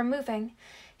prevents him from moving.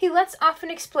 He lets off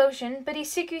an explosion, but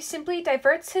Isuku simply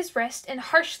diverts his wrist and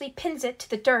harshly pins it to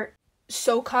the dirt.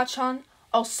 So, Kachan,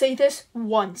 I'll say this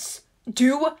once.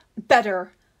 Do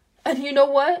better. And you know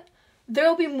what?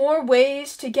 There'll be more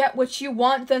ways to get what you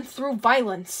want than through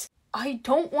violence. I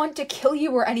don't want to kill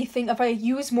you or anything if I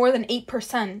use more than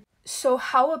 8%. So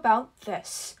how about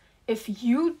this? If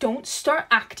you don't start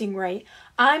acting right,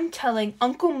 I'm telling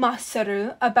Uncle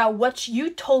Masaru about what you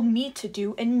told me to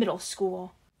do in middle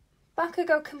school.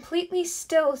 Bakugo completely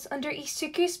stills under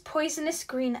Isuku's poisonous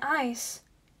green eyes.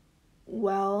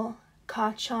 Well,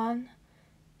 Kachan?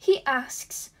 He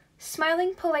asks,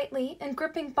 smiling politely and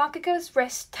gripping Bakugo's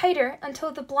wrist tighter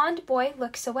until the blonde boy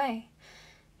looks away.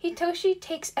 Hitoshi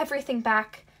takes everything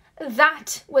back.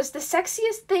 That was the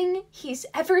sexiest thing he's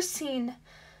ever seen.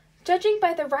 Judging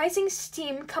by the rising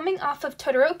steam coming off of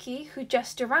Todoroki, who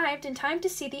just arrived in time to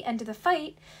see the end of the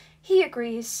fight, he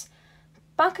agrees.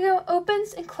 Bakugo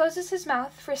opens and closes his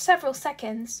mouth for several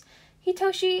seconds.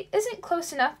 Hitoshi isn't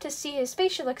close enough to see his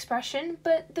facial expression,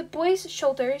 but the boy's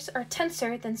shoulders are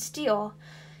tenser than steel.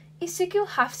 Isuku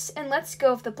huffs and lets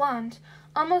go of the blonde,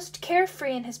 almost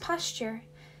carefree in his posture.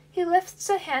 He lifts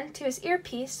a hand to his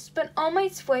earpiece, but All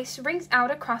Might's voice rings out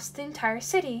across the entire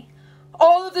city.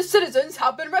 All of the citizens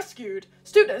have been rescued.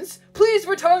 Students, please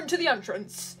return to the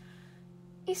entrance.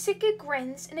 Isuku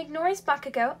grins and ignores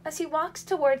Bakugo as he walks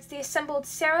towards the assembled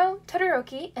Sero,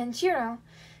 Todoroki, and Jiro.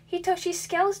 Hitoshi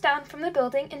scales down from the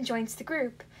building and joins the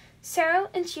group. Sero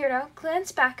and Jiro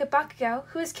glance back at Bakugo,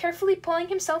 who is carefully pulling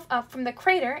himself up from the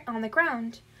crater on the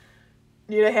ground.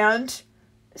 Need a hand?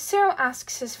 Sero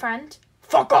asks his friend.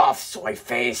 Fuck off, soy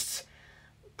face!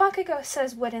 Bakugo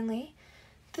says woodenly.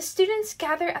 The students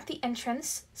gather at the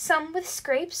entrance, some with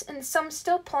scrapes and some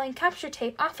still pulling capture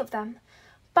tape off of them.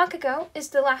 Bakugo is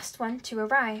the last one to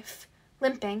arrive,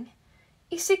 limping.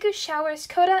 Isuku showers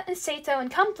Koda and Sato in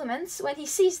compliments when he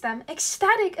sees them,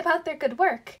 ecstatic about their good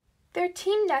work. Their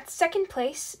team nets second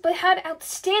place, but had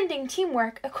outstanding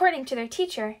teamwork according to their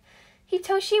teacher.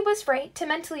 Hitoshi was right to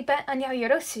mentally bet on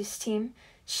Yaoyorosu's team.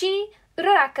 She,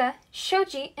 Uraraka,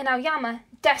 Shoji, and Aoyama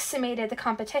decimated the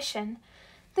competition.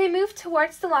 They move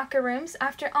towards the locker rooms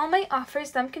after All Might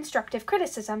offers them constructive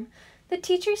criticism. The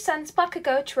teacher sends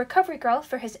Bakugo to Recovery Girl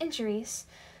for his injuries.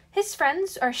 His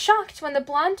friends are shocked when the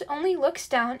blonde only looks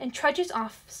down and trudges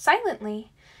off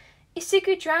silently.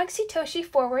 Isuku drags Hitoshi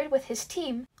forward with his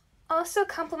team, also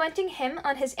complimenting him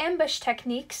on his ambush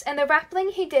techniques and the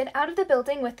rappelling he did out of the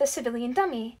building with the civilian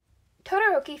dummy.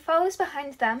 Todoroki follows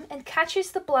behind them and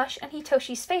catches the blush on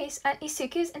Hitoshi's face at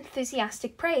Isuku's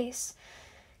enthusiastic praise.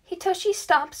 Hitoshi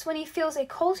stops when he feels a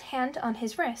cold hand on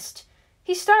his wrist.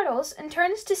 He startles and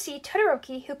turns to see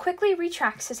Todoroki, who quickly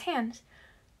retracts his hand.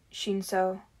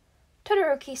 Shinso,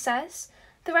 Todoroki says.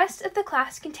 The rest of the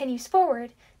class continues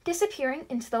forward, disappearing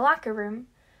into the locker room.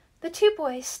 The two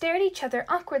boys stare at each other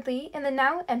awkwardly in the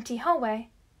now empty hallway.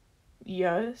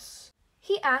 Yes?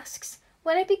 He asks,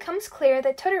 when it becomes clear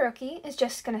that Todoroki is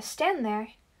just going to stand there.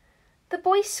 The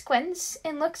boy squints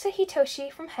and looks at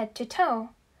Hitoshi from head to toe.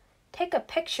 Take a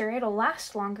picture, it'll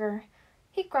last longer,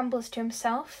 he grumbles to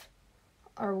himself.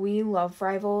 Are we love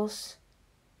rivals?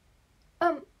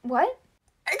 What?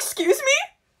 Excuse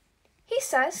me? He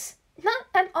says, not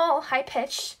at all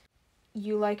high-pitched.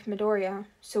 You like Midoriya,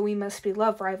 so we must be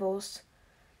love rivals.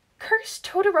 Curse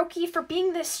Todoroki for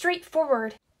being this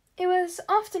straightforward. It was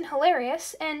often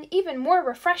hilarious and even more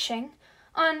refreshing.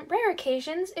 On rare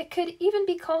occasions, it could even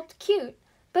be called cute.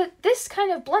 But this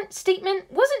kind of blunt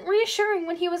statement wasn't reassuring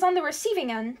when he was on the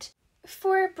receiving end.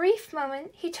 For a brief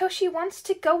moment, Hitoshi wants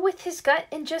to go with his gut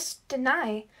and just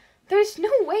deny. There's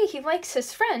no way he likes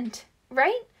his friend,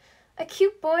 right? A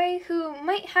cute boy who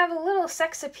might have a little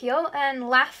sex appeal and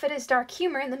laugh at his dark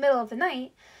humor in the middle of the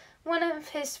night. One of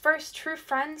his first true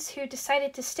friends who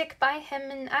decided to stick by him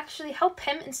and actually help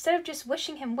him instead of just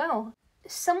wishing him well.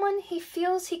 Someone he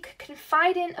feels he could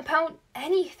confide in about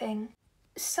anything.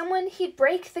 Someone he'd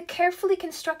break the carefully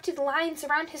constructed lines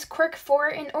around his quirk for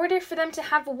in order for them to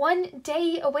have 1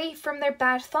 day away from their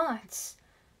bad thoughts.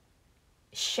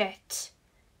 Shit.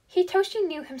 Hitoshi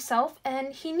knew himself,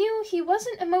 and he knew he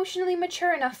wasn't emotionally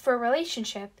mature enough for a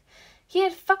relationship. He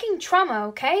had fucking trauma,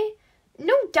 okay?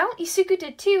 No doubt Isuku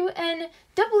did too, and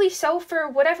doubly so for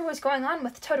whatever was going on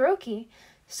with Todoroki.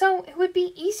 So it would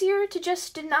be easier to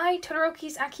just deny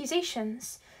Todoroki's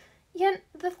accusations. Yet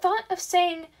the thought of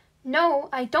saying, "No,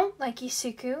 I don't like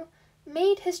Isuku,"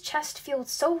 made his chest feel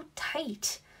so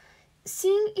tight.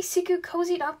 Seeing Isuku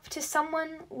cozied up to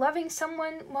someone, loving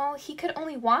someone, while he could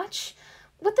only watch,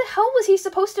 what the hell was he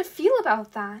supposed to feel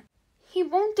about that? He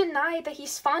won't deny that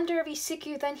he's fonder of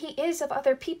Isuku than he is of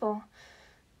other people.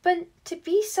 But to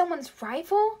be someone's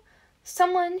rival,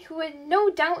 someone who would no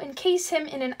doubt encase him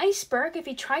in an iceberg if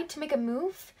he tried to make a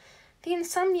move, the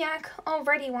insomniac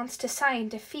already wants to sigh in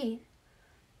defeat.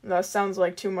 That sounds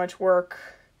like too much work,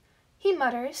 he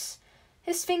mutters,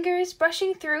 his fingers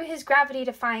brushing through his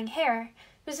gravity-defying hair,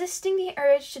 resisting the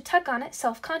urge to tug on it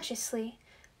self-consciously.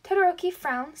 Todoroki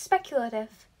frowns,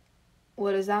 speculative.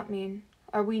 What does that mean?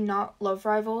 Are we not love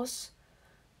rivals?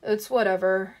 It's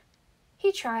whatever.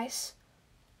 He tries.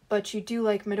 But you do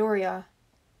like Midoriya.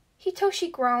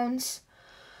 Hitoshi groans.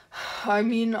 I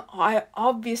mean, I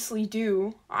obviously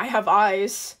do. I have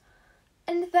eyes.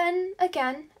 And then,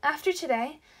 again, after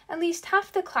today, at least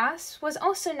half the class was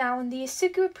also now in the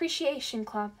Isuku Appreciation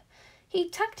Club. He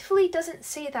tactfully doesn't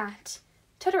say that.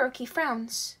 Todoroki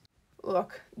frowns.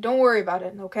 Look, don't worry about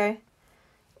it, okay?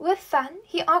 With that,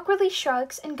 he awkwardly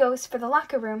shrugs and goes for the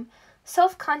locker room,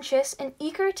 self-conscious and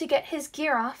eager to get his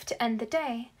gear off to end the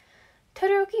day.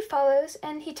 Todoroki follows,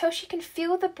 and Hitoshi can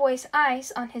feel the boy's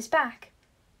eyes on his back.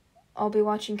 I'll be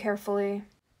watching carefully,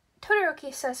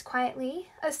 Todoroki says quietly,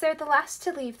 as they're the last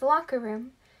to leave the locker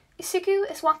room.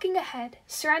 Isuku is walking ahead,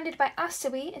 surrounded by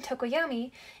Asui and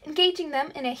Tokoyami, engaging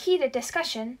them in a heated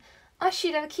discussion.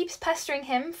 Ashida keeps pestering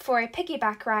him for a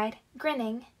piggyback ride,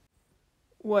 grinning.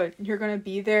 What, you're gonna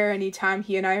be there anytime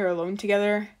he and I are alone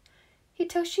together?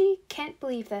 Hitoshi can't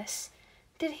believe this.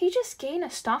 Did he just gain a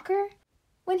stalker?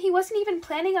 When he wasn't even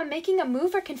planning on making a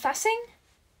move or confessing?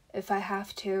 If I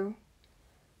have to.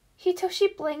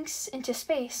 Hitoshi blinks into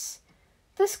space.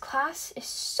 This class is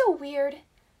so weird.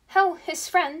 Hell, his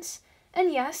friends,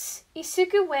 and yes,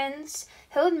 Isuku wins,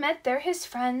 he'll admit they're his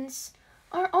friends,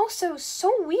 are also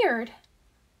so weird.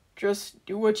 Just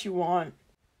do what you want.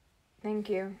 Thank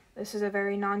you. This is a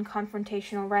very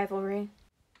non-confrontational rivalry.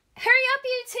 Hurry up,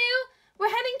 you two! We're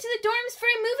heading to the dorms for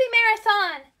a movie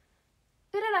marathon!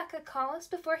 Uraraka calls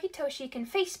before Hitoshi can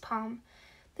facepalm.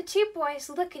 The two boys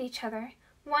look at each other,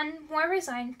 one more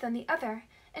resigned than the other,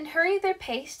 and hurry their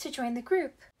pace to join the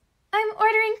group. I'm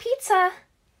ordering pizza!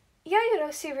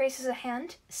 Yayorosu raises a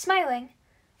hand, smiling.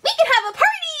 We can have a party!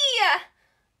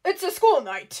 It's a school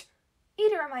night!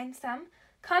 Ida reminds them,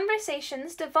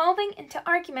 conversations devolving into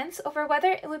arguments over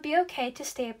whether it would be okay to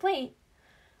stay up late.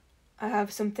 I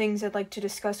have some things I'd like to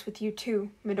discuss with you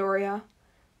too, Midoriya.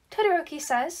 Todoroki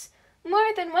says.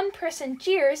 More than one person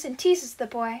jeers and teases the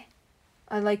boy.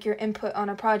 I'd like your input on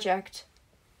a project.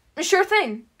 Sure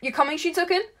thing. You coming,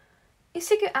 Shinzo-kun?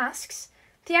 Isuku asks.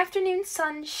 The afternoon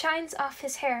sun shines off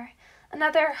his hair.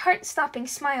 Another heart-stopping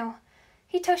smile.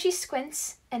 Hitoshi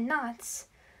squints and nods.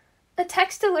 A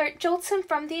text alert jolts him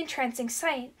from the entrancing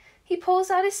sight. He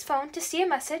pulls out his phone to see a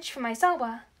message from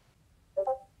Aizawa.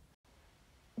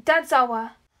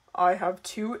 Dadzawa. I have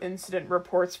 2 incident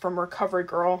reports from Recovery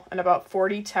Girl and about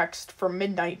 40 texts from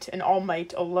Midnight and All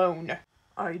Might alone.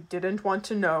 I didn't want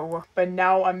to know, but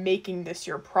now I'm making this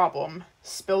your problem.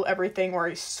 Spill everything or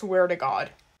I swear to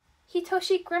God.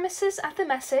 Hitoshi grimaces at the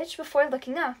message before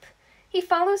looking up. He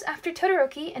follows after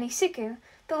Todoroki and Isuku,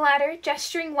 the latter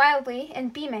gesturing wildly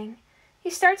and beaming. He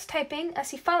starts typing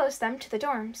as he follows them to the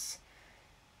dorms.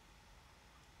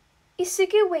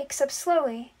 Isuku wakes up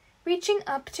slowly, reaching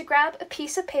up to grab a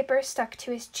piece of paper stuck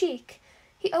to his cheek.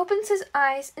 He opens his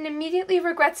eyes and immediately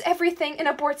regrets everything and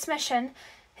aborts mission.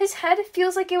 His head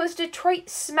feels like it was Detroit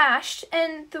smashed,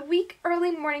 and the weak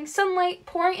early morning sunlight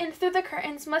pouring in through the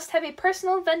curtains must have a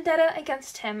personal vendetta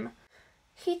against him.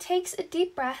 He takes a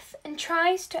deep breath and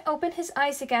tries to open his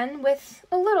eyes again with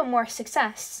a little more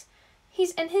success.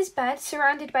 He's in his bed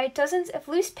surrounded by dozens of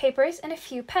loose papers and a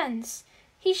few pens.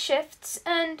 He shifts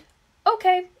and,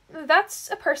 okay, that's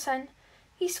a person.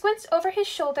 He squints over his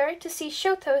shoulder to see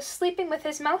Shoto sleeping with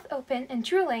his mouth open and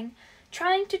drooling.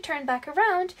 Trying to turn back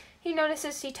around, he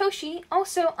notices Hitoshi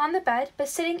also on the bed but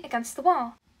sitting against the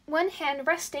wall, one hand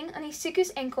resting on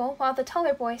Isuku's ankle while the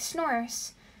taller boy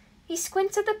snores. He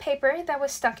squints at the paper that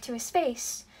was stuck to his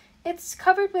face. It's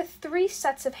covered with 3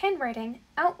 sets of handwriting,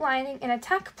 outlining an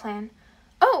attack plan.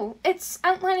 Oh, it's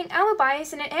outlining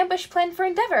alibis and an ambush plan for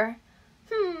Endeavor.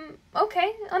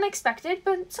 Okay, unexpected,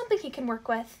 but something he can work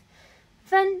with.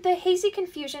 Then the hazy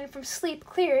confusion from sleep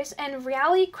clears and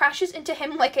reality crashes into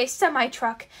him like a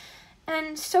semi-truck.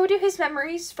 And so do his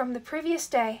memories from the previous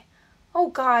day. Oh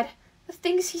God, the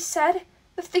things he said,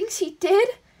 the things he did.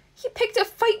 He picked a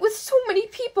fight with so many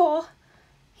people.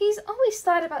 He's always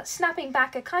thought about snapping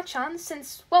back at Kachan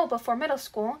since well before middle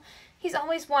school. He's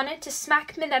always wanted to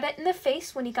smack Minetta in the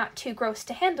face when he got too gross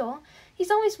to handle.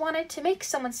 He's always wanted to make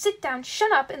someone sit down,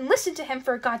 shut up, and listen to him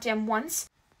for goddamn once.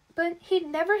 But he'd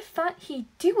never thought he'd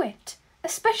do it,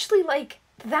 especially like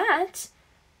that.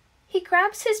 He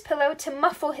grabs his pillow to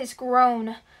muffle his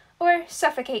groan, or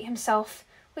suffocate himself,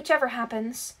 whichever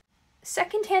happens.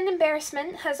 Second-hand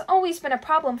embarrassment has always been a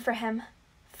problem for him.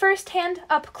 First-hand,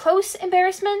 up-close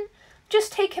embarrassment?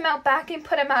 Just take him out back and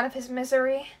put him out of his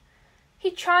misery. He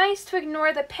tries to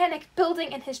ignore the panic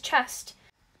building in his chest.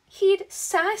 He'd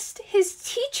sassed his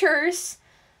teachers.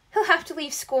 He'll have to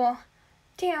leave school.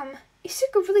 Damn,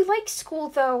 Isuku really likes school,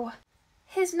 though.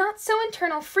 His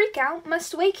not-so-internal freak-out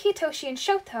must wake Hitoshi and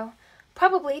Shoto,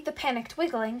 probably the panicked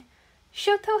wiggling.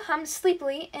 Shoto hums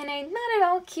sleepily in a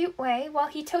not-at-all cute way while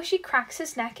Hitoshi cracks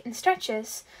his neck and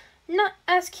stretches. Not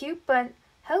as cute, but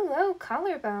hello,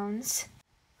 collarbones.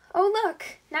 Oh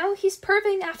look, now he's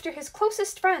perving after his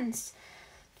closest friends.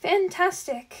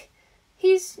 Fantastic.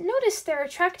 He's noticed they're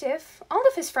attractive. All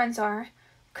of his friends are.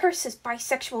 Curse his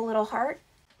bisexual little heart.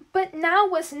 But now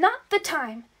was not the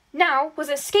time. Now was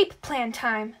escape plan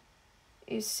time.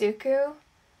 Isuku?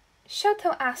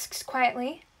 Shoto asks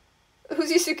quietly.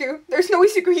 Who's Isuku? There's no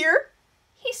Isuku here.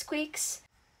 He squeaks.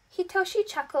 Hitoshi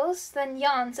chuckles, then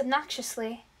yawns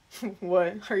obnoxiously.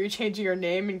 What? Are you changing your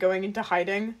name and going into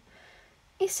hiding?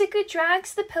 Isuku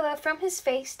drags the pillow from his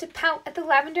face to pout at the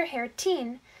lavender-haired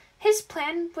teen. His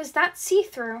plan was that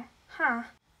see-through. Huh.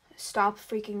 Stop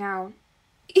freaking out.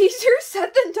 Easier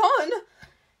said than done,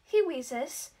 he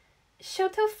wheezes.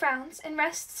 Shoto frowns and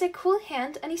rests a cool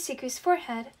hand on Isuku's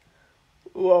forehead.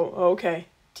 Whoa, okay.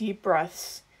 Deep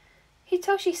breaths.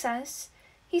 Hitoshi says.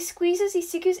 He squeezes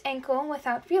Isuku's ankle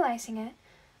without realizing it.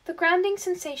 The grounding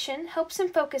sensation helps him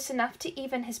focus enough to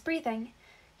even his breathing.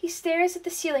 He stares at the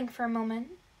ceiling for a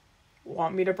moment.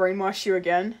 Want me to brainwash you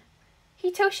again?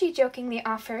 Hitoshi jokingly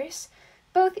offers.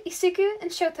 Both Isuku and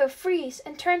Shoto freeze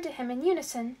and turn to him in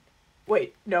unison.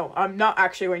 Wait, no, I'm not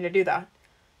actually going to do that.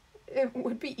 It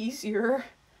would be easier.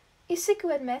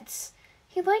 Isuku admits.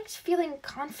 He liked feeling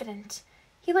confident.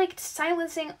 He liked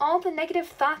silencing all the negative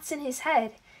thoughts in his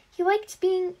head. He liked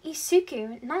being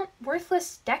Isuku, not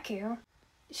worthless Deku.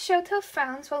 Shoto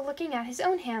frowns while looking at his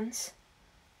own hands.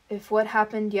 If what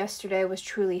happened yesterday was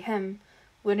truly him,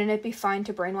 wouldn't it be fine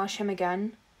to brainwash him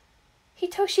again?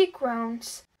 Hitoshi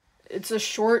groans. It's a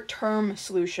short-term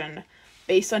solution.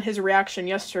 Based on his reaction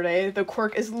yesterday, the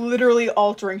quirk is literally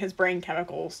altering his brain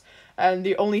chemicals, and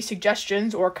the only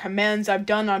suggestions or commands I've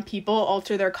done on people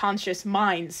alter their conscious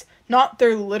minds, not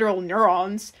their literal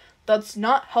neurons. That's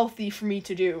not healthy for me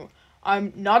to do.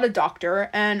 I'm not a doctor,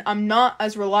 and I'm not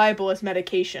as reliable as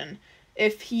medication.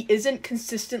 If he isn't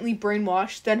consistently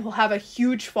brainwashed, then he'll have a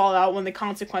huge fallout when the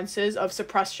consequences of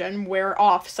suppression wear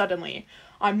off suddenly.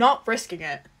 I'm not risking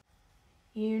it.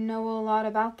 You know a lot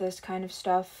about this kind of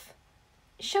stuff,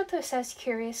 Shoto says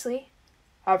curiously.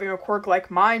 Having a quirk like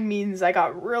mine means I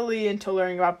got really into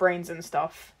learning about brains and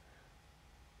stuff.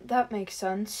 That makes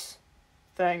sense.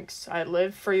 Thanks. I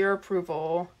live for your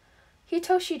approval.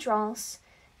 Hitoshi drawls.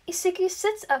 Isuku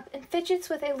sits up and fidgets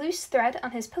with a loose thread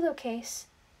on his pillowcase.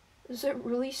 Is it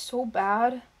really so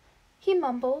bad? He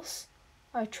mumbles.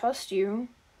 I trust you.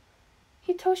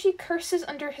 Hitoshi curses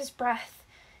under his breath.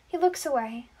 He looks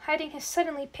away, hiding his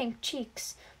suddenly pink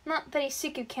cheeks, not that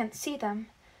Isuku can't see them.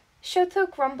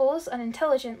 Shoto grumbles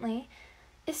unintelligently.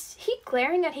 Is he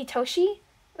glaring at Hitoshi?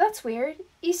 That's weird.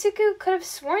 Isuku could have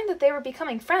sworn that they were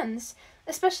becoming friends,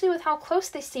 especially with how close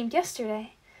they seemed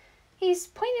yesterday. He's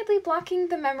pointedly blocking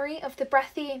the memory of the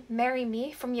breathy "marry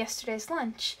me" from yesterday's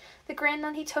lunch, the grin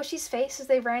on Hitoshi's face as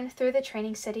they ran through the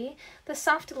training city, the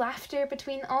soft laughter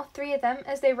between all 3 of them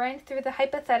as they ran through the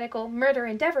hypothetical murder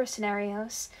endeavor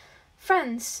scenarios.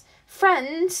 Friends.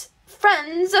 Friends.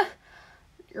 Friends!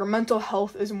 Your mental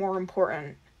health is more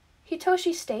important,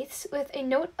 Hitoshi states with a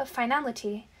note of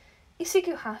finality.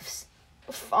 Isuku huffs.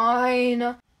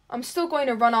 Fine. I'm still going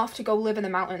to run off to go live in the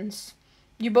mountains.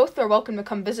 You both are welcome to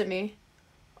come visit me.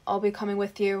 I'll be coming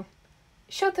with you,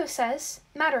 Shoto says,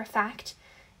 matter of fact.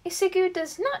 Isuku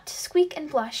does not squeak and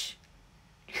blush.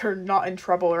 You're not in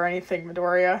trouble or anything,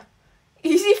 Midoriya.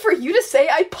 Easy for you to say.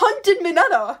 I punted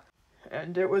Minetta.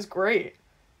 and it was great.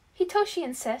 Hitoshi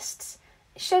insists.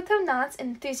 Shoto nods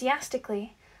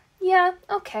enthusiastically. Yeah,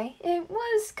 okay, it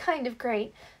was kind of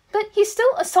great, but he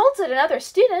still assaulted another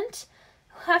student.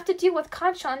 He'll have to deal with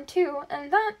Kanchan too,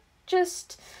 and that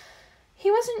just...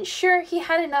 He wasn't sure he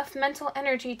had enough mental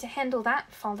energy to handle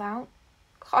that fallout.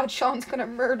 Kanchan's gonna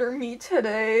murder me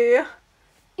today.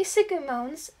 Isuku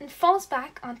moans and falls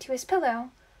back onto his pillow.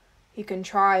 He can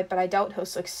try, but I doubt he'll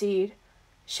succeed.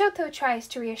 Shoto tries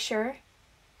to reassure.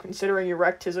 Considering you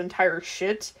wrecked his entire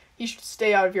shit, he should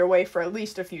stay out of your way for at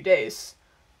least a few days.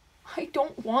 I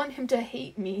don't want him to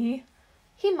hate me.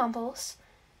 He mumbles.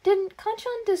 Didn't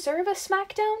Kanchan deserve a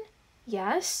smackdown?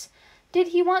 Yes. Did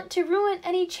he want to ruin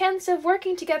any chance of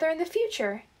working together in the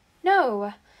future?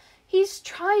 No. He's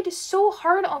tried so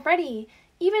hard already,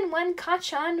 even when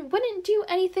Kanchan wouldn't do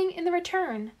anything in the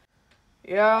return.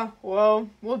 Yeah, well,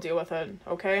 we'll deal with it,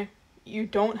 okay? You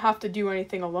don't have to do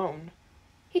anything alone.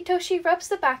 Hitoshi rubs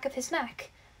the back of his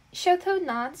neck. Shoto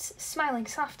nods, smiling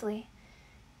softly.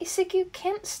 Isuku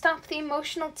can't stop the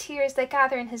emotional tears that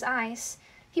gather in his eyes.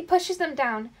 He pushes them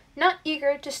down, not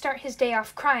eager to start his day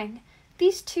off crying.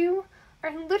 These two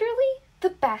are literally the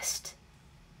best.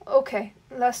 Okay,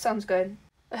 that sounds good.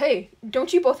 Hey,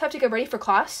 don't you both have to get ready for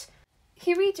class?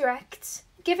 He redirects,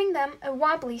 giving them a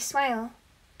wobbly smile.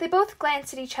 They both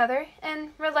glance at each other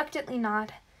and reluctantly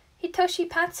nod. Hitoshi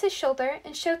pats his shoulder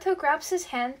and Shoto grabs his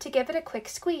hand to give it a quick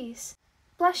squeeze.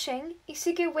 Blushing,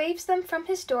 Isuku waves them from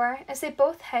his door as they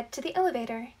both head to the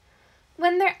elevator.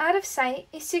 When they're out of sight,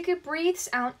 Isuku breathes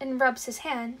out and rubs his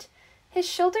hand. His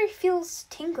shoulder feels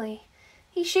tingly.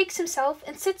 He shakes himself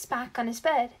and sits back on his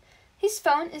bed. His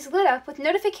phone is lit up with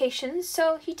notifications,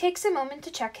 so he takes a moment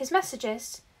to check his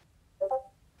messages.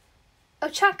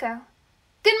 Ochako.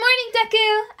 Good morning,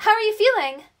 Deku! How are you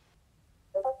feeling?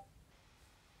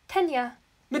 Tenya.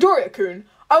 Midoriya-kun,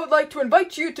 I would like to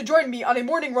invite you to join me on a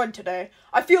morning run today.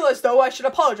 I feel as though I should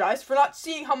apologize for not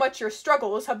seeing how much your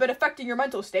struggles have been affecting your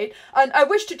mental state, and I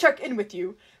wish to check in with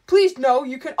you. Please know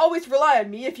you can always rely on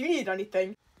me if you need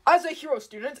anything. As a hero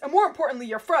student, and more importantly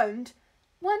your friend...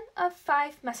 1 of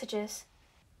 5 messages.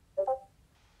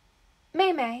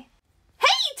 Mei. Hey,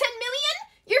 10 million!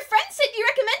 Your friend said you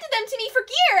recommended them to me for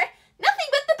gear! Nothing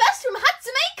but the best from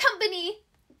Hatsume Company!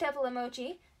 Devil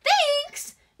emoji.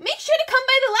 Thanks! Make sure to come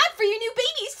by the lab for your new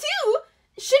babies, too!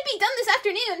 Should be done this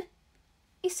afternoon.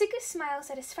 Isuku smiles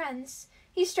at his friends.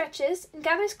 He stretches and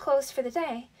gathers clothes for the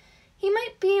day. He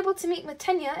might be able to meet with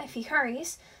Tenya if he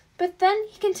hurries, but then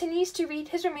he continues to read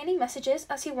his remaining messages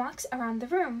as he walks around the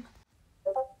room.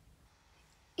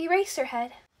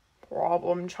 Eraserhead.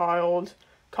 Problem child.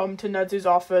 Come to Nedzu's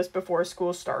office before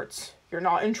school starts. You're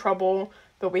not in trouble,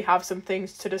 but we have some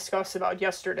things to discuss about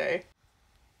yesterday.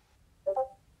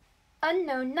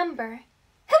 Unknown number.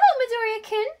 Hello,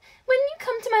 Midoriya-kun! When you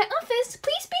come to my office,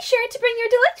 please be sure to bring your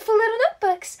delightful little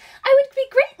notebooks. I would be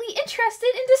greatly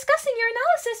interested in discussing your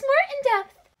analysis more in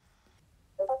depth.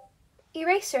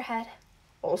 Eraserhead.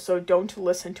 Also, don't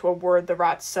listen to a word the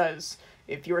rat says.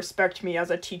 If you respect me as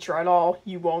a teacher at all,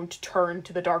 you won't turn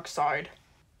to the dark side.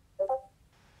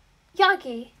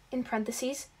 Yagi, in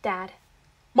parentheses, Dad.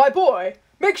 My boy,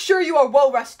 make sure you are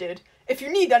well rested. If you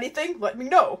need anything, let me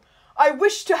know. I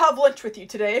wish to have lunch with you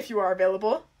today if you are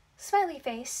available. Smiley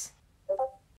face.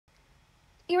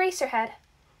 Eraserhead.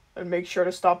 And make sure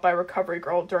to stop by Recovery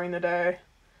Girl during the day.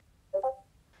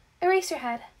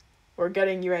 Eraserhead. We're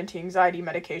getting you anti-anxiety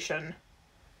medication.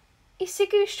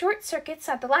 Isuku short-circuits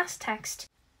at the last text.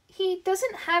 He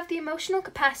doesn't have the emotional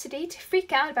capacity to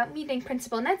freak out about meeting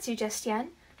Principal Nedzu just yet.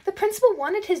 The principal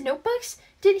wanted his notebooks?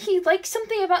 Did he like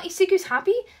something about Isuku's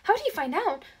hobby? How did he find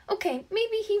out? Okay,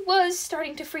 maybe he was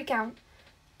starting to freak out.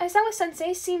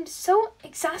 Aizawa-sensei seemed so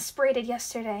exasperated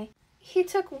yesterday. He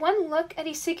took one look at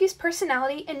Isuku's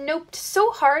personality and noped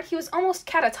so hard he was almost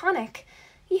catatonic.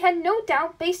 He had no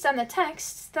doubt, based on the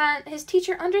texts, that his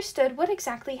teacher understood what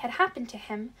exactly had happened to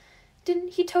him.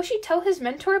 Didn't Hitoshi tell his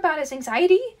mentor about his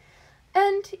anxiety?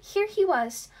 And here he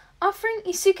was, offering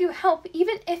Isuku help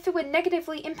even if it would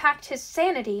negatively impact his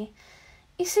sanity.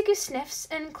 Isuku sniffs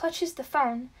and clutches the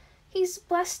phone. He's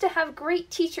blessed to have great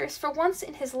teachers for once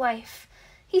in his life.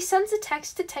 He sends a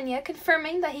text to Tenya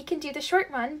confirming that he can do the short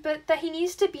run, but that he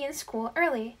needs to be in school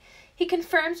early. He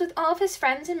confirms with all of his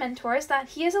friends and mentors that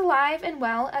he is alive and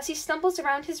well as he stumbles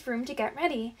around his room to get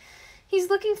ready. He's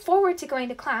looking forward to going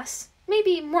to class,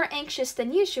 maybe more anxious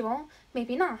than usual,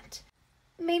 maybe not.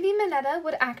 Maybe Mineta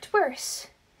would act worse.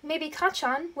 Maybe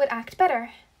Kanchan would act better.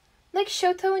 Like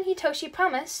Shoto and Hitoshi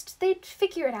promised, they'd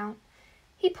figure it out.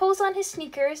 He pulls on his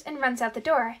sneakers and runs out the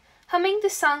door, humming the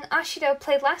song Ashido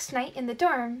played last night in the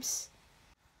dorms.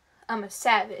 I'm a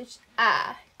savage.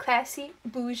 Classy,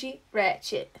 bougie,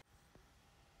 ratchet.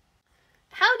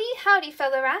 Howdy,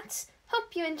 fellow rats.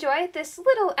 Hope you enjoyed this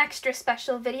little extra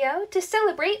special video to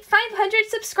celebrate 500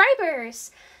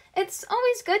 subscribers. It's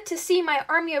always good to see my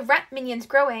army of rat minions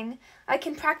growing. I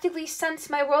can practically sense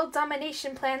my world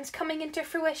domination plans coming into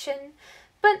fruition.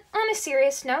 But on a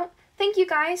serious note, thank you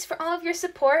guys for all of your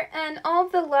support and all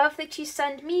of the love that you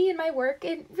send me and my work.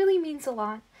 It really means a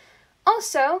lot.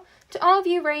 Also, to all of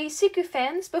you Reisiku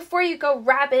fans, before you go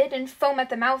rabid and foam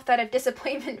at the mouth out of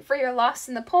disappointment for your loss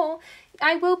in the poll,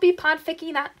 I will be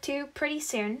podficking that too pretty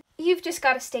soon. You've just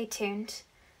got to stay tuned.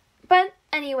 But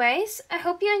anyways, I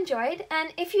hope you enjoyed,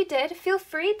 and if you did, feel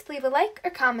free to leave a like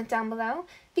or comment down below,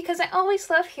 because I always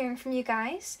love hearing from you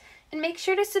guys. And make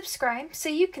sure to subscribe so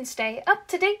you can stay up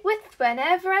to date with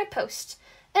whenever I post.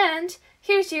 And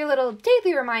here's your little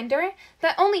daily reminder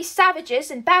that only savages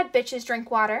and bad bitches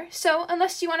drink water, so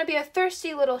unless you want to be a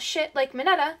thirsty little shit like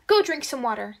Minetta, go drink some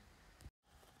water.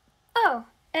 Oh,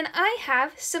 and I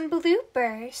have some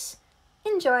bloopers.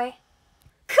 Enjoy.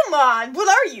 Come on, what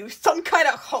are you, some kind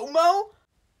of homo?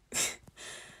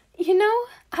 You know,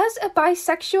 as a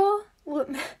bisexual,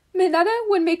 Minetta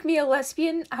would make me a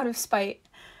lesbian out of spite.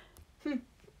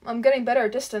 I'm getting better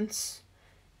at distance.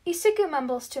 Isuku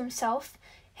mumbles to himself,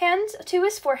 hand to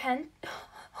his forehead.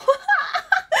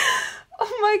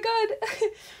 Oh my god.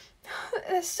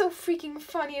 That's so freaking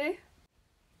funny.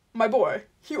 My boy,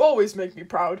 you always make me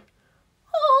proud.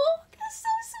 Oh, that's so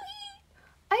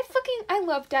sweet. I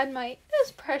love Dynamite.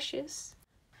 That's precious.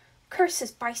 Curse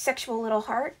his bisexual little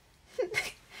heart.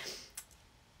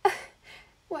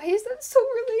 Why is that so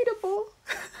relatable?